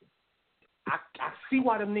 I see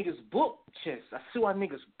why them niggas book Chess. I see why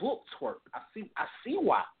niggas book Twerk. I see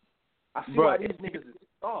why. I see why these niggas are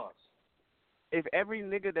stars. If every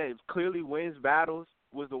nigga that clearly wins battles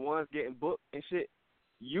was the ones getting booked and shit,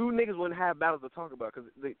 you niggas wouldn't have battles to talk about because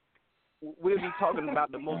we'd be talking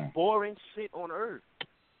about the most boring shit on earth.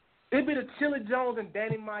 It'd be the Chilla Jones and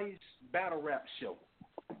Danny Myers battle rap show.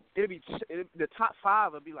 The top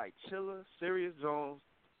 5 would be like Chilla, Serious Jones,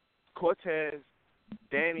 Cortez,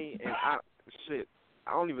 Danny, and I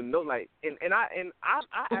don't even know, like, and I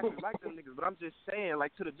actually like them niggas, but I'm just saying,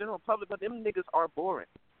 like, to the general public, but them niggas are boring.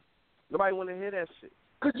 Nobody want to hear that shit.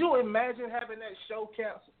 Could you imagine having that show,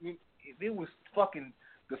 Caps? If it was fucking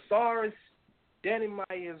the SARS, Danny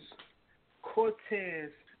Myers, Cortez,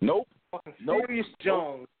 nope, fucking Serious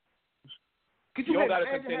Jones. Could you imagine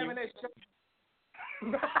having that show?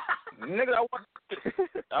 Nigga,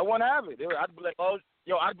 I want to have it. I'd be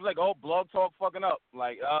like, oh, Blog Talk fucking up.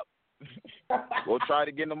 Like, we'll try it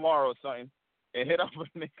again tomorrow or something and hit up with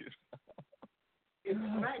niggas.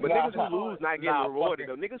 But niggas who lose not getting rewarded,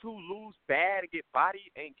 though. Niggas who lose bad and get bodied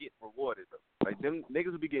ain't get rewarded, though. Like, them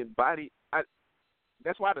niggas who be getting bodied,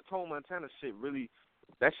 that's why the Tone Montana shit really,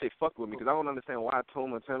 that shit fucked with me, because I don't understand why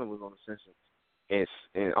Tone Montana was on Ascension. And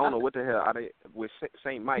I don't know what the hell are they with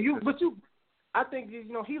St. Mike. I think he's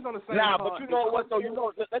on the same. Nah, but you know what though?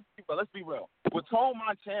 Let's be real. With Tone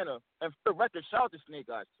Montana and for the record, shout out to Snake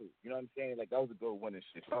Eyes too. You know what I'm saying? Like that was a good win and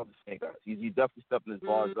shit. Shout out to Snake Eyes. He definitely stepping his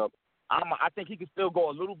bars up. I think he can still go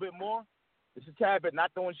a little bit more. It's a tad bit,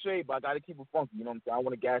 not throwing shade, but I got to keep it funky. You know what I'm saying? I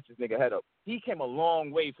want to gas this nigga head up. He came a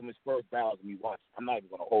long way from his first battles we watched. I'm not even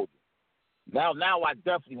gonna hold you. Now I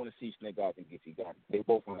definitely want to see Snake Eyes and Gitty got it. They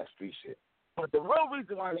both on that street shit. But the real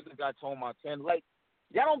reason why niggas got Tone Montana, like,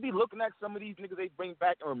 y'all don't be looking at some of these niggas they bring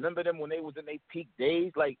back and remember them when they was in their peak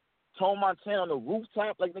days. Like, Tone Montana on the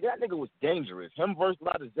rooftop, like, nigga, that nigga was dangerous. Him versus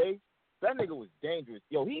Lada Zay, that nigga was dangerous.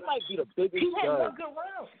 Yo, he might be the biggest He had one good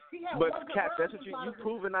round. But, Cap, that's what you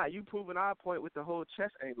proving our point with the whole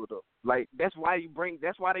chess angle, though. Like, that's why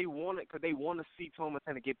they want it, because they want to see Tone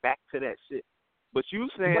Montana get back to that shit. But you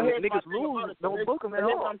saying niggas lose, don't book them at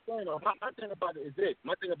all. What I'm saying, though. My thing about it is this.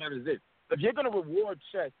 If you're going to reward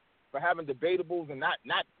chess for having debatables and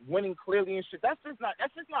not winning clearly and shit, that's just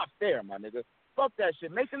not fair, my nigga. Fuck that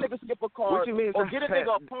shit. Make the nigga skip a card. What you mean? Or get a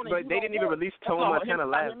nigga opponent. But they didn't even release Tone Montana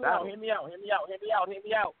last battle. Hear me out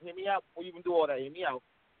before you even do all that. Hear me out.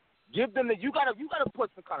 Give them you gotta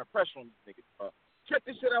put some kind of pressure on these niggas, bro. Check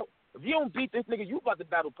this shit out. If you don't beat this nigga, you about to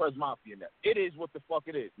battle Prez Mafia now. It is what the fuck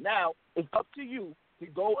it is. Now, it's up to you to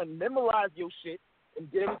go and memorize your shit and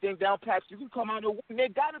get everything down pat. You can come out and win. There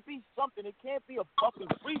gotta be something. It can't be a fucking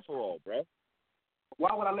free-for-all, bro.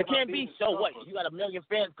 Why would I let it can't be so what? You got a million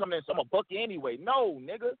fans coming in, so I'm going to book you anyway. No,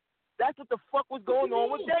 nigga. That's what the fuck was going on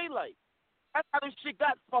with Daylight. That's how this shit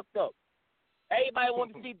got fucked up. Everybody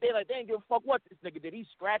wanted to see Daylight. They didn't give a fuck what this nigga did. He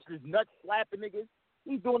scratched his nuts, slapping niggas.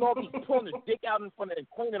 He's doing all these pulling his dick out in front of the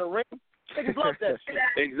queen in the ring. Niggas love that shit.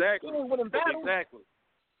 Exactly. He ain't winning battles. Exactly.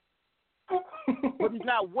 But he's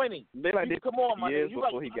not winning. Come on, my years nigga.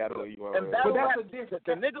 before he got where you are. And battle rap,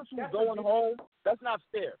 the niggas who's going home, that's not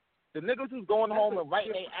fair. The niggas who's going home and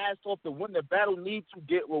writing their ass off to win the battle need to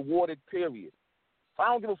get rewarded, period. I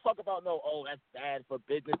don't give a fuck about that's bad for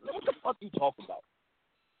business. What the fuck you talking about?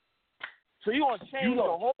 So you want to change the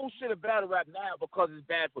whole shit of battle rap now because it's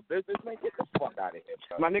bad for business? Man, get the fuck out of here,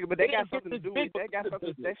 bro. My nigga, but they got something to do with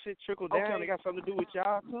that shit trickled down. They got something to do with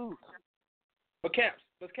y'all too. But Caps.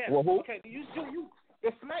 Well, who? Okay, you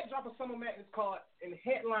if Smack drop a Summer Madness card and the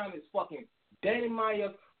headline is fucking Danny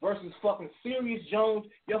Myers versus fucking Serious Jones,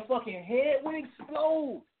 your fucking head would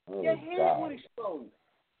explode. Your head would explode.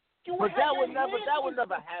 But that would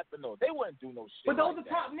never happen though. They wouldn't do no shit. But those are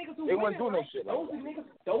top niggas who they winning. They wouldn't do no shit. Those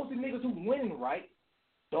are niggas who winning, right?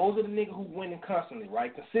 Those are the niggas who winning constantly,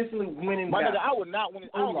 right? Consistently winning. My nigga, I would not want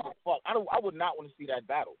to. I don't give a fuck. I would not want to see that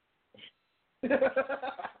battle.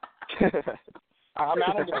 I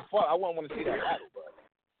don't give a fuck. I wouldn't want to see that battle, bro.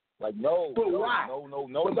 Like no. But why? No.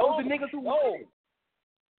 But those are niggas who win.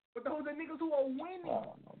 But those are niggas who are winning.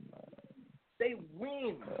 Oh, no, man. They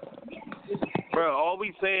win. Bro, all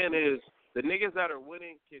we saying is the niggas that are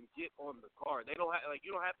winning can get on the card. They don't have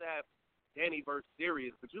you don't have to have Danny versus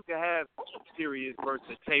Sirius, but you can have Sirius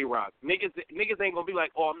versus Tay Roc. Niggas ain't gonna be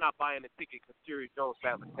like, oh, I'm not buying the ticket because Sirius Jones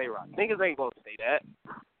battling Tay Roc. Niggas ain't gonna say that.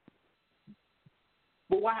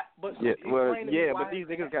 But why? But but these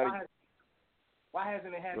niggas gotta. Why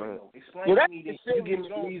hasn't it happened though? Explain to me that. You give me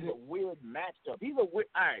the He's reason. a weird matchup. He's a weird.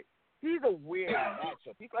 All right. He's a weird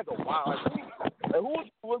matchup. He's like a wild. Like who's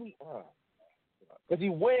really? Because he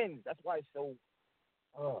wins. That's why it's so.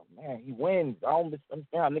 Oh man, he wins. I don't understand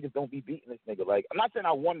how niggas don't be beating this nigga. Like, I'm not saying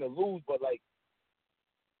I won to lose, but like,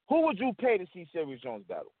 who would you pay to see Serious Jones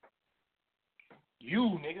battle?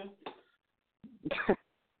 You, nigga.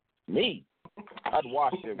 Me. I'd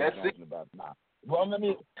watch Serious Jones in the battle. Nah. Well, I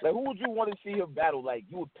mean, like, who would you want to see him battle? Like,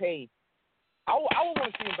 you would pay. I would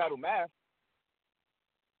want to see him battle Math.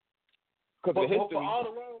 But for all the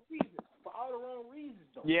wrong reasons. For all the wrong reasons,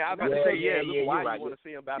 though. Yeah, I was about to say, look, why right. you want to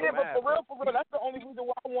see him battle Yeah, Math? but for real, that's the only reason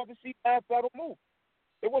why I wanted to see Math battle Mook.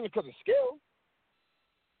 It wasn't because of skill.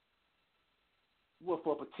 Well,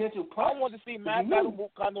 for potential punch. I wanted to see Math battle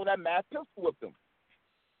Mook. I know that Math pistol whipped him.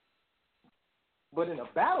 But in a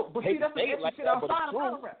battle, but see, that's the extra shit outside of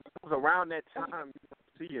battle rap. It was around that time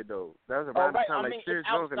you see it though. That was around the time like Serious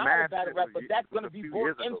Jones and Math. Battle rap, but that's gonna be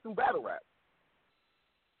brought into battle rap.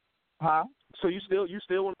 Huh? So you still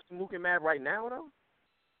want to see Mook and Math right now though?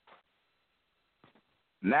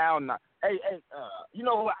 Now, not. Hey, you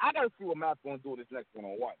know what? I gotta see what Math's gonna do this next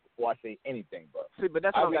one-on-one before I say anything, bro. See, but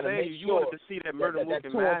that's what I'm saying. You wanted to see that murder Mook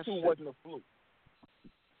and Math. That 2-on-2 wasn't a fluke.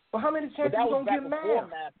 But how many chances you gonna give Math?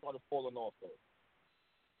 Math started falling off though.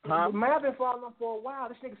 Huh? Math been falling off for a while.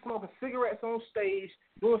 This nigga smoking cigarettes on stage,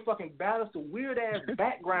 doing fucking battles to weird ass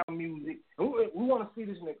background music. We want to see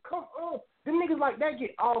this nigga. Come on, them niggas like that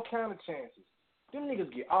get all kind of chances. Them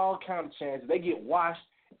niggas get all kind of chances. They get washed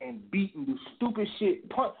and beaten, do stupid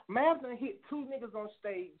shit. Math done hit 2 niggas on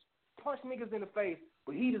stage, punch niggas in the face,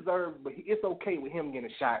 but it's okay with him getting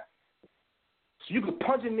a shot. So you can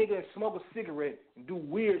punch a nigga and smoke a cigarette and do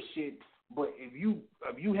weird shit. But if you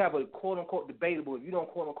have a quote unquote debatable, if you don't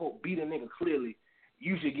quote unquote beat a nigga clearly,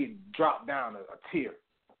 you should get dropped down a tier.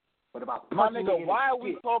 But about my nigga, why are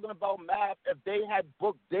we talking about Math if they had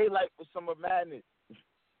booked Daylight for Summer Madness?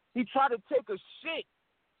 He tried to take a shit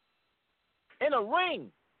in a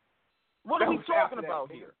ring. What are we talking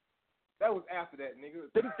about here? That was after that, nigga.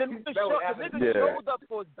 The nigga showed up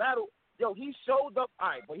for his battle. Yo, he showed up. All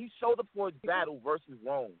right, but he showed up for his battle versus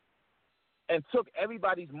Rome and took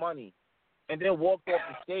everybody's money. And then walked off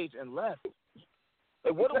the stage and left.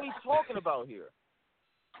 Like, what are we talking about here?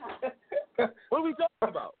 What are we talking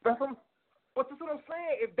about? But that's what I'm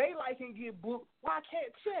saying. If Daylight can get booked, why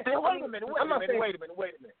can't Chess? Hey, wait a minute.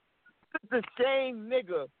 This is the same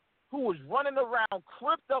nigga who was running around,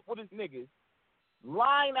 cripped up with his niggas,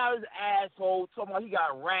 lying out his asshole, talking about he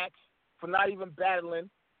got racks for not even battling.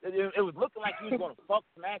 It was looking like he was going to fuck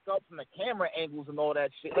Smack up from the camera angles and all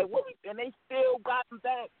that shit. Like, and they still got him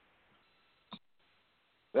back.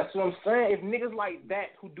 That's what I'm saying. If niggas like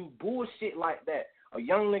that who do bullshit like that, a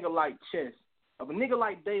young nigga like Chess, of a nigga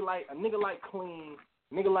like Daylight, a nigga like Clean,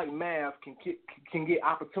 a nigga like Math can get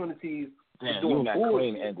opportunities. Damn, you and that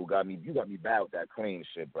Clean angle got me. You got me bad with that Clean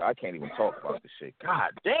shit, bro. I can't even talk about this shit.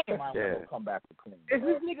 God damn, I don't come back to Clean. Is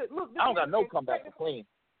this nigga? Look, I don't got no comeback to Clean.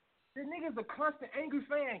 This nigga's a constant Angry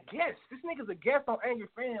Fan guest. This nigga's a guest on Angry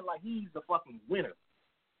Fan like he's the fucking winner.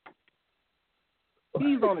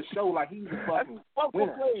 He's on the show like he's a fucking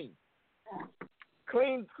winner.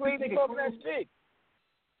 Clean talking that shit.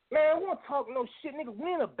 Man, I won't talk no shit, nigga.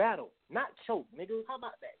 Win a battle, not choke, nigga. How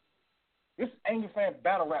about that? This is Angry Fan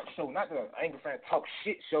battle rap show, not the Angry Fan talk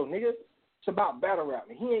shit show, nigga. It's about battle rap.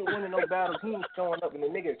 And he ain't winning no battles. He ain't showing up, and the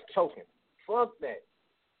nigga is choking. Fuck that.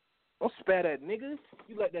 Don't spare that nigga.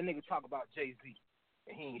 You let that nigga talk about Jay-Z,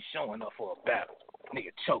 and he ain't showing up for a battle.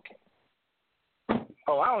 Nigga choking.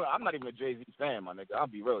 Oh, I'm not even a Jay-Z fan, my nigga. I'll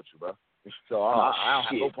be real with you, bro. So I don't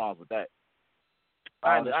have no problems with that.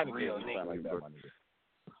 I ain't a Jay-Z fan like that, my nigga.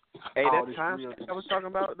 Hey, that time I was talking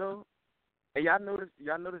about though. Hey, y'all noticed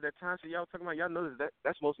that time shit y'all was talking about. Y'all noticed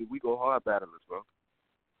that's mostly We Go Hard battlers, bro.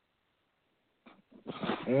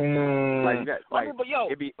 But yo,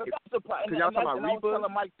 that's the problem. Because y'all talking about Reaper. I was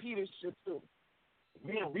telling Mike Peters shit too.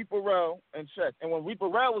 Me and Reaper Rel and Chess. And when Reaper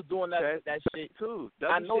Rel was doing that shit too,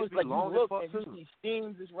 I noticed like you look and you see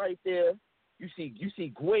Steams is right there. You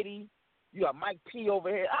see Gwitty. You got Mike P over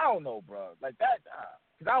here. I don't know, bro. Like that.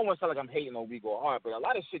 Because I don't want to sound like I'm hating on We Go Hard, but a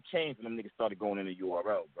lot of shit changed when them niggas started going into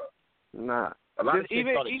URL, bro. Nah. A lot of shit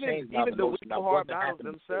even the We Go Hard battles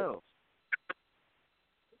themselves.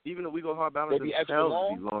 Even the We Go Hard battles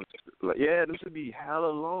themselves be long. Yeah, them should be hella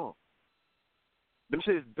long. Them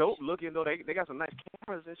shit is dope looking though. They got some nice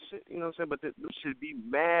cameras and shit. You know what I'm saying? But them should be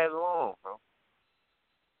mad long, bro.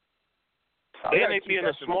 And they be in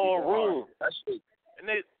a small room. That shit. And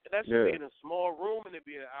that should be in a small room and it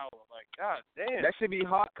be an hour. Like, god damn. That should be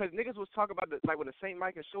hard because niggas was talking about when the St.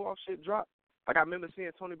 Mike and Show Off shit dropped. Like, I remember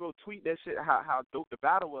seeing Tony Bro tweet that shit, how dope the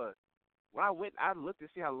battle was. When I went, I looked to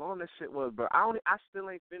see how long that shit was, bro. I still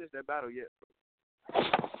ain't finished that battle yet, bro.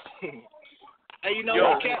 Hey, you know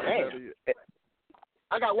what, Cat?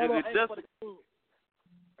 I got one more Is it answer for the king.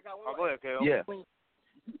 I got one more. Go ahead, Kale. Yeah.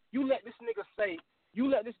 You let this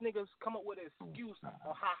nigga come up with an excuse on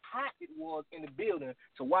how hot it was in the building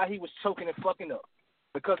to why he was choking and fucking up.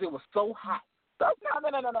 Because it was so hot. No.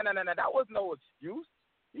 That was no excuse.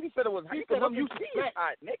 You said it was hot. Because I'm used to Smack.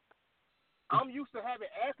 Hot, Nick. I'm used to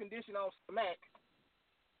having air conditioning on Smack.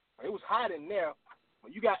 It was hot in there.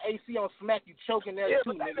 When you got AC on Smack, you choking there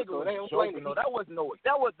too, nigga. So they don't blame me. No, that was no.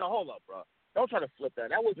 Hold up, bro. Don't try to flip that.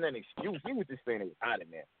 That wasn't an excuse. He was just saying it was hot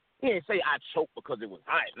in there. He didn't say I choked because it was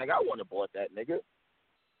hot. Nigga, I wouldn't have bought that, nigga.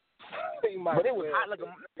 But it was hot like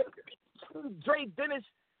a. Dre Dennis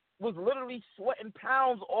was literally sweating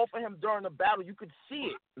pounds off of him during the battle. You could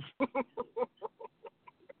see it.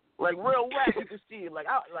 Like real rap, you could see it.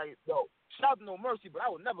 Yo, shout out to No Mercy, but I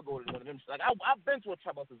would never go to one of them. Like I've been to a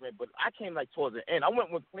Trap Husters event, but I came like towards the end. I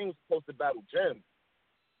went when Clean was supposed to battle Jim,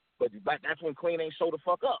 but that's when Clean ain't show the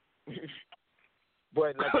fuck up.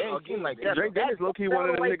 But like it ain't seem like that. Dre Dennis low key one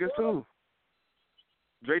of them niggas too.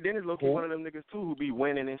 Dre Dennis low key one of them niggas too who be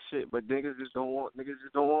winning and shit, but niggas just don't want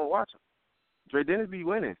to watch him. Dre Dennis be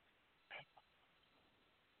winning.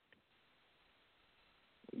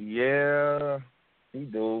 Yeah, he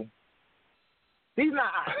do. He's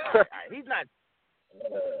not. He's not.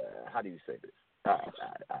 How do you say this?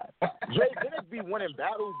 Dre Dennis be winning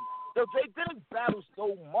battles. Yo, Dre Dennis battles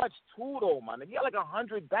so much too, though, man. He got like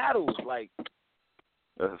 100 battles. Like,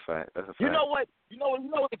 that's a fact. You know what? You know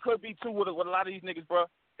what it could be too with a lot of these niggas, bro.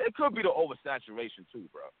 It could be the oversaturation too,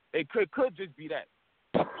 bro. It could just be that.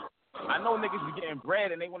 I know niggas be getting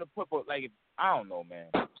bread and they want to put, like, I don't know, man.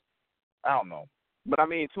 I don't know. But I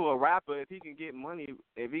mean, to a rapper, if he can get money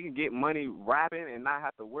rapping and not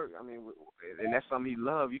have to work, I mean, and that's something he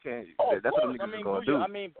love, you can't. That's what niggas is gonna do. I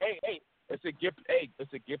mean, hey, it's a gift. Hey,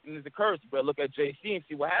 it's a gift and it's a curse. You better look at JC and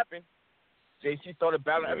see what happened. JC started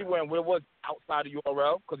battling everywhere, and where it was outside of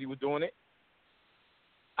URL because he was doing it.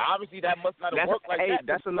 Obviously, that must not have worked like that.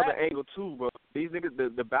 That's another angle too, bro. These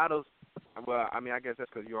niggas, the battles. Well, I mean, I guess that's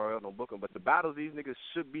because URL don't book them. But the battles these niggas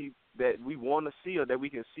should be that we want to see or that we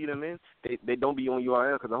can see them in, they don't be on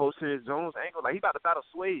URL because the whole Serious Jones angle, like he about to battle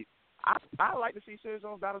Swave. I like to see Serious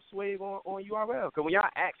Jones battle Swave on URL because when y'all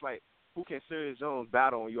ask like who can Serious Jones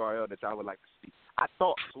battle on URL that y'all would like to see, I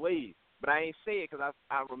thought Swave, but I ain't say it because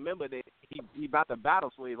I remember that he about to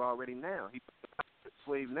battle Swave already now. He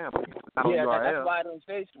Swave now, but he's not on URL. That's why I don't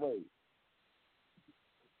say Swave.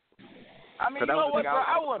 I mean, you know what, bro?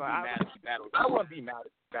 I wouldn't be mad if he battled. I wouldn't be mad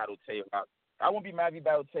if he battled Tay Roc. I wouldn't be mad if he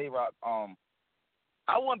battled Tay Roc.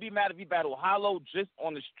 I wouldn't be mad if he battled Hollow just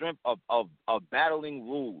on the strength of battling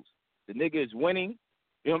rules. The nigga is winning,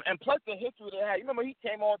 you know, and plus the history they had. You remember he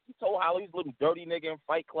came on, he told Hollow he's a little dirty nigga in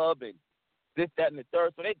Fight Club and this, that, and the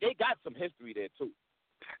third. So they got some history there too.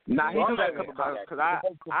 Nah, he do that a couple battles because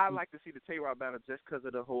I like to see the Tay Roc battle just because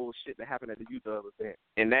of the whole shit that happened at the youth the other day,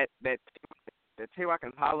 and that Tay Roc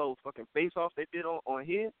and Hollow fucking face off they did on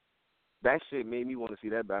here, that shit made me want to see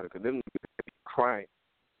that battle because them niggas be crying.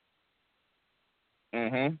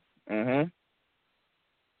 And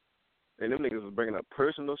them niggas was bringing up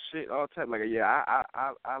personal shit all the time. Like, yeah,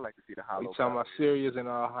 I like to see the Hollow. You talking about Serious and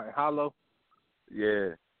Hollow?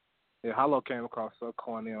 Yeah. Yeah, Hollow came across so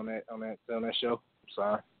corny on that show. I'm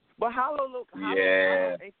sorry. But Hollow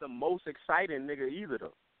ain't the most exciting nigga either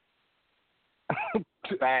though.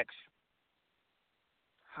 Facts.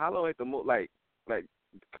 Hollow ain't the most like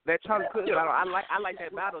that Charlie Clinton battle. I like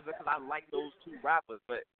that battle just because I like those two rappers.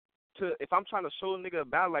 But if I'm trying to show a nigga a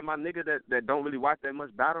battle, like my nigga that don't really watch that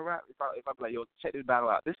much battle rap, if I be like, yo, check this battle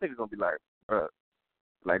out, this nigga's gonna be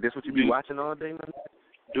like this what you be watching all day, man.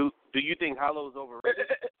 Do you think Hollow's overrated?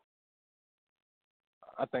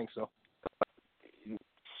 I think so.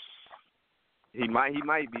 He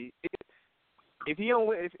might be. If he don't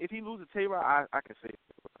win, if he loses Tay Roc, I can say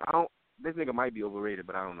this nigga might be overrated,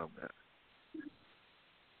 but I don't know that.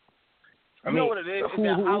 You know what it is? It's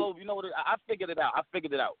that Hollow. You know what? I figured it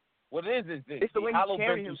out. What it is this. It's the way Hollow he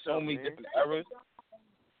carry been through himself, so many man. different eras.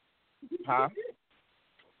 Huh?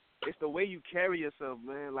 It's the way you carry yourself,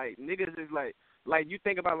 man. Like niggas is like you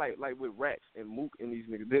think about like with Rex and Mook and these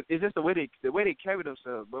niggas. It's just the way they carry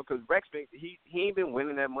themselves, bro. Because Rex he ain't been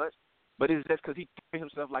winning that much, but it's just because he carry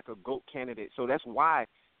himself like a GOAT candidate. So that's why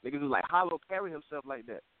niggas is like Hollow carry himself like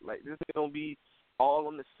that. Like this nigga don't be all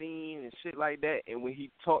on the scene and shit like that. And when he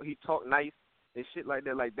talk nice and shit like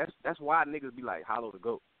that. Like that's why niggas be like Hollow the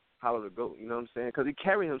GOAT. You know what I'm saying? Because he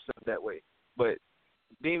carry himself that way. But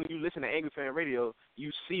then when you listen to Angry Fan Radio,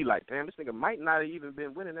 you see like, damn, this nigga might not have even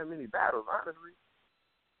been winning that many battles, honestly.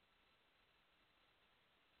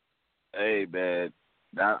 Hey, man,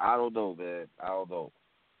 I don't know, man. I don't know.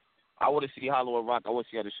 I want to see Hollow and Rock. I want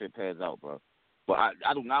to see how this shit pans out, bro. But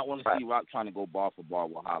I do not want to see Rock trying to go bar for bar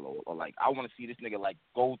with Hollow. Or, like, I want to see this nigga, like,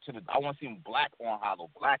 go to the – I want to see him black on Hollow,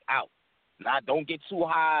 black out. Don't get too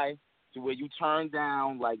high to where you turn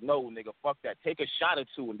down. Like, no, nigga, fuck that. Take a shot or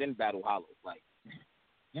two and then battle Hollow. Like,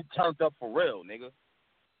 you turned up for real, nigga.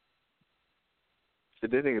 So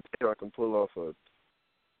this nigga Tay Roc can pull off if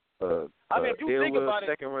you think about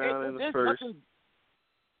second round in the first. Nothing,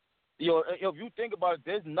 if you think about it,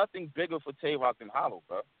 there's nothing bigger for Tay Roc than Hollow,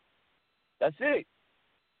 bro. That's it.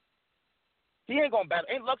 He ain't gonna battle.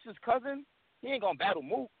 Ain't Lux's cousin? He ain't gonna battle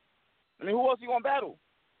Mook. I mean, who else he gonna battle?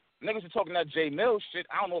 Niggas are talking that J Mills shit.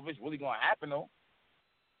 I don't know if it's really gonna happen though.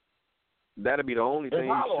 That'd be the only thing he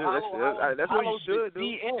should. That's what he should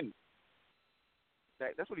do.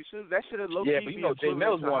 That's what he should. That should have low key. Yeah, but you know J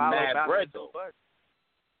Mills want mad bread though.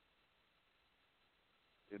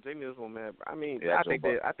 Yeah, J Mills want mad. I mean, I think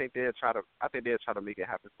they'll try to make it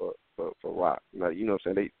happen for Rock. Like, you know what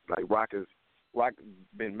I'm saying? They like Rock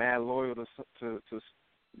been mad loyal to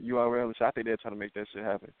URL, so I think they'll try to make that shit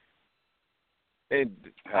happen. And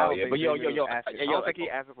I don't think he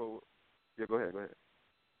asking for. Yeah, go ahead.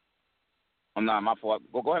 I'm not my fault.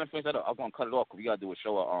 Go ahead and finish that up. I'm gonna cut it off because we gotta do a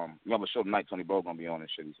show. We have a show tonight. Tony Bro gonna be on and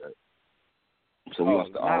shit. He said. So we gonna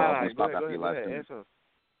stop after your last thing.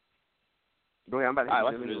 Go ahead, I'm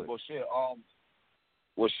about to hit you. Well, shit.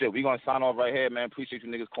 Well, shit, we gonna sign off right here, man. Appreciate you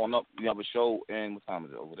niggas calling up. We have a show, and what time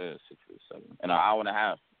is it over there? 6 or 7. In an hour and a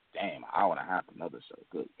half. Damn, an hour and a half. Another show.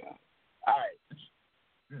 Good God. All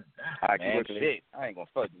right, man. Shit, I ain't gonna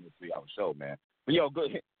fuck you with a 3-hour show, man. But yo,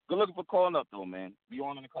 good looking for calling up though, man. Be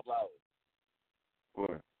on in a couple hours.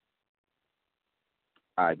 What?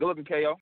 All right, good looking, KO.